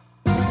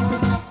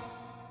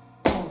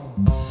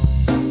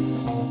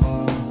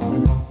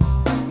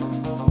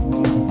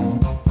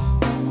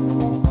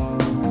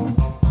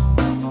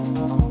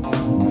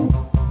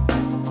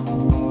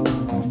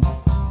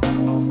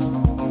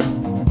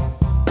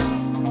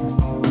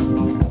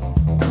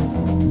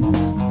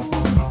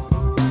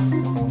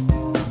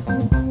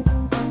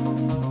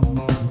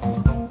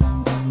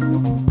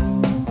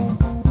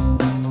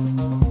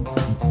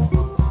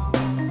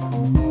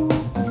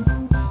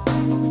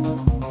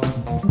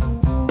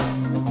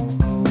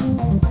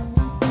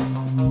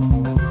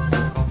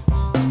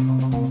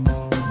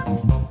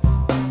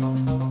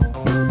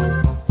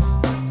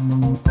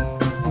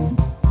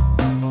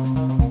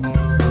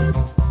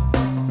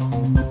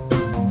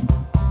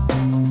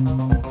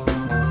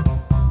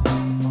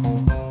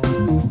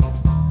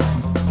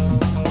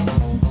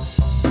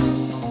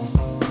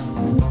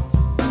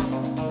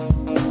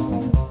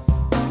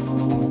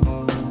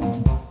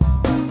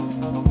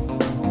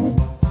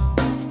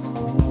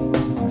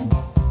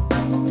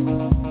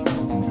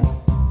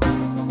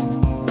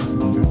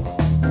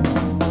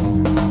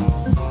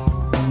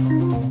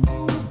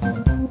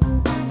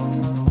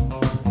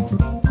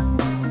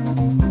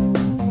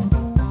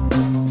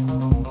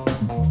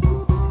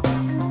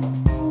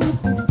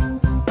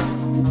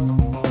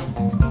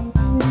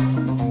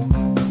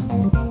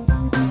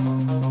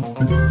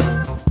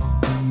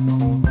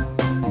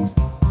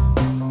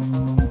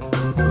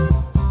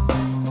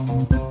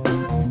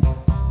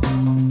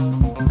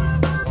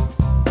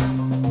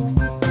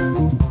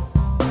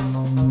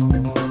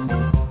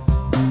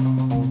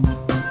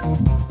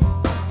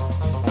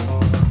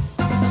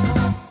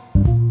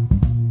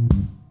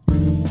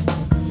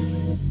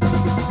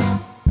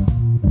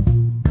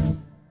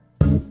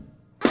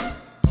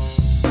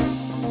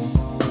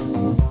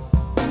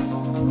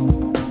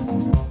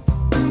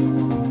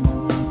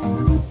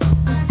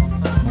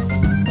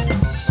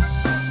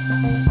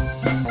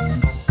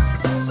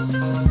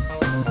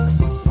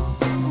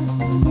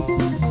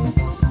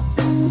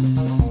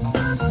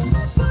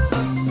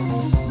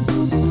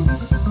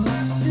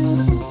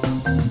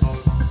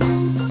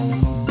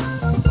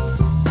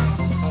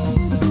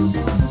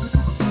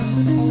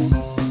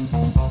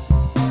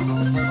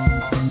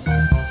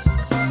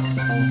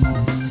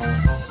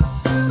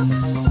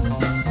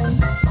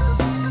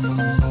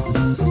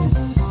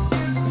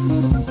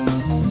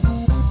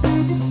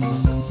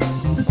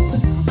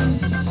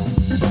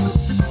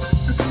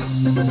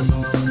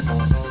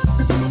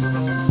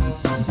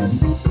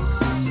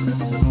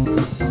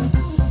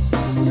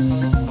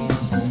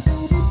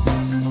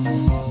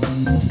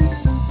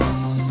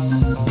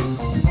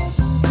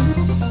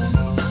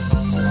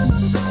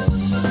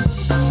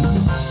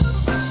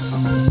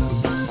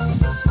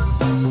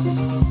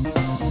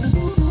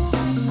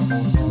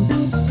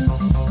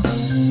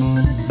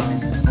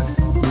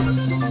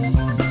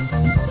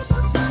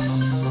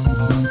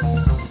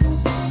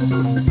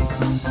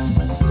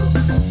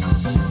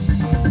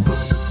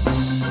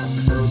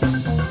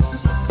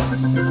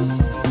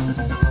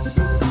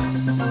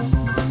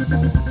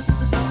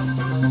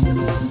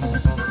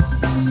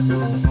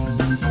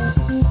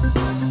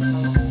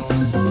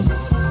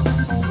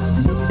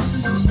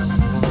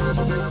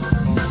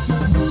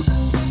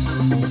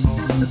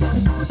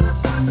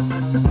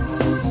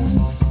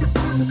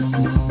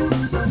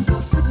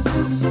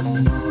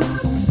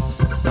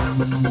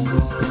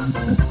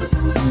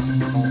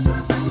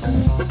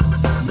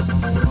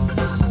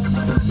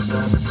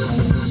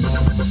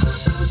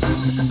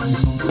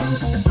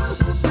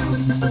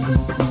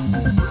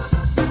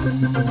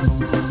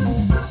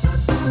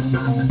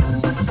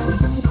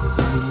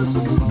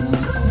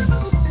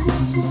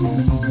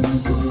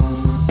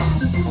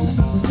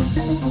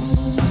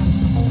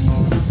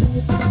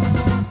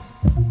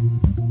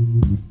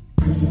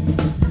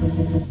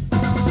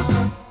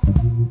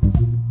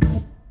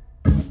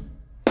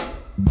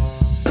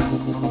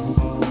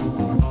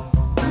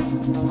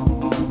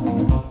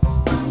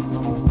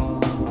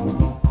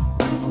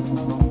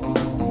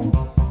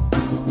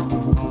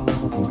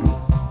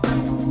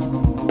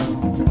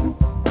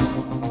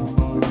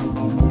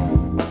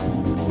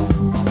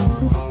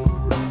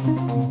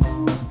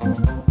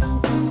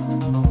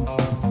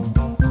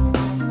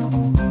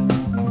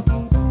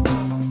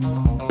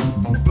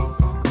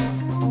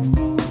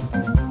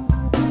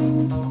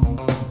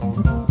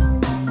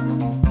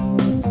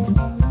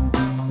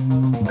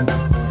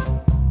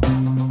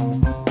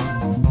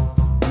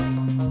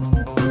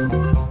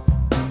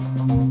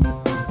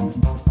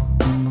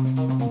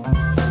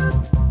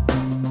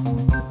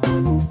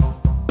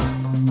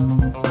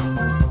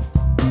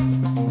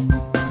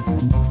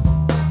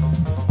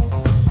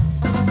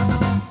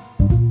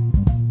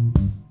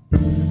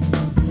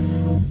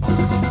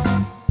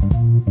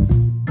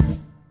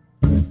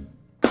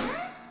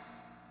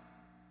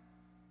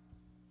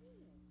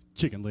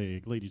 Chicken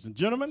leg, ladies and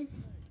gentlemen,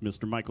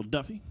 Mr. Michael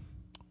Duffy.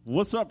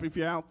 What's up if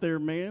you're out there,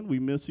 man? We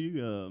miss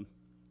you.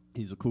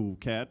 He's a cool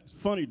cat.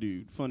 Funny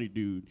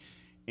dude,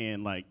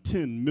 and like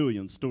 10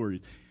 million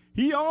stories.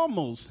 He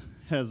almost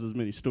has as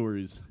many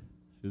stories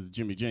as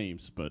Jimmy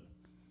James, but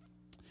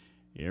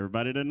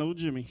everybody that knows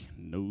Jimmy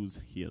knows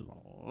he has a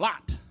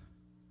lot.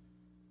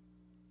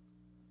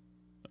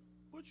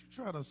 What you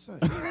trying to say?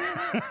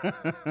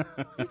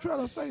 You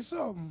trying to say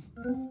something?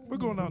 We're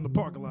going out in the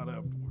parking lot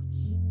afterwards.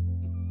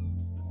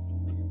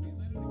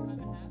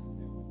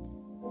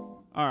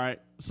 All right,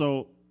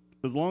 so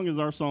as long as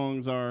our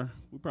songs are,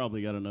 we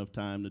probably got enough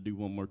time to do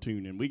one more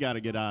tune, and we got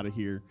to get out of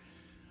here.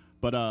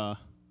 But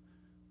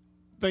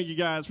thank you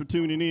guys for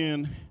tuning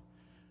in.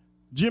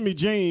 Jimmy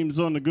James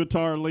on the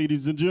guitar,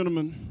 ladies and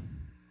gentlemen.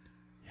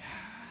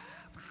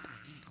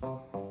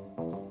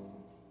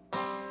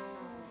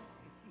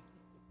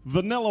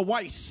 Vanilla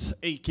Weiss,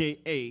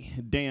 a.k.a.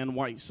 Dan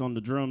Weiss on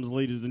the drums,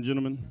 ladies and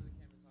gentlemen.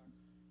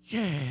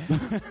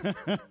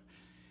 Yeah.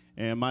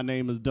 And my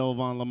name is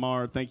DELVON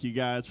LAMARR. Thank you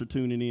guys for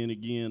tuning in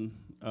again.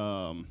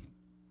 I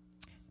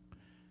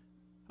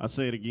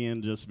say it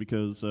again just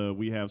because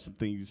we have some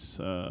things,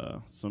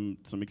 some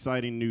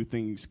exciting new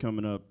things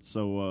coming up.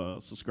 So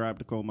subscribe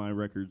to Coal Mine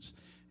Records,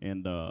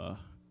 and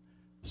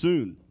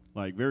soon,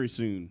 like very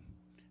soon,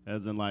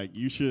 as in like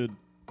you should,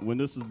 when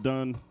this is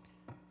done,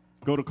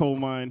 go to Coal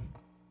Mine,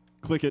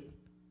 click it,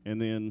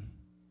 and then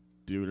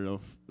do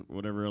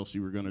whatever else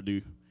you were gonna do.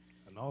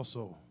 And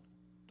also,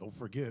 don't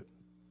forget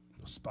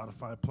the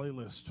Spotify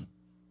playlist.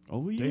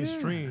 Oh yeah. They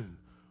stream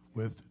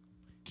with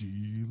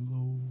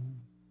DLO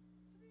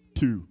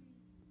 2,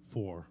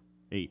 4,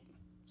 8,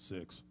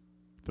 6,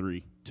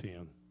 3.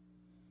 10.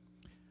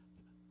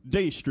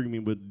 Day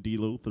streaming with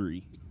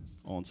DLO3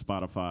 on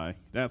Spotify.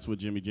 That's what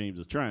Jimmy James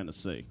is trying to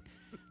say.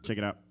 Check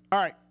it out. All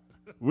right.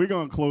 We're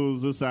going to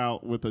close this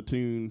out with a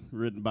tune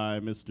written by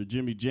Mr.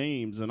 Jimmy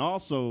James and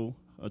also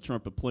a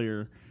trumpet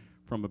player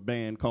from a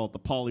band called the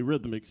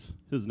Polyrhythmics.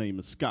 His name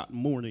is Scott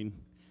Morning.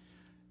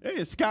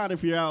 Hey, Scott,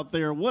 if you're out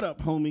there, what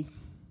up, homie?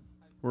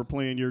 We're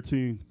playing your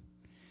tune.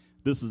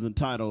 This is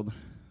entitled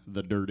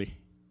The Dirty.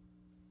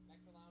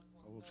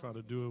 I will try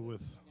to do it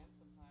with...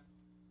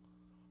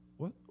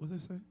 What they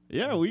say?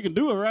 Yeah, we can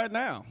do it right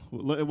now.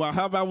 Well,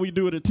 how about we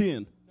do it at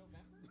 10?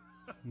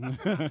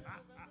 November?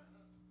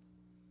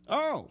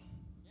 Oh.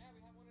 Yeah, we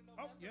have one in November.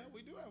 Oh, yeah,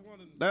 we do have one.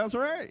 That's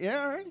right.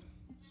 Yeah, right.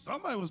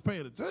 Somebody was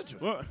paying attention.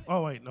 What?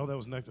 Oh, wait. No, that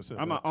was Nectar.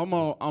 I'm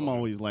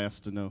always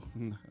last to know.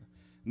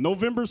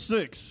 November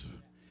 6th.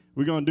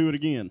 We're going to do it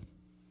again.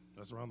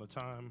 That's around the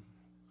time.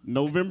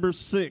 November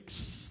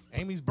 6th.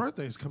 Amy's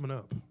birthday is coming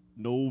up.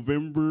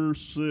 November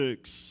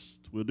 6th.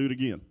 We'll do it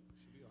again.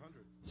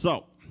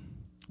 So,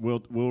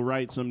 we'll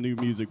write some new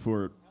music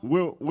for it.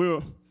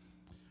 We'll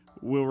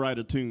write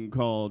a tune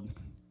called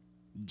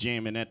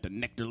Jamming at the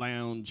Nectar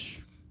Lounge,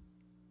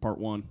 Part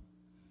 1.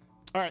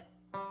 All right.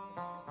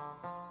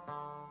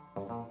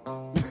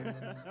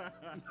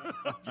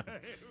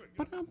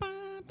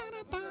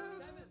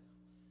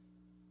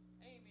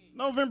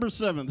 November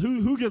 7th.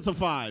 Who gets a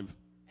 5?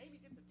 Amy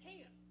gets a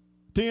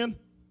 10. 10?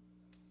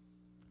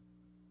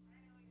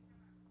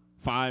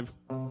 5.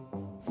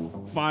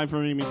 5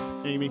 for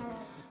Amy.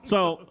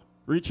 So,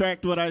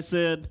 retract what I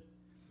said.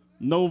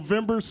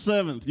 November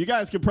 7th. You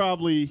guys could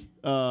probably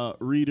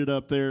read it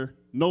up there.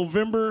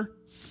 November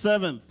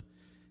 7th.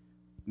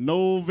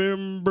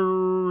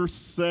 November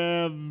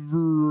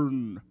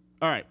 7th.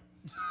 All right.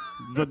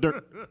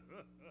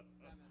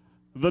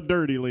 The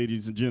Dirty,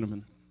 ladies and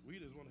gentlemen.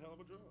 Weed is one hell of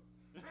a drug.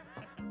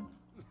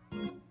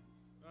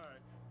 All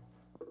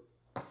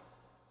right.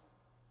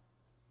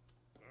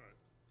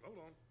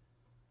 hold on.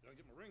 Gotta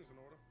get my rings in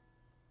order.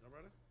 Y'all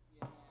ready?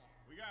 Yeah.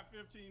 We got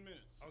 15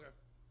 minutes. Okay.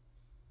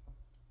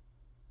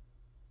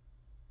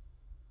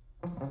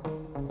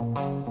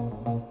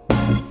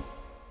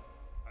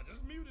 I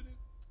just muted it.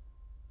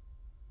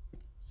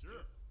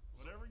 Sure.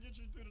 Whatever gets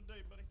you through the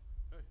day, buddy.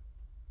 Hey,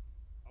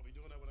 I'll be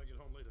doing that when I get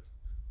home later.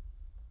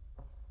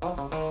 It's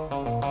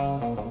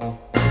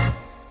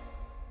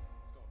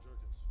called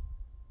Jerkins.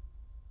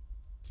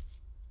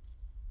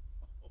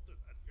 Oh, did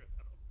I hear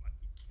that on mic?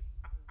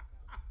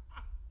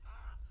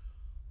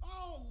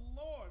 Oh,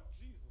 Lord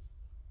Jesus.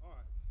 All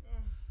right.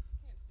 Can't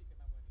speak at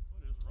my wedding.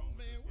 What is wrong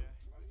Man, with this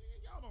guy?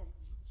 y'all don't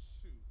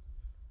shoot.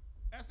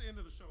 That's the end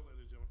of the show,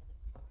 ladies and gentlemen.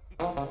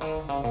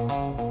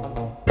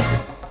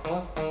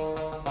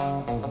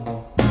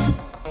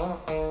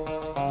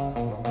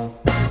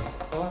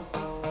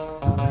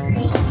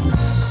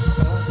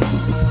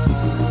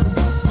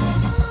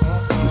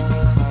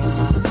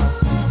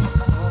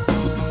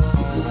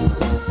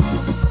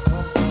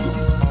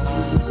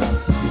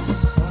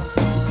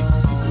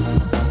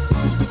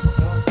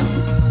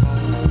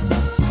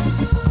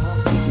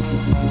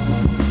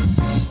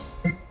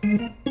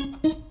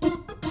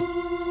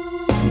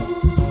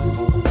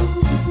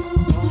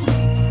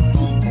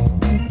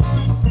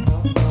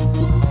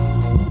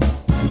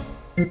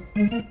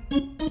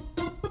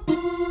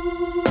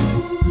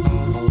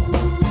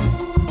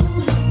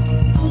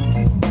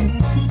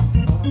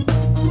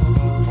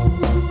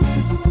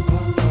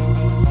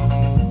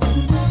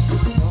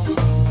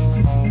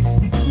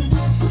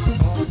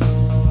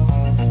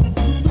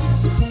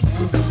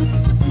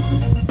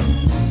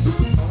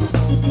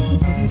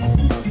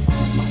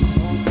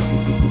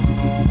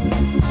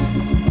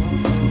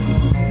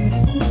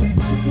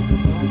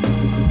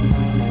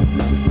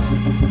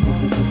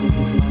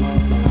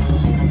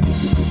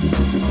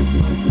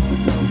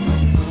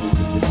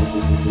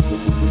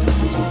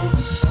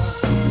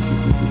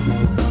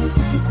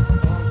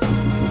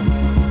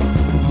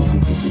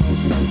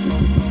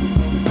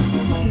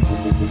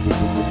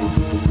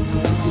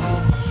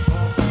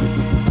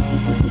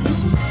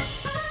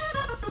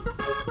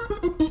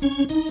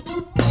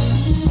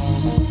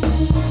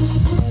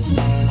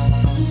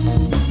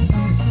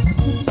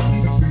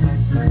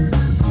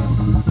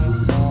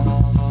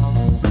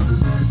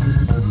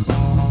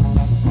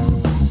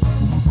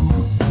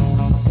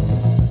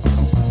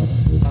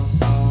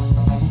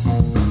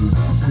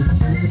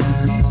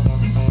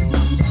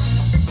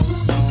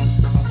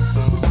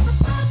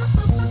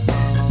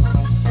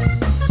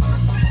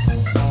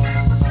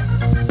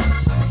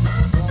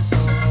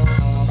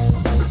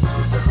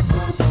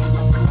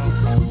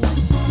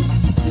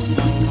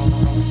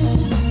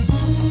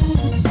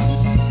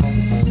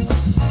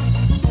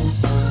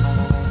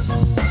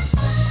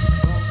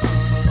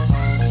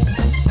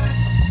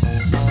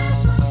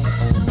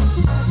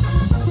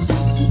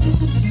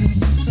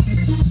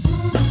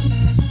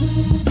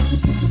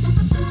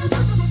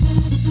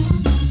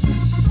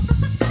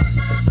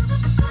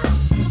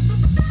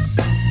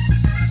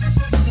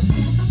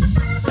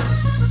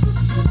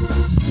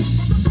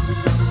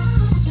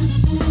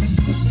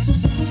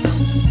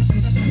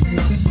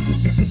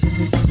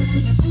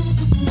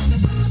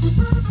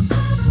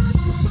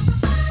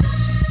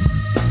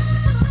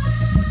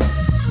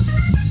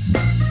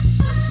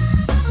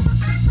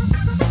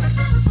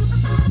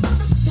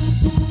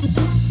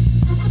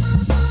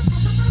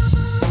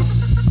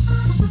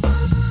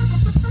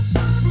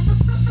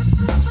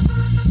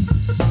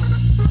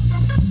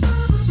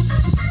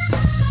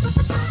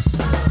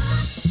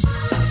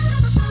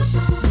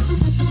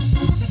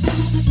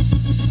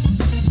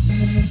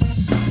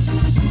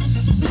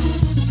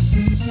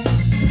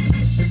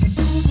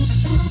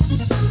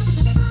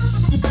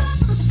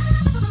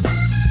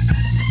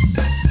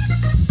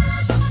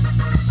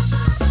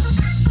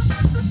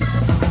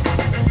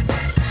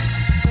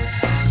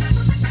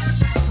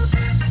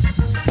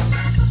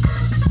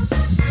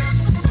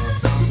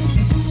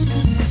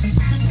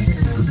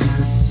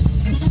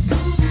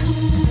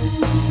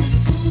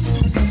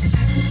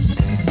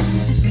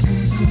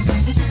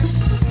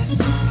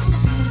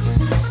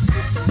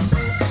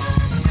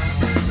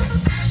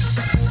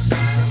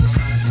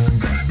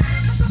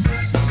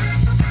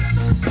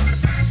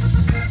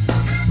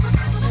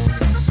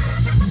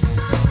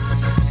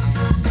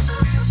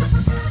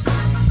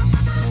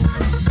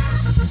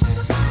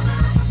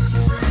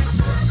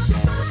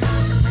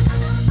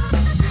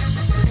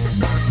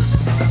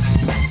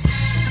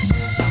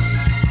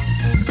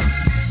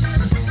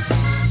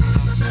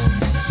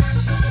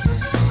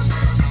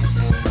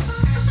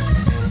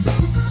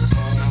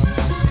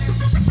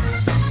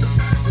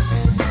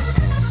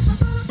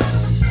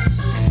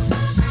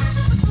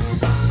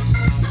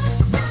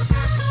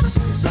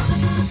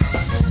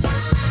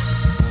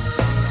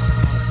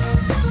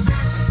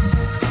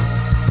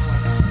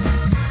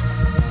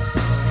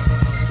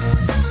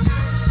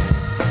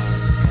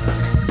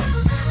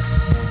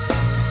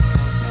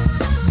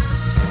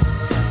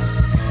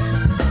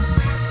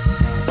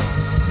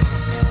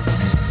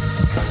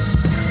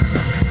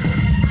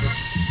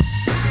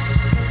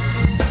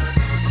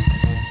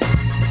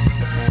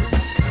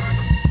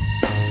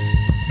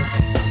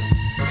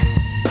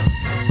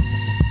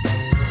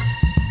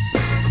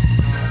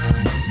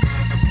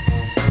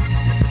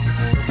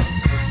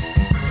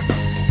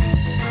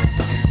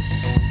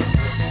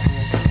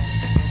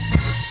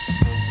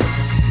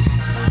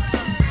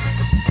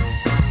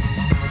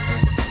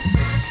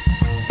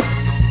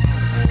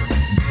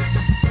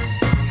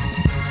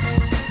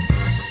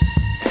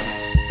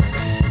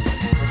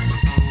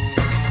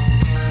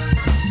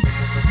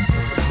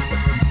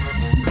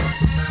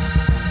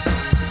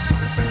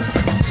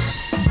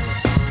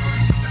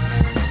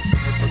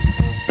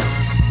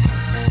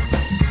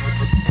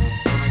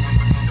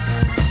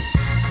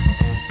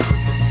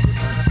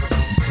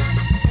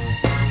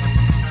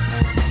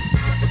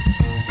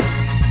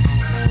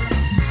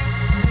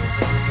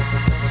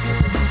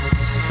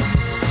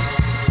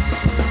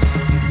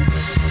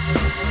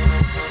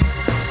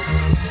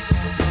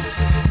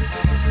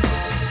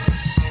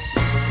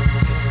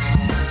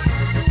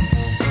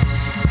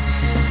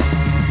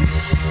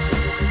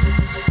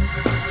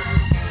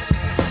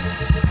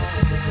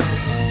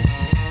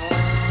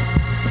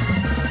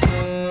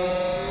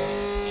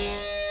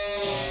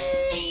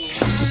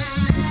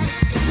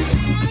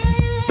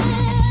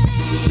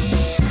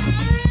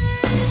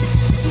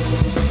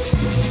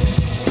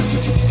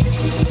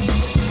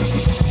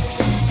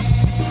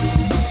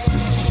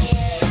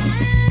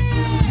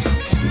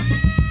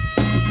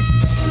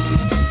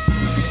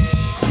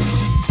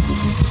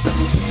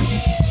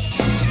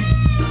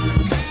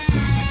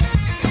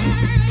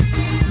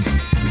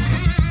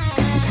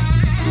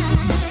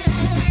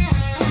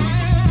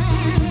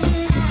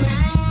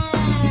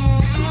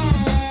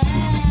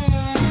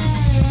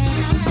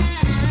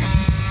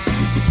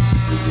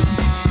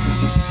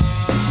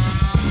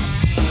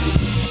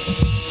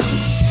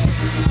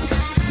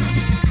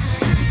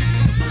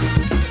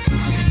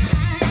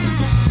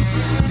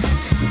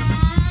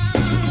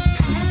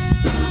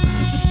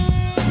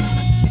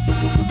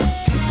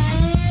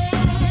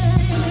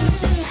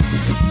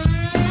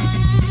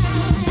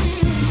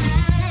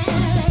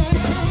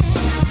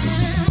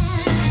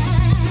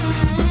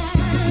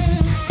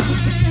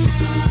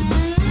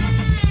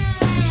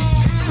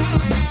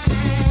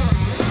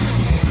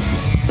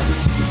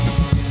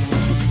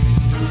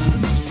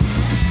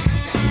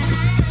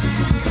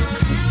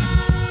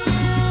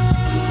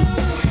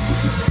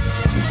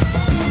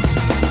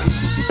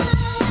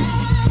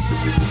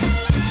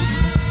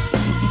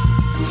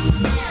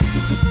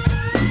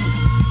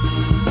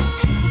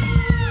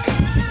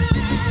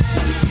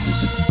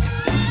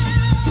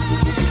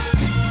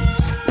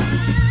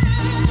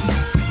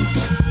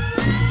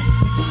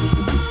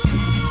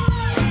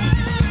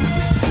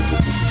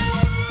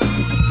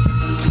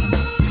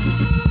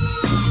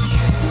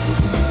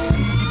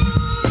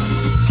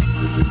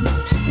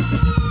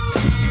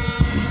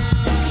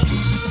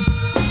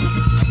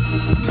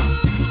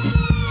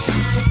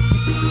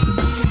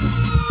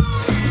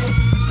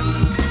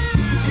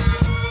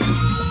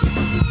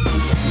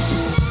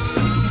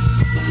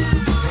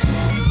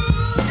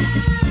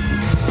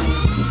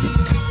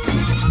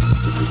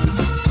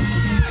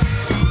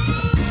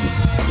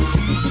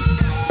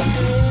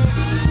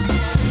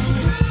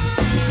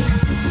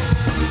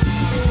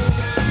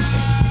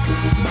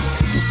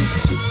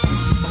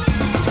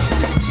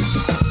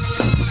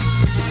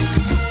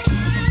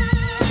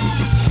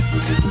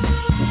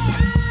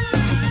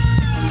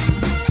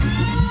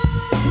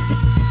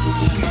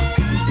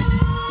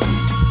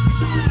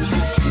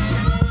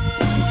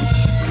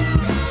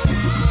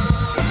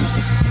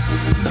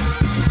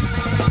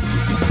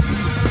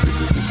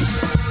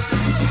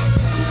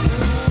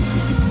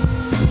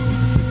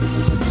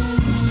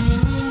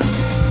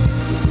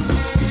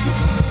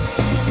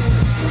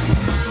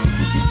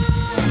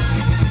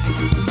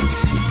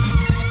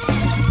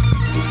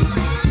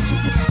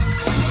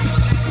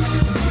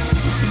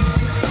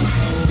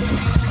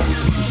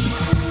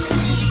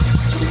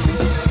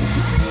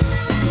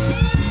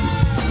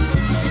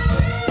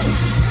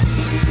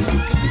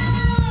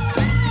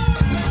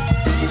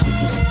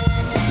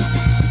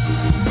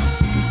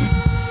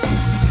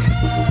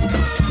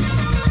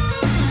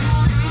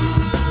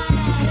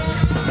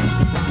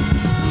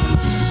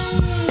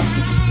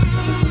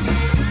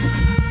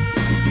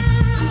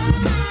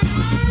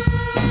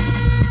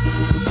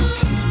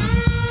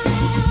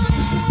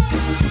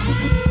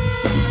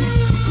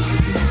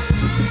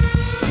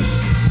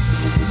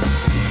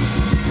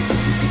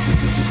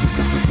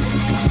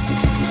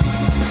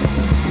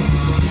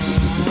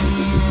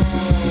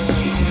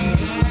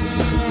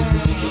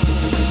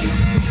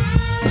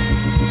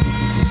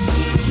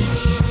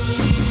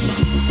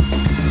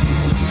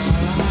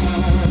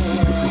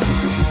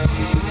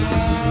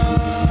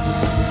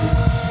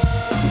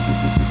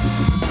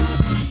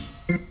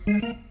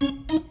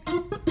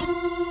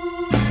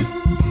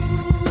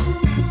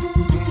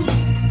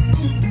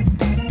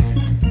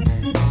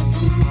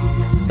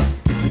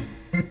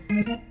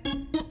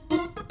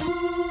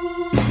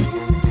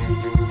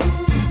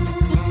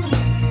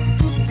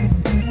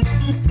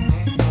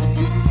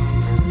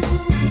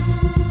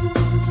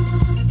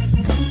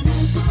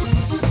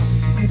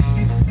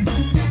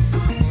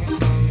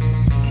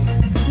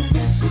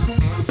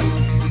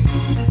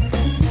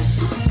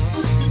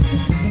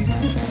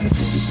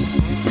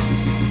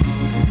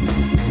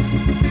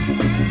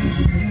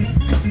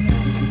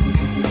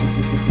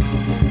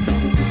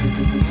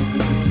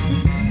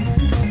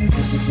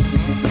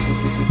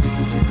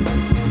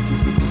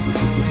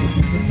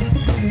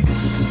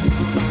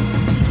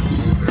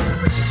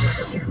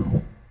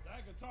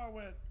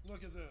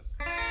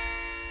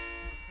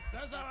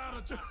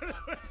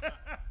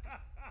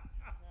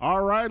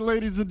 right,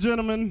 ladies and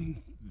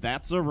gentlemen,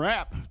 that's a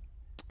wrap.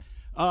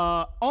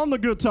 On the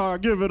guitar,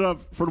 give it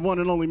up for the one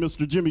and only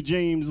Mr. Jimmy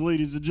James,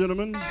 ladies and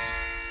gentlemen.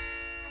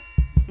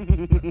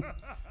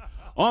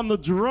 On the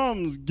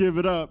drums, give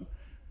it up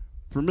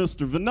for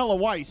Mr. Vanilla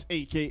Weiss,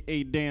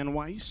 a.k.a. Dan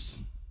Weiss.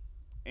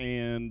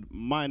 And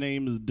my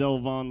name is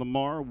DELVON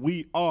LAMARR.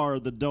 We are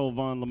the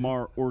DELVON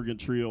LAMARR Organ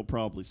Trio.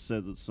 Probably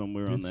says it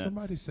somewhere on Did that.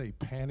 somebody say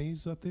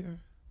panties up there?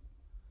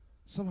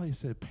 Somebody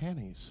said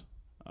panties.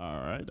 All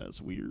right,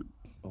 that's weird.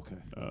 Okay.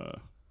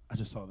 I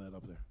just saw that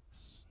up there.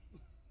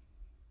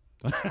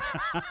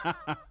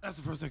 That's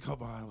the first thing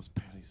caught my eye was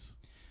panties.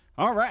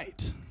 All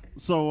right.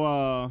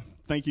 So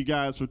thank you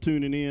guys for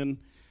tuning in.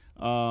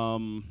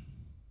 Not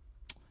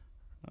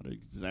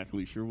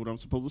exactly sure what I'm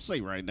supposed to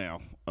say right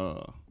now.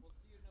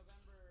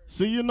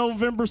 See you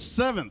November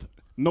 7th.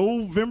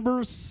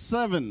 November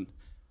 7th.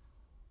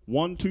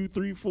 1, 2,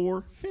 3,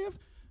 4, 5,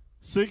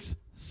 6,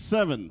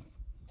 7. And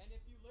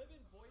if you live in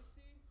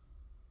Boise,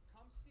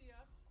 come see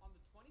us on the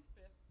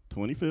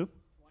 25th. 25th.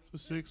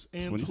 6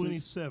 and 26.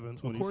 27.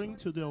 According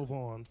to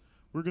Delvon,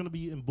 we're going to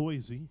be in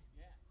Boise.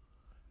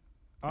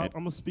 I'm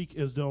going to speak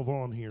as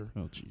Delvon here.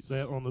 Oh, jeez.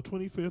 That on the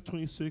 25th,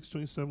 26th,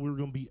 27th, we're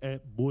going to be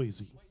at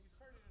Boise. Wait, you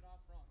started it off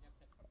wrong. You have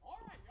to say, all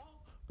right, y'all.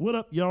 What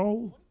up,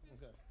 y'all?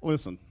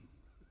 Listen.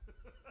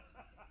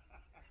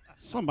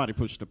 Somebody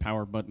push the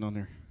power button on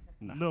there.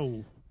 Nah.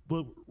 No,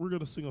 but we're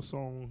going to sing a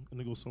song, and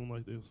it goes something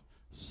like this.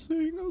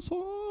 Sing a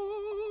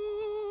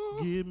song.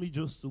 Give me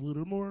just a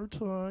little more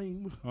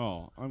time.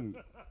 Oh,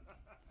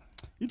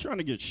 you're trying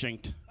to get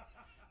shanked.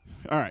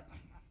 All right.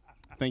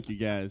 Thank you,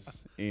 guys.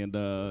 And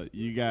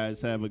you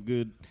guys have a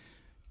good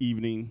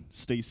evening.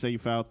 Stay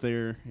safe out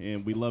there.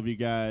 And we love you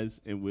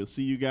guys. And we'll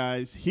see you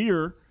guys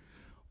here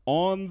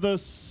on the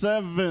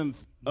 7th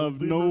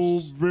of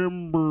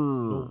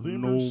November.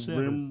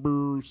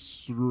 November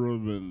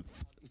 7th.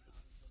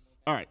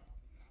 All right.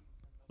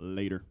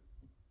 Later.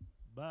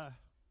 Bye.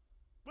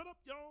 What up,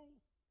 y'all?